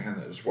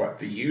can is what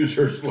the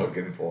user's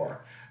looking for,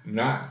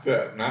 not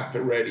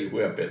the Ready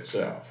Whip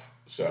itself.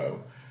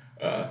 So,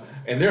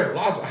 and there are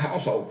lots of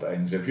household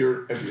things. If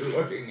you're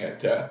looking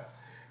at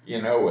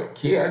at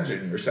kids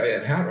and you're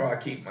saying, how do I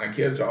keep my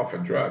kids off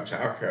of drugs?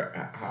 How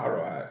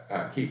do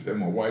I keep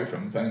them away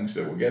from things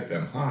that will get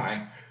them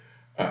high?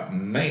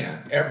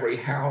 Man, every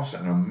house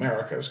in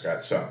America's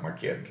got something a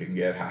kid can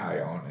get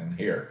high on in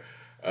here.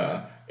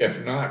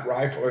 If not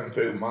rifling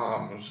through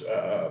mom's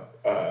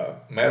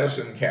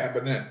medicine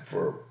cabinet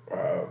for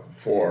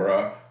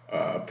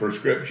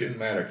prescription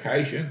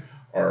medication,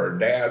 or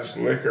dad's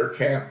liquor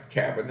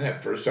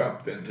cabinet for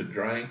something to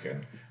drink,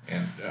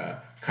 and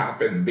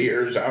copping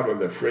beers out of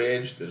the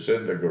fridge that's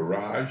in the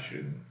garage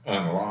and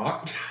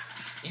unlocked,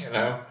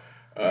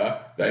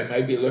 they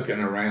may be looking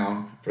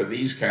around for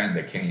these kind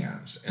of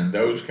cans and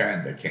those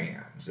kind of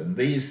cans and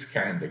these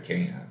kind of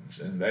cans,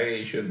 and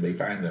they shouldn't be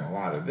finding a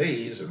lot of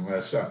these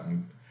unless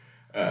something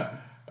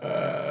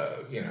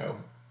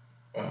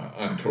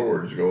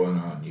untoward's going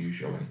on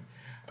usually.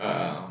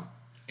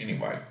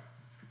 Anyway,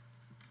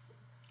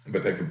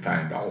 but they can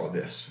find all of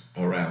this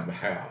around the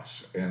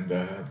house and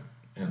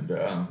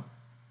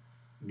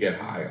get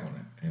high on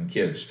it, and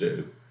kids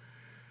do.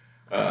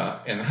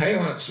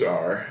 Inhalants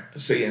are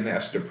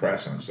CNS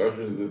depressants. Those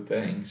are the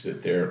things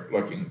that they're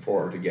looking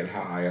for to get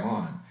high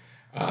on.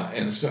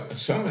 And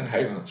some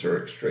inhalants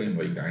are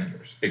extremely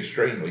dangerous.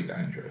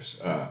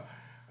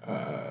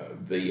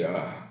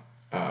 The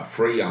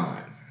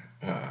Freon,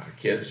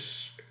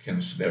 kids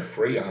can sniff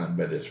Freon,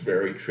 but it's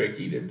very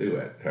tricky to do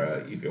it.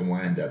 You can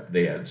wind up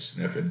dead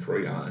sniffing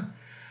Freon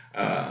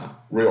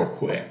real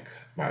quick,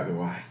 by the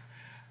way.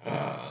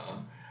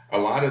 A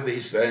lot of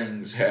these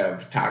things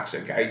have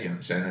toxic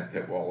agents in it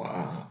that will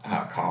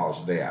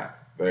cause death.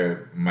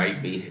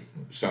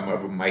 Some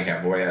of them may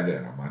have lead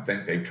in them. I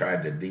think they've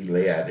tried to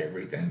de-lead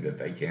everything that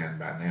they can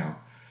by now.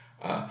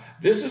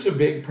 This is a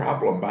big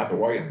problem, by the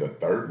way, in the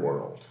third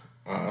world.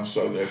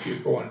 So that if you're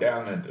going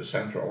down into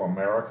Central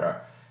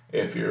America,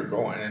 if you're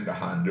going into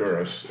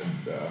Honduras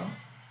and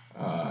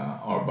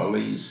or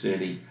Belize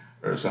City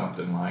or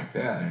something like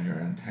that, and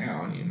you're in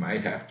town, you may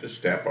have to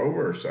step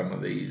over some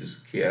of these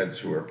kids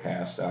who are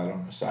passed out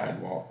on the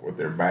sidewalk with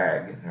their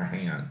bag in their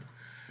hand.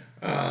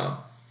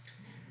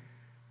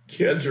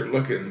 kids are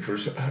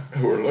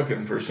who are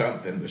looking for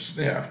something to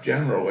sniff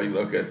generally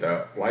look at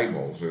the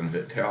labels, and if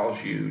it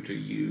tells you to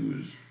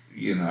use,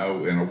 in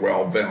a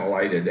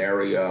well-ventilated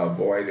area,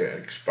 avoid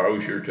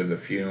exposure to the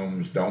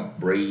fumes, don't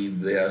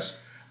breathe this,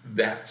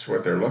 that's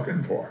what they're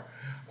looking for.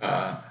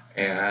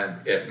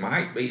 And it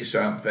might be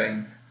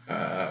something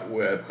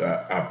with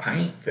a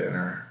paint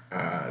thinner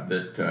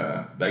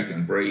that they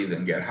can breathe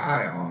and get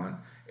high on,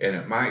 and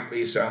it might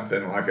be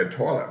something like a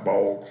toilet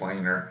bowl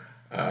cleaner,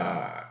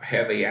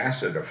 heavy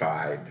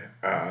acidified,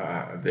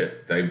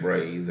 that they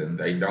breathe and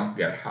they don't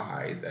get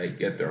high. They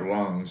get their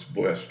lungs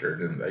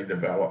blistered and they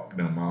develop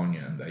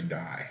pneumonia and they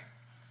die.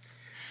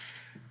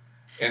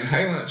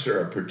 Inhalants are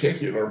a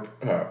particular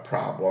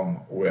problem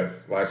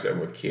with, like I said,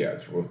 with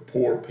kids, with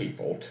poor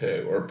people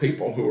too, or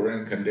people who are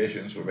in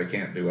conditions where they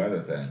can't do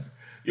other things.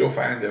 You'll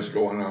find this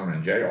going on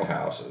in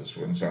jailhouses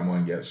when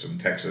someone gets some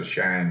Texas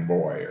Shine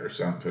Boy or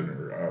something,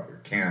 or a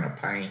can of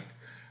paint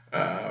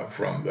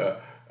from the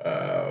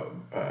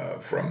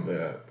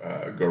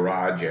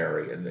garage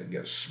area that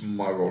gets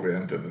smuggled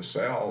into the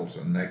cells,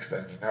 and next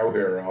thing you know,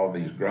 here are all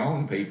these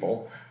grown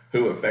people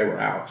who, if they were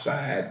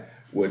outside,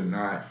 would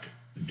not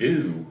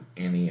do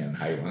any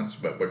inhalants,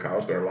 but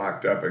because they're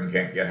locked up and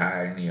can't get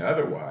high any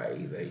other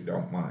way, they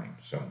don't mind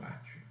so much.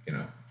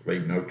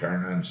 Leave no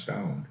turn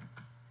unstoned.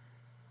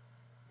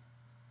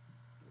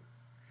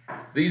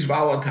 These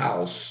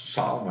volatile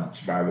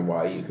solvents, by the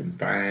way, you can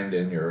find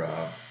in your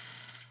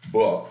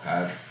book.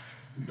 I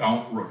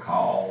don't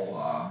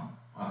recall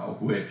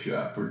which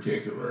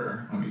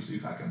particular, let me see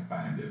if I can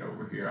find it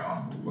over here.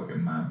 I'll look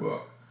in my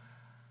book.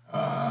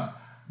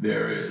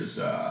 There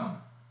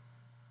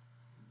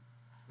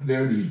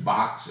are these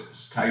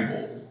boxes,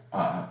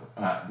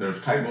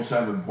 there's table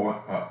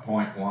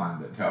 7.1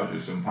 that tells you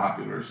some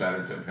popular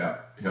sedative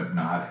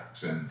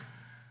hypnotics, and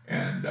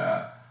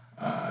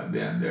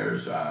then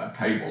there's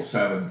table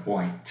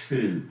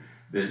 7.2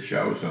 that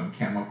shows some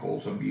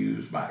chemicals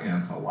abused by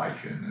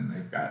inhalation, and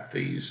they've got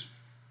these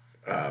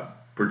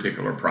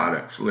particular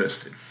products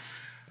listed.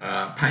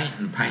 Paint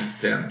and paint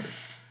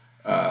thinners.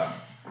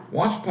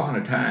 Once upon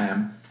a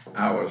time,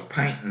 I was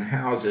painting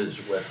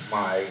houses with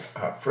my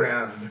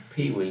friend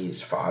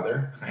Pee-wee's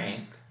father,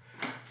 Hank,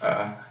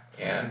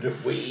 and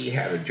we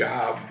had a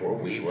job where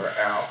we were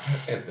out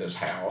at this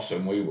house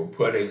and we were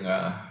putting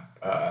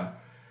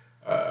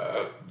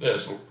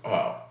this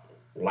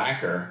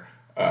lacquer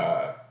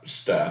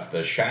stuff,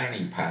 the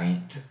shiny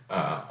paint,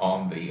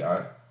 on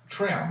the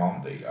trim,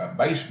 on the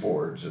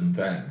baseboards and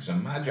things.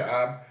 And my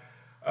job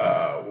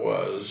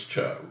was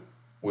to,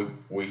 we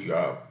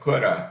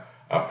put a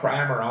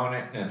primer on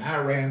it, and I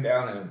ran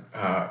down and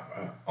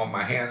on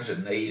my hands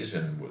and knees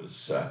and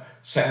was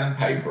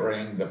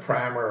sandpapering the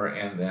primer,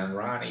 and then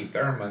Ronnie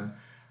Thurman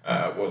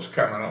was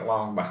coming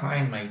along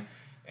behind me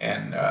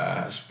and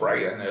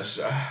spraying this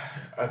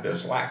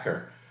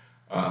lacquer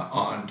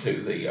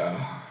onto the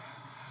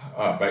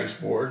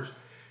baseboards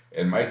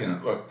and making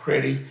it look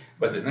pretty.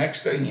 But the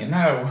next thing you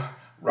know,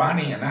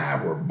 Ronnie and I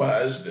were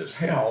buzzed as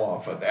hell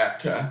off of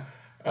that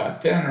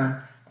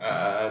thinner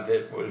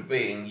that was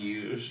being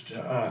used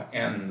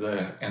in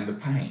the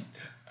paint,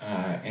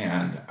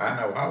 and I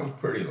know I was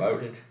pretty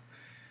loaded,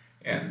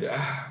 and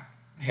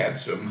had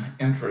some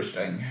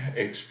interesting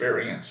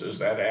experiences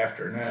that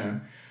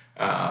afternoon.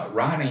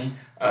 Ronnie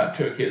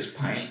took his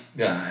paint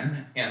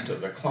gun into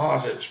the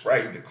closet,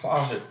 sprayed the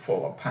closet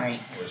full of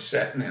paint, was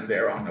sitting in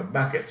there on the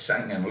bucket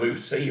singing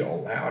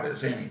Lucille loud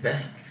as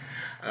anything,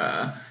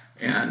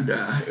 and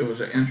it was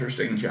an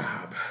interesting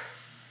job.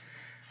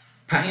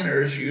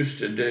 Painters used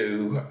to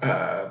do,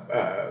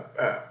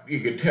 you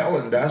could tell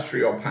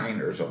industrial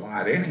painters a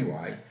lot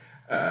anyway,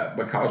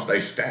 because they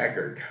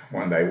staggered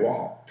when they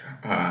walked,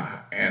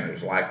 and it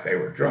was like they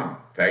were drunk.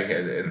 They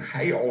had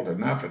inhaled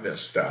enough of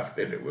this stuff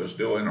that it was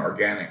doing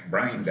organic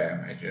brain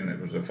damage, and it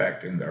was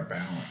affecting their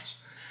balance.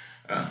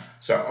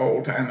 So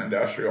old-time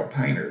industrial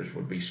painters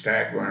would be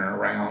staggering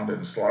around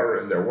and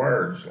slurring their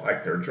words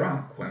like they're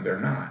drunk when they're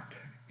not.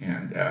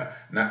 And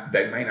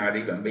they may not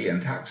even be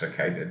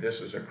intoxicated.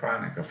 This is a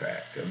chronic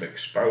effect of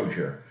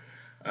exposure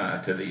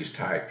to these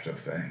types of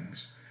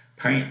things.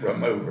 Paint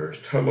removers,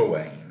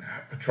 toluene,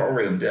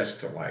 petroleum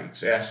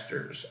distillates,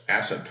 esters,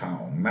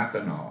 acetone,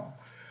 methanol.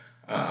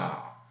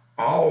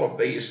 All of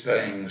these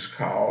things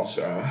cause,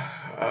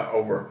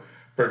 over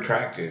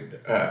protracted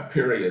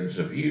periods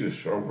of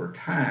use over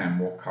time,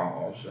 will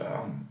cause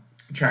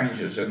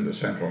changes in the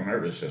central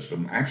nervous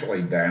system,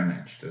 actually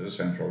damage to the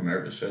central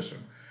nervous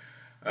system.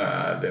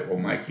 That will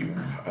make you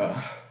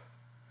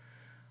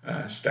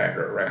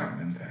stagger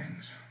around and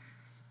things,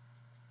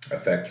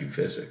 affect you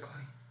physically.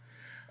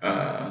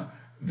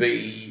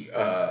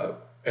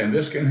 And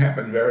this can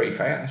happen very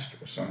fast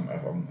with some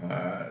of them.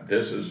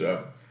 This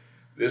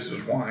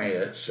is why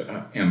it's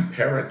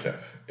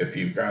imperative, if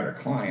you've got a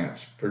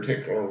clients,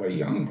 particularly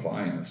young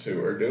clients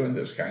who are doing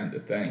this kind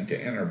of thing, to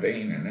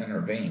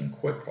intervene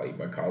quickly,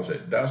 because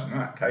it does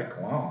not take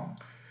long.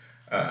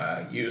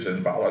 Using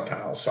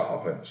volatile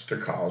solvents to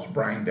cause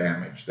brain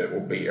damage that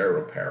will be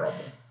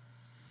irreparable.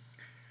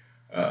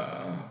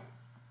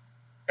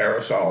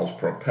 aerosols,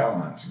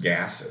 propellants,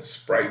 gases,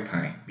 spray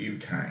paint,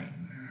 butane,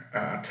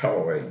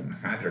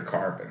 toluene,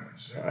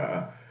 hydrocarbons,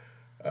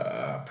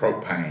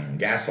 propane,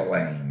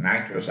 gasoline,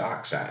 nitrous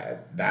oxide,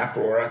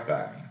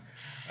 difluoroethane.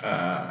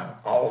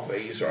 All of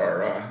these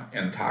are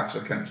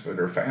intoxicants that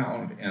are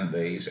found in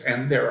these,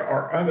 and there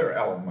are other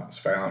elements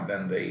found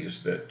in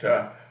these that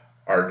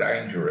are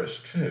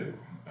dangerous too.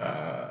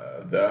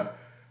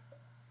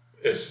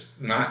 It's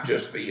not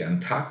just the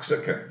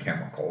intoxicant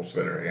chemicals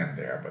that are in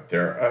there, but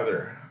there are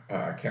other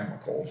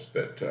chemicals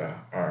that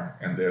are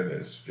in there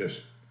that's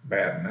just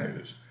bad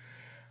news.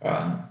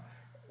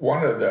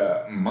 One of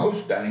the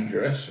most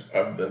dangerous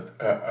of the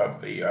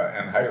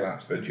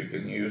inhalants that you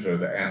can use are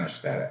the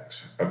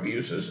anesthetics.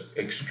 Abuse is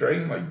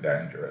extremely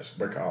dangerous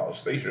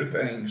because these are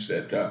things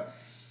that,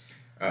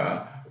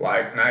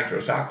 like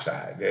nitrous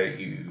oxide,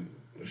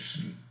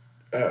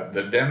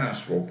 the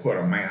dentist will put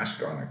a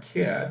mask on a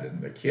kid,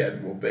 and the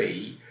kid will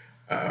be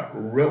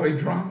really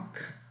drunk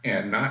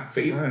and not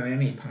feeling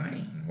any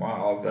pain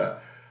while the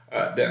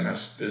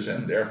dentist is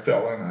in there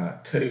filling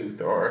a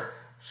tooth or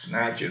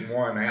snatching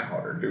one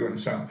out or doing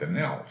something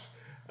else.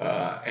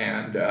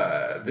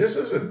 This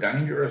is a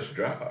dangerous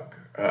drug.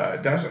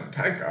 It doesn't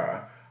take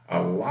a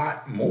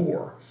lot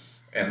more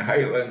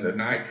inhaling the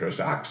nitrous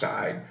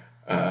oxide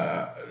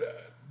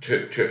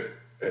to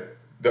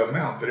the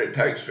amount that it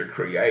takes to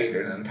create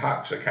an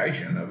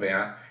intoxication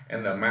event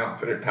and the amount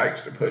that it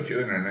takes to put you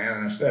in an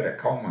anesthetic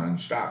coma and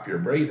stop your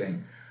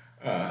breathing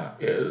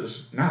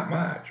is not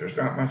much. There's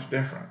not much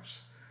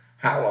difference.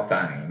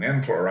 Halothane,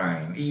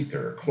 enflurane,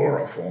 ether,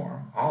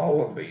 chloroform,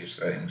 all of these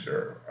things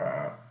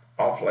are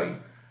awfully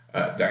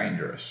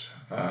dangerous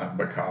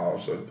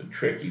because of the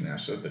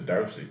trickiness of the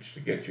dosage to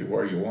get you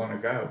where you want to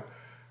go.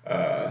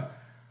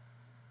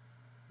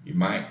 You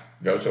might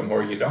go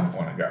somewhere you don't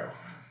want to go.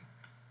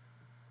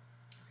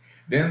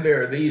 Then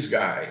there are these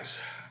guys,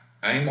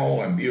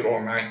 amyl and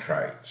butyl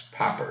nitrates,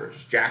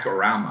 poppers,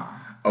 jackarama,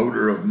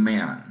 odor of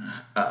men,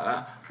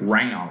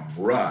 ram,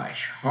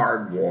 rush,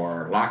 hard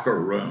war, locker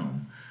room.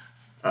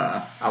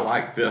 I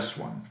like this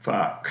one,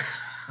 fuck,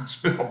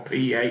 spelled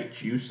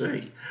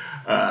P-H-U-C.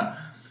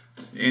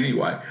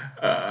 Anyway,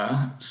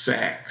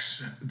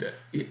 sex.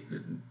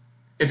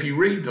 If you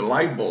read the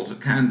labels, it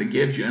kind of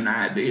gives you an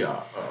idea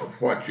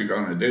of what you're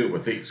going to do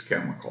with these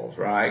chemicals,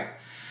 right?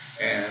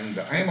 And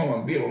the amyl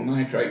and butyl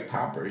nitrate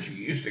poppers, you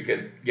used to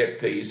get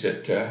these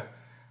at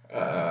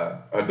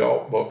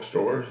adult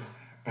bookstores.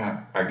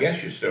 I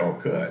guess you still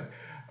could.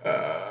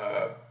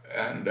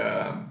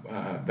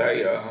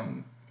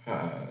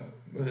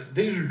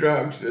 These are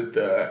drugs that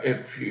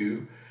if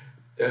you,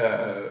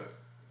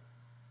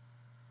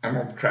 I'm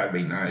going to try to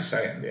be nice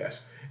saying this.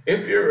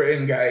 If you're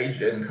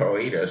engaged in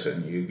coitus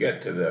and you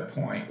get to the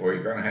point where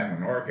you're going to have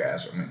an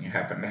orgasm and you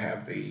happen to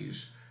have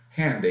these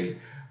handy,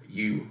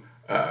 you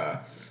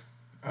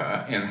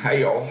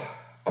inhale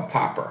a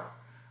popper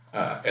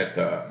at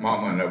the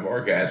moment of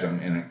orgasm,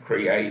 and it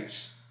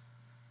creates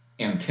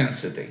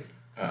intensity.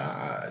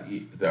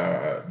 The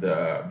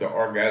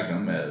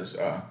orgasm is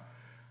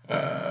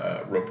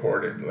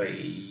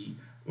reportedly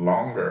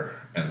longer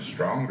and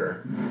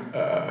stronger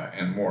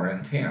and more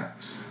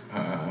intense,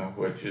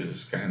 which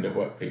is kind of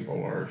what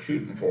people are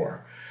shooting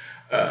for.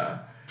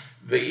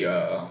 These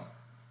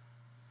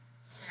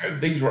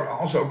were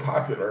also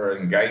popular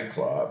in gay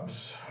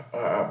clubs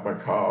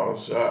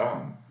because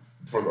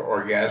for the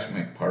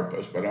orgasmic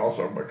purpose, but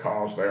also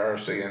because they are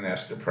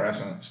CNS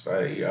depressants.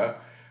 They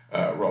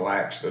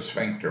relax the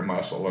sphincter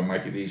muscle and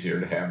make it easier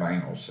to have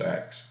anal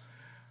sex.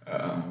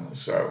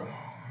 So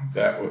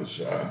that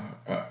was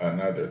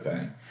another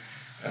thing.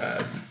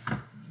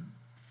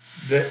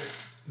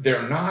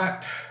 They're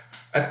not,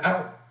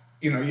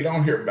 you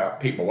don't hear about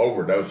people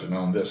overdosing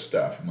on this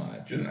stuff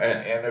much. And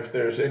if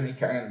there's any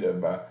kind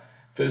of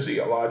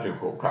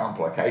physiological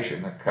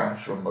complication that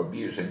comes from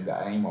abusing the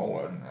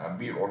amyl and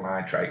butyl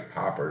nitrate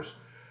poppers,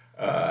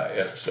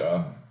 it's,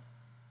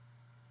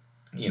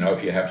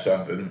 if you have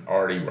something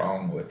already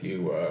wrong with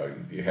you,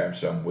 if you have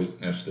some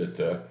weakness that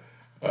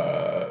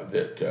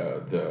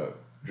the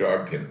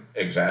drug can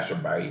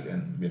exacerbate,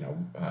 and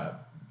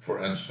for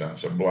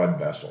instance, a blood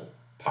vessel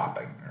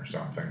popping or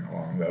something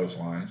along those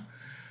lines,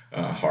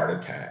 heart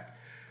attack.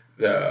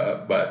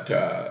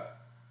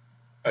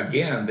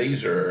 Again,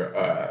 these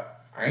are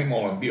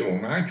amyl and butyl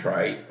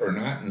nitrate are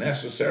not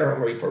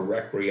necessarily for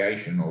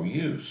recreational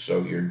use.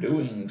 So you're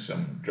doing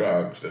some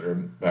drugs that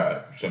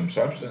are some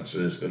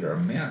substances that are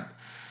meant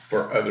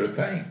for other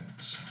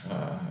things,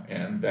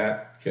 and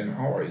that can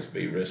always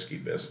be risky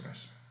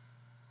business.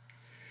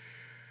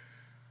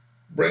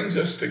 Brings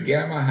us to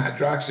gamma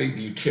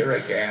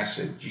hydroxybutyric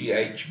acid,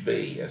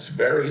 GHB. It's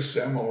very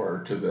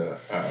similar to the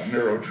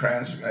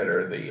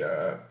neurotransmitter,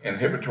 the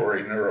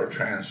inhibitory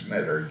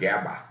neurotransmitter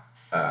GABA,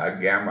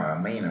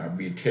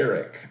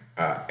 gamma-aminobutyric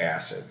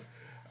acid.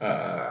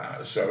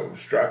 So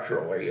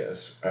structurally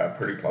it's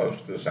pretty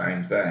close to the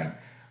same thing.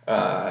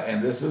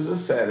 And this is a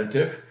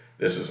sedative.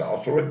 This is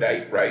also a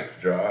date rape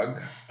drug.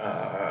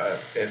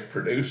 It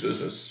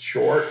produces a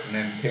short and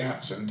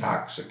intense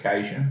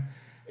intoxication.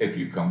 if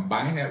you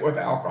combine it with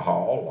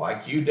alcohol,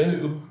 like you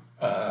do,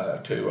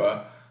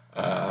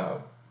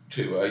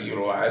 to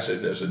utilize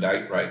it as a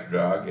date rape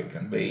drug, it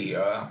can be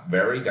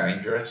very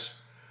dangerous.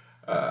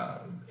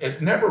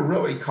 It never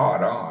really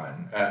caught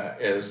on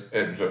as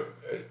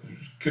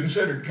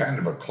considered kind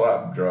of a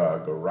club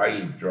drug, a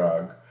rave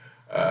drug,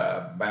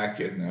 back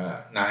in the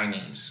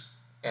 90s,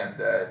 and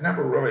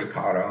never really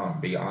caught on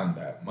beyond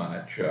that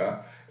much.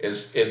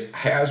 It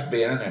has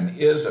been and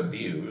is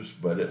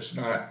abused, but it's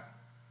not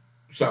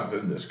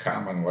something that's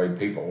commonly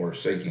people are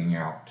seeking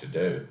out to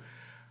do.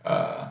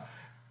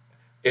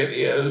 It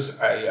is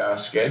a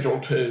Schedule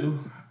II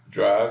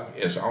drug.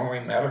 Its only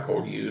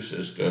medical use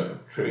is to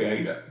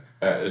treat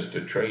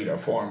a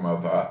form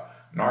of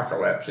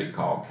narcolepsy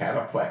called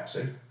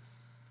cataplexy,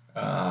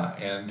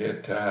 and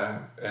it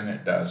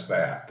does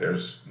that.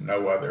 There's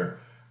no other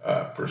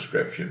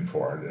prescription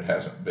for it. It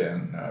hasn't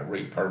been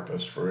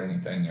repurposed for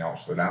anything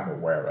else that I'm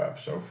aware of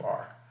so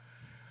far.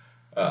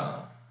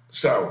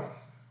 So,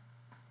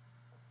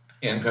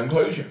 in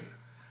conclusion,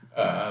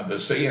 the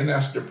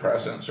CNS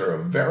depressants are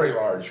a very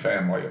large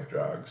family of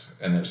drugs,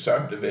 and its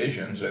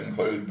subdivisions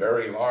include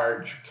very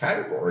large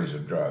categories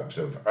of drugs,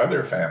 of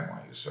other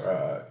families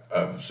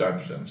of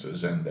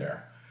substances in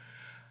there.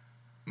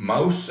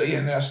 Most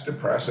CNS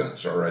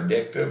depressants are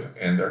addictive,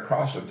 and they're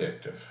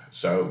cross-addictive,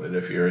 so that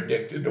if you're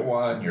addicted to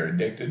one, you're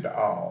addicted to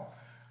all.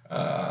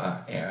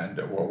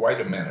 Well,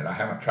 wait a minute, I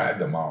haven't tried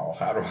them all.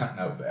 How do I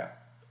know that?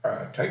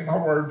 Take my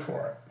word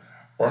for it,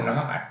 or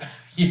not.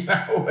 You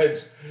know,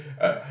 it's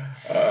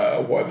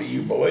whether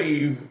you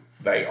believe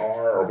they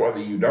are or whether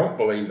you don't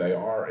believe they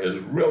are is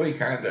really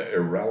kind of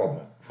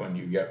irrelevant when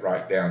you get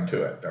right down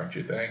to it, don't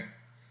you think?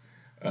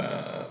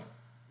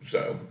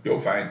 So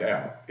you'll find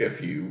out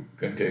if you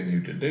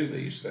continue to do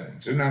these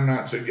things. And I'm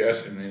not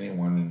suggesting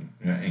anyone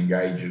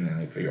engage in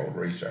any field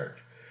research.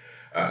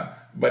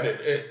 But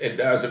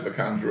it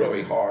becomes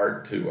really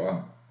hard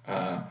to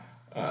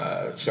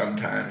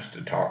sometimes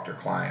to talk to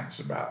clients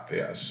about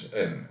this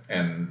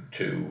and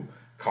to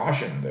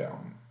caution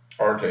them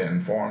or to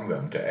inform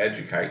them, to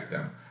educate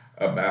them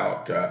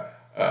about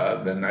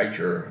the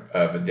nature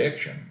of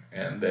addiction,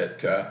 and that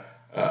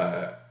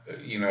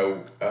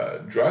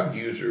drug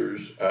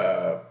users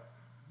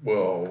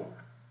will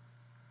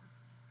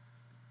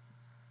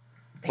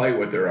play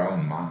with their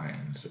own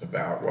minds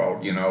about,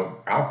 well,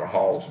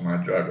 alcohol's my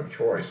drug of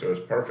choice, so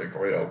it's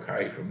perfectly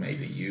okay for me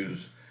to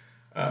use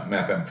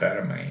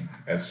methamphetamine.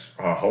 It's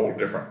a whole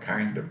different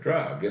kind of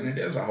drug, and it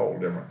is a whole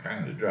different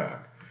kind of drug.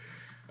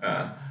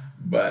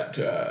 But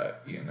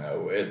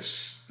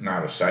it's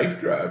not a safe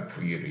drug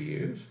for you to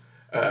use.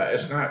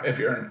 It's not, if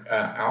you're an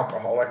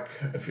alcoholic,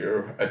 if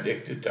you're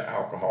addicted to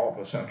alcohol,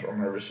 the central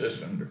nervous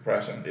system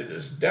depressant, it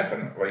is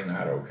definitely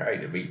not okay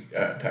to be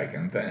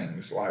taking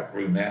things like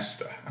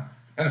Lunesta,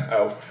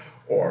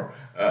 or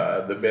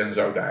the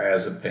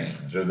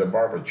benzodiazepines, or the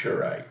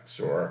barbiturates,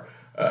 or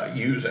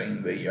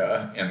using the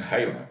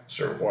inhalants,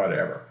 or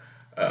whatever.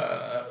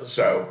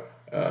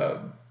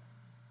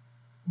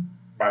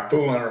 By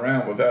fooling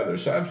around with other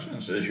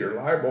substances, you're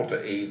liable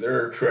to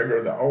either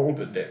trigger the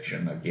old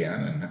addiction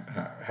again and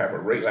have a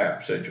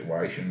relapse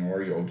situation,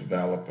 or you'll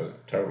develop a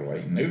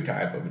totally new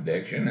type of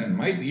addiction, and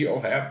maybe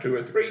you'll have 2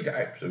 or 3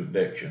 types of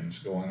addictions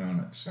going on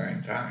at the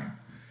same time.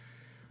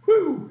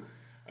 Whew!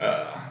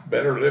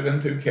 Better living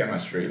through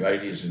chemistry,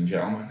 ladies and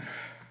gentlemen.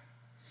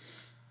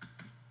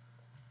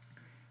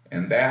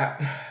 And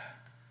that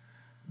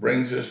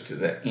brings us to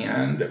the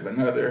end of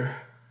another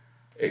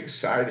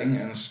exciting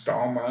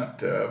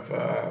installment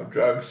of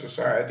Drug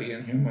Society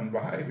and Human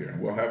Behavior.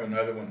 We'll have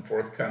another one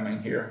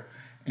forthcoming here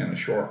in a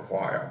short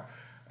while.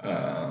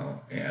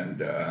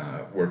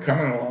 We're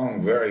coming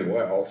along very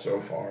well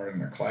so far in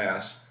the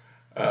class.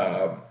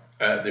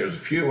 There's a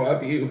few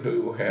of you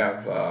who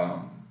have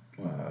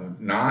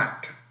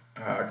not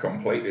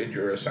completed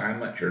your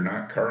assignments. You're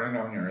not current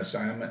on your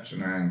assignments,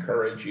 and I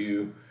encourage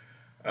you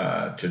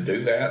to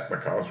do that,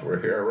 because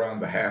we're here around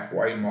the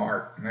halfway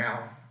mark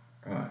now.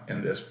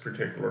 In this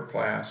particular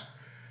class,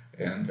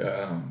 and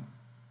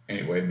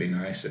anyway, it'd be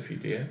nice if you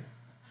did.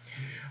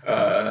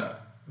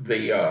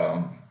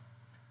 The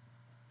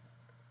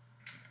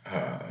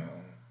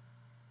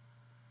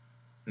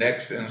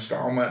next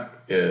installment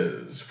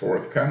is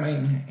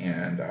forthcoming,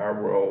 and I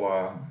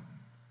will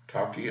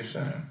talk to you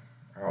soon.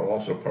 I'll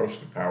also post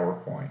the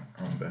PowerPoint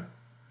on the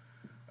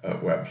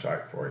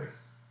website for you.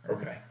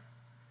 Okay.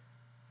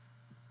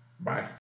 Bye.